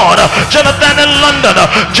Lisbon. Jonathan in London.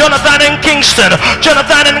 Jonathan in Kingston.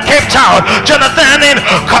 Jonathan in Cape Town. Jonathan in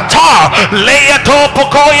Qatar. Leato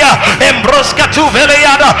Pokoya. Embroska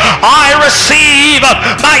Tuveliada. I receive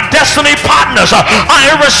my destiny partners.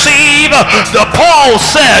 I receive. The Paul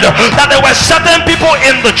said that there were certain people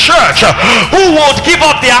in the church who would give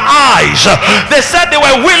up their eyes. They said they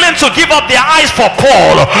were willing to give up their eyes for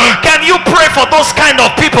Paul. Can you pray for those kind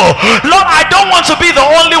of people? Lord, I don't want to be the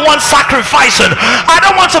only one sacrificing. I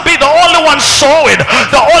don't want to be the only one sowing,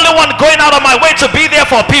 the only one going out of my way to be there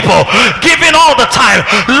for people, giving all the time.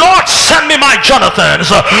 Lord, send me my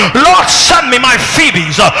Jonathans. Lord, send me my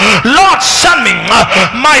Phoebes. Lord, send me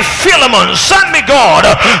my Philemon. Send me, God,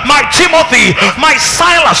 my Timothy, my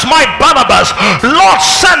Silas, my Barnabas. Lord,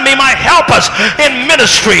 send me my helpers in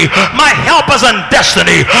ministry, my helpers in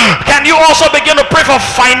destiny. Can you also begin to pray for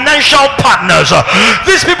financial partners?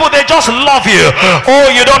 These people, they just love you. Oh,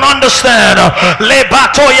 you don't understand.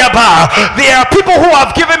 There are people who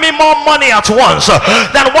have given me more money at once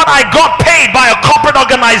than what I got paid by a corporate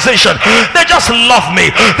organization. They just love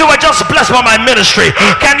me. They were just blessed by my ministry.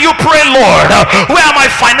 Can you pray, Lord, where are my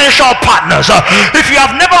financial partners? If you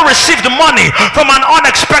have never received money from an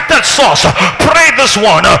unexpected source, pray this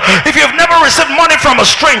one. If you've never received money from a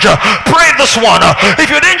stranger, pray this one. If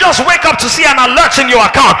you didn't just wake up to see an alert in your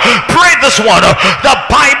account, pray this one. The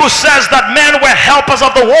Bible says that men were helpers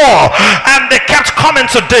of the war, and they kept coming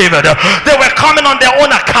to David. They were coming on their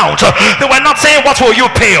own account. They were not saying, what will you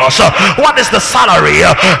pay us? What is the salary?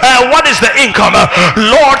 What is the income?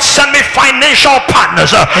 Lord, send me financial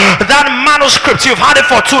partners. That manuscript, you've had it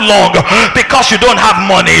for too long because you don't have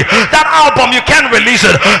money. That album, you can't release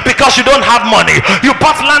it because you don't have money. money. You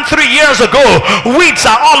bought land 3 years ago. Weeds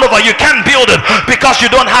are all over. You can't build it because you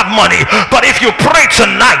don't have money. But if you pray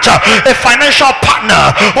tonight, a financial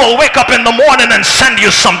partner will wake up in the morning and send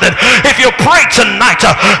you something. If you pray tonight,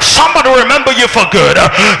 somebody will remember you for good.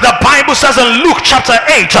 The Bible says in Luke chapter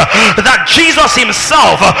 8 that Jesus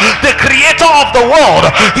himself, the creator of the world,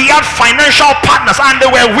 he had financial partners, and they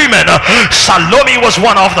were women. Salome was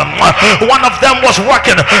one of them. One of them was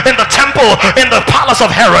working in the temple in the palace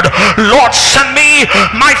of Herod. Lord, send me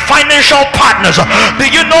my financial partners. Do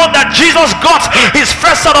you know that Jesus got his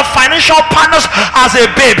first set of financial partners as a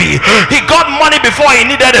baby? He got money before he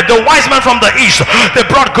needed it. The wise men from the east, they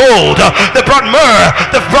brought gold, they brought myrrh,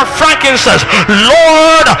 they brought frankincense.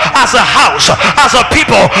 Lord, as a house, as a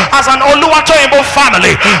people, as an Oluwatoyinbo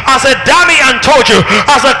family, as a Dami and Toju,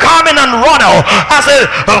 as a Carmen and Ronald, as a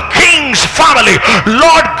king's family,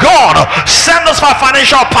 Lord God, send us our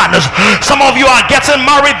financial partners. Some of you are getting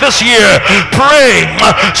married this year. Pray.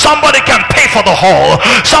 Somebody can pay for the hall.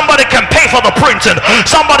 Somebody can pay for the printing.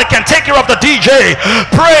 Somebody can take care of the DJ.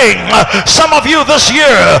 Pray. Some of you this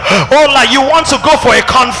year, you want to go for a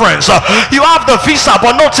conference. You have the visa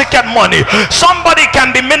but no ticket money. Somebody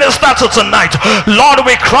can be ministered to tonight. Lord,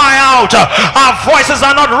 we cry out. Our voices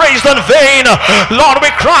are not raised in vain. Lord,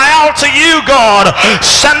 we cry out to you, God.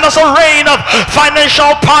 Send us a rain of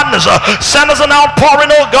financial partners. Send us an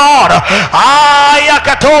outpouring, oh God.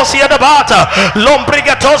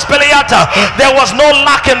 There was no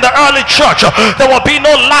lack in the early church. There will be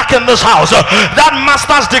no lack in this house. That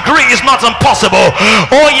master's degree is not impossible.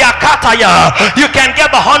 Oh Yakataya, you can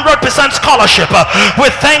get the 100% scholarship. We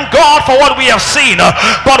thank God for what we have seen.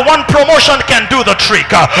 But one promotion can do the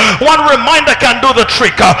trick. One reminder can do the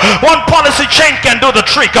trick. One policy change can do the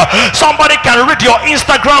trick. Somebody can read your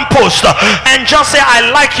Instagram post and just say,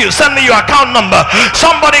 I like you, send me your account number.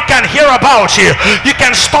 Somebody can hear about you. You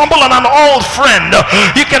can stumble on an old friend.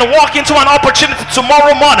 You can walk into an opportunity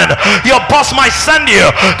tomorrow morning. Your boss might send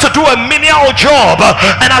you to do a menial job,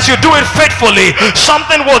 and as you do it faithfully,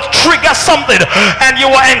 something will trigger something and you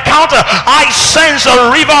will encounter, I sense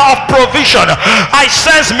a river of provision. I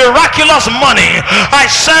sense miraculous money. I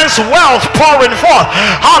sense wealth pouring forth.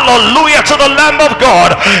 Hallelujah to the Lamb of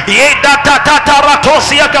God.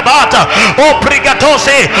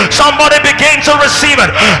 Somebody begin to receive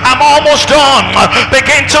it. I'm almost done.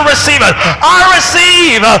 Begin to receive it. I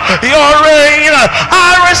receive your rain.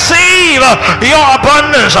 I receive your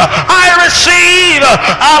abundance. I receive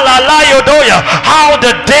how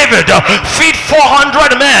did David feed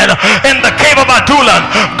 400 men in the cave of Adullam?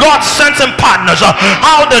 God sent him partners.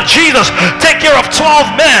 How did Jesus take care of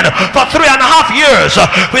 12 men for 3.5 years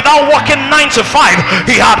without working 9 to 5?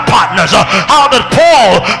 He had partners. How did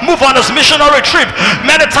Paul move on his missionary trip?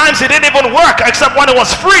 Many times he didn't even work except when it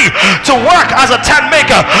was free to work as a tent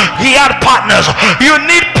maker. He had partners. You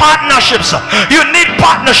need partnerships. You need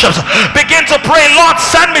partnerships. Begin to pray, Lord,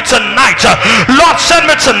 send me tonight. Lord, send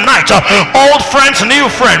me tonight. Old friends, new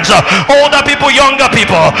friends, older people, younger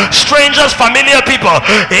people, strangers, familiar people.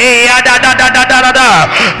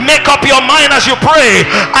 Make up your mind as you pray.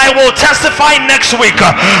 I will testify next week.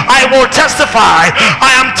 I will testify.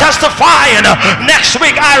 I am testifying next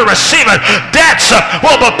week. I receive it. Debts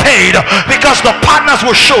will be paid because the partners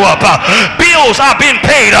will show up. Bills are being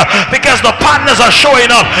paid because the partners are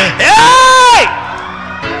showing up. Hey!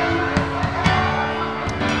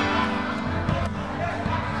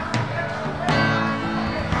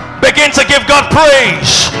 Begin to give God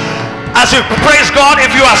praise. As you praise God,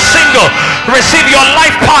 if you are single, receive your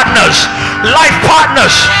life partners. Life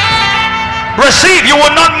partners. Receive. You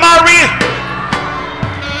will not marry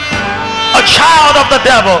a child of the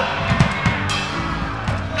devil.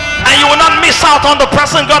 And you will not miss out on the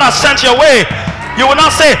person God has sent your way. You will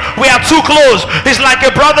not say, we are too close. He's like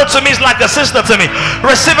a brother to me. He's like a sister to me.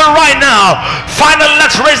 Receive it right now. Finally,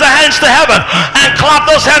 let's raise our hands to heaven and clap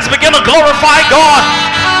those hands. Begin to glorify God.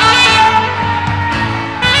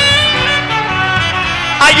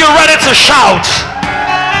 Are you ready to shout?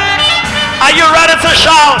 Are you ready to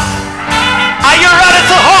shout? Are you ready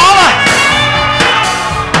to holler?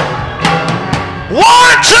 1,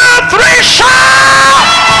 2, 3,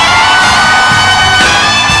 shout!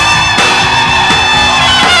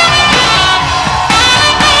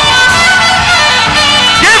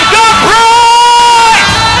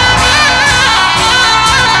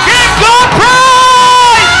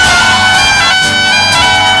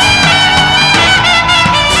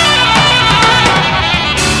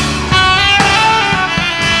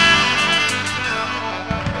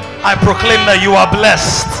 I proclaim that you are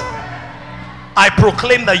blessed. I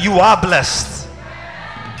proclaim that you are blessed.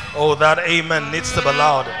 Oh, that amen needs to be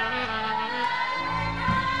loud.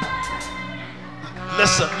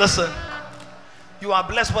 Listen. You are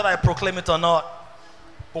blessed whether I proclaim it or not.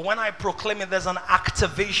 But when I proclaim it, there's an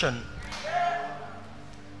activation.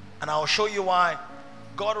 And I'll show you why.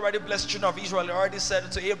 God already blessed the children of Israel. He already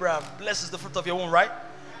said to Abraham, blessed is the fruit of your womb, right?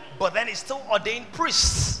 But then he still ordained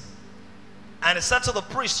priests. And he said to the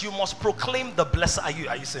priest, you must proclaim the blessed. Are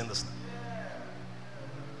you saying this?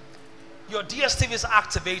 Your DSTV is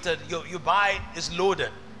activated. You buy it, it's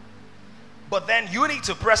loaded. But then you need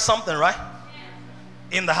to press something, right?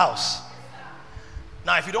 In the house.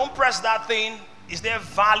 Now, if you don't press that thing, is there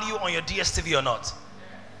value on your DSTV or not?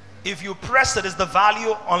 If you press it, is the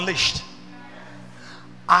value unleashed?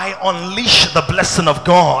 I unleash the blessing of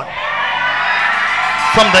God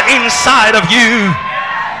from the inside of you.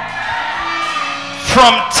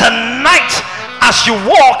 From tonight, as you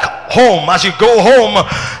walk home, as you go home,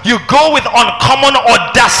 you go with uncommon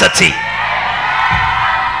audacity.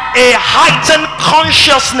 A heightened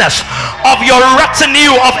consciousness of your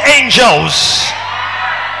retinue of angels.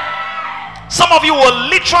 Some of you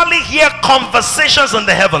will literally hear conversations in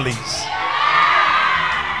the heavenlies.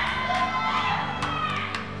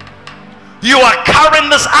 You are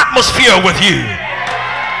carrying this atmosphere with you.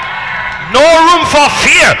 No room for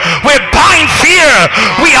fear. We bind fear.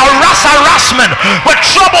 We harassment. We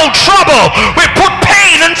trouble. We put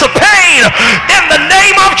pain into pain in the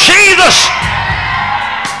name of Jesus.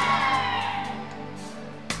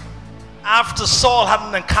 After Saul had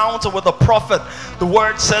an encounter with a prophet, the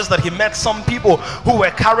word says that he met some people who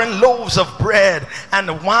were carrying loaves of bread and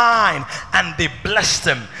wine, and they blessed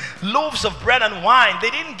him. Loaves of bread and wine.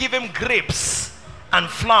 They didn't give him grapes and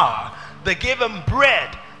flour. They gave him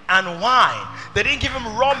bread and wine. They didn't give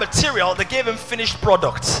him raw material. They gave him finished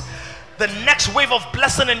products. The next wave of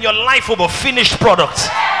blessing in your life will be finished products.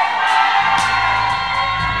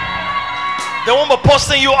 They won't be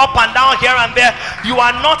posting you up and down here and there. You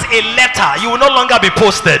are not a letter. You will no longer be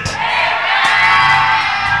posted.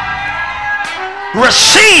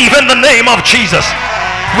 Receive in the name of Jesus.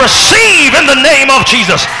 Receive in the name of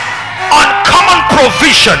Jesus. Uncommon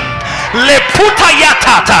provision. Leputa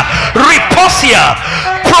yatata. Riposia.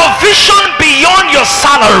 Provision beyond your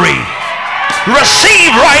salary.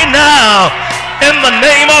 Receive right now in the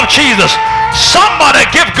name of Jesus. Somebody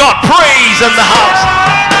give God praise in the house.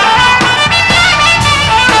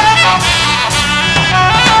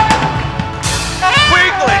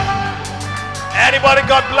 Anybody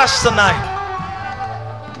God bless tonight?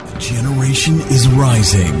 A generation is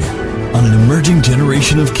rising on an emerging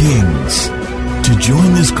generation of kings. To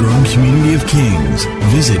join this growing community of kings,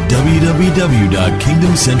 visit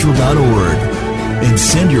www.kingdomcentral.org and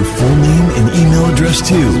send your full name and email address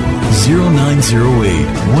to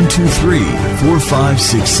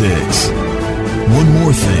 0908-123-4566. One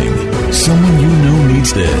more thing, someone you know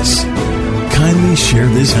needs this. Kindly share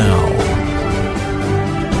this now.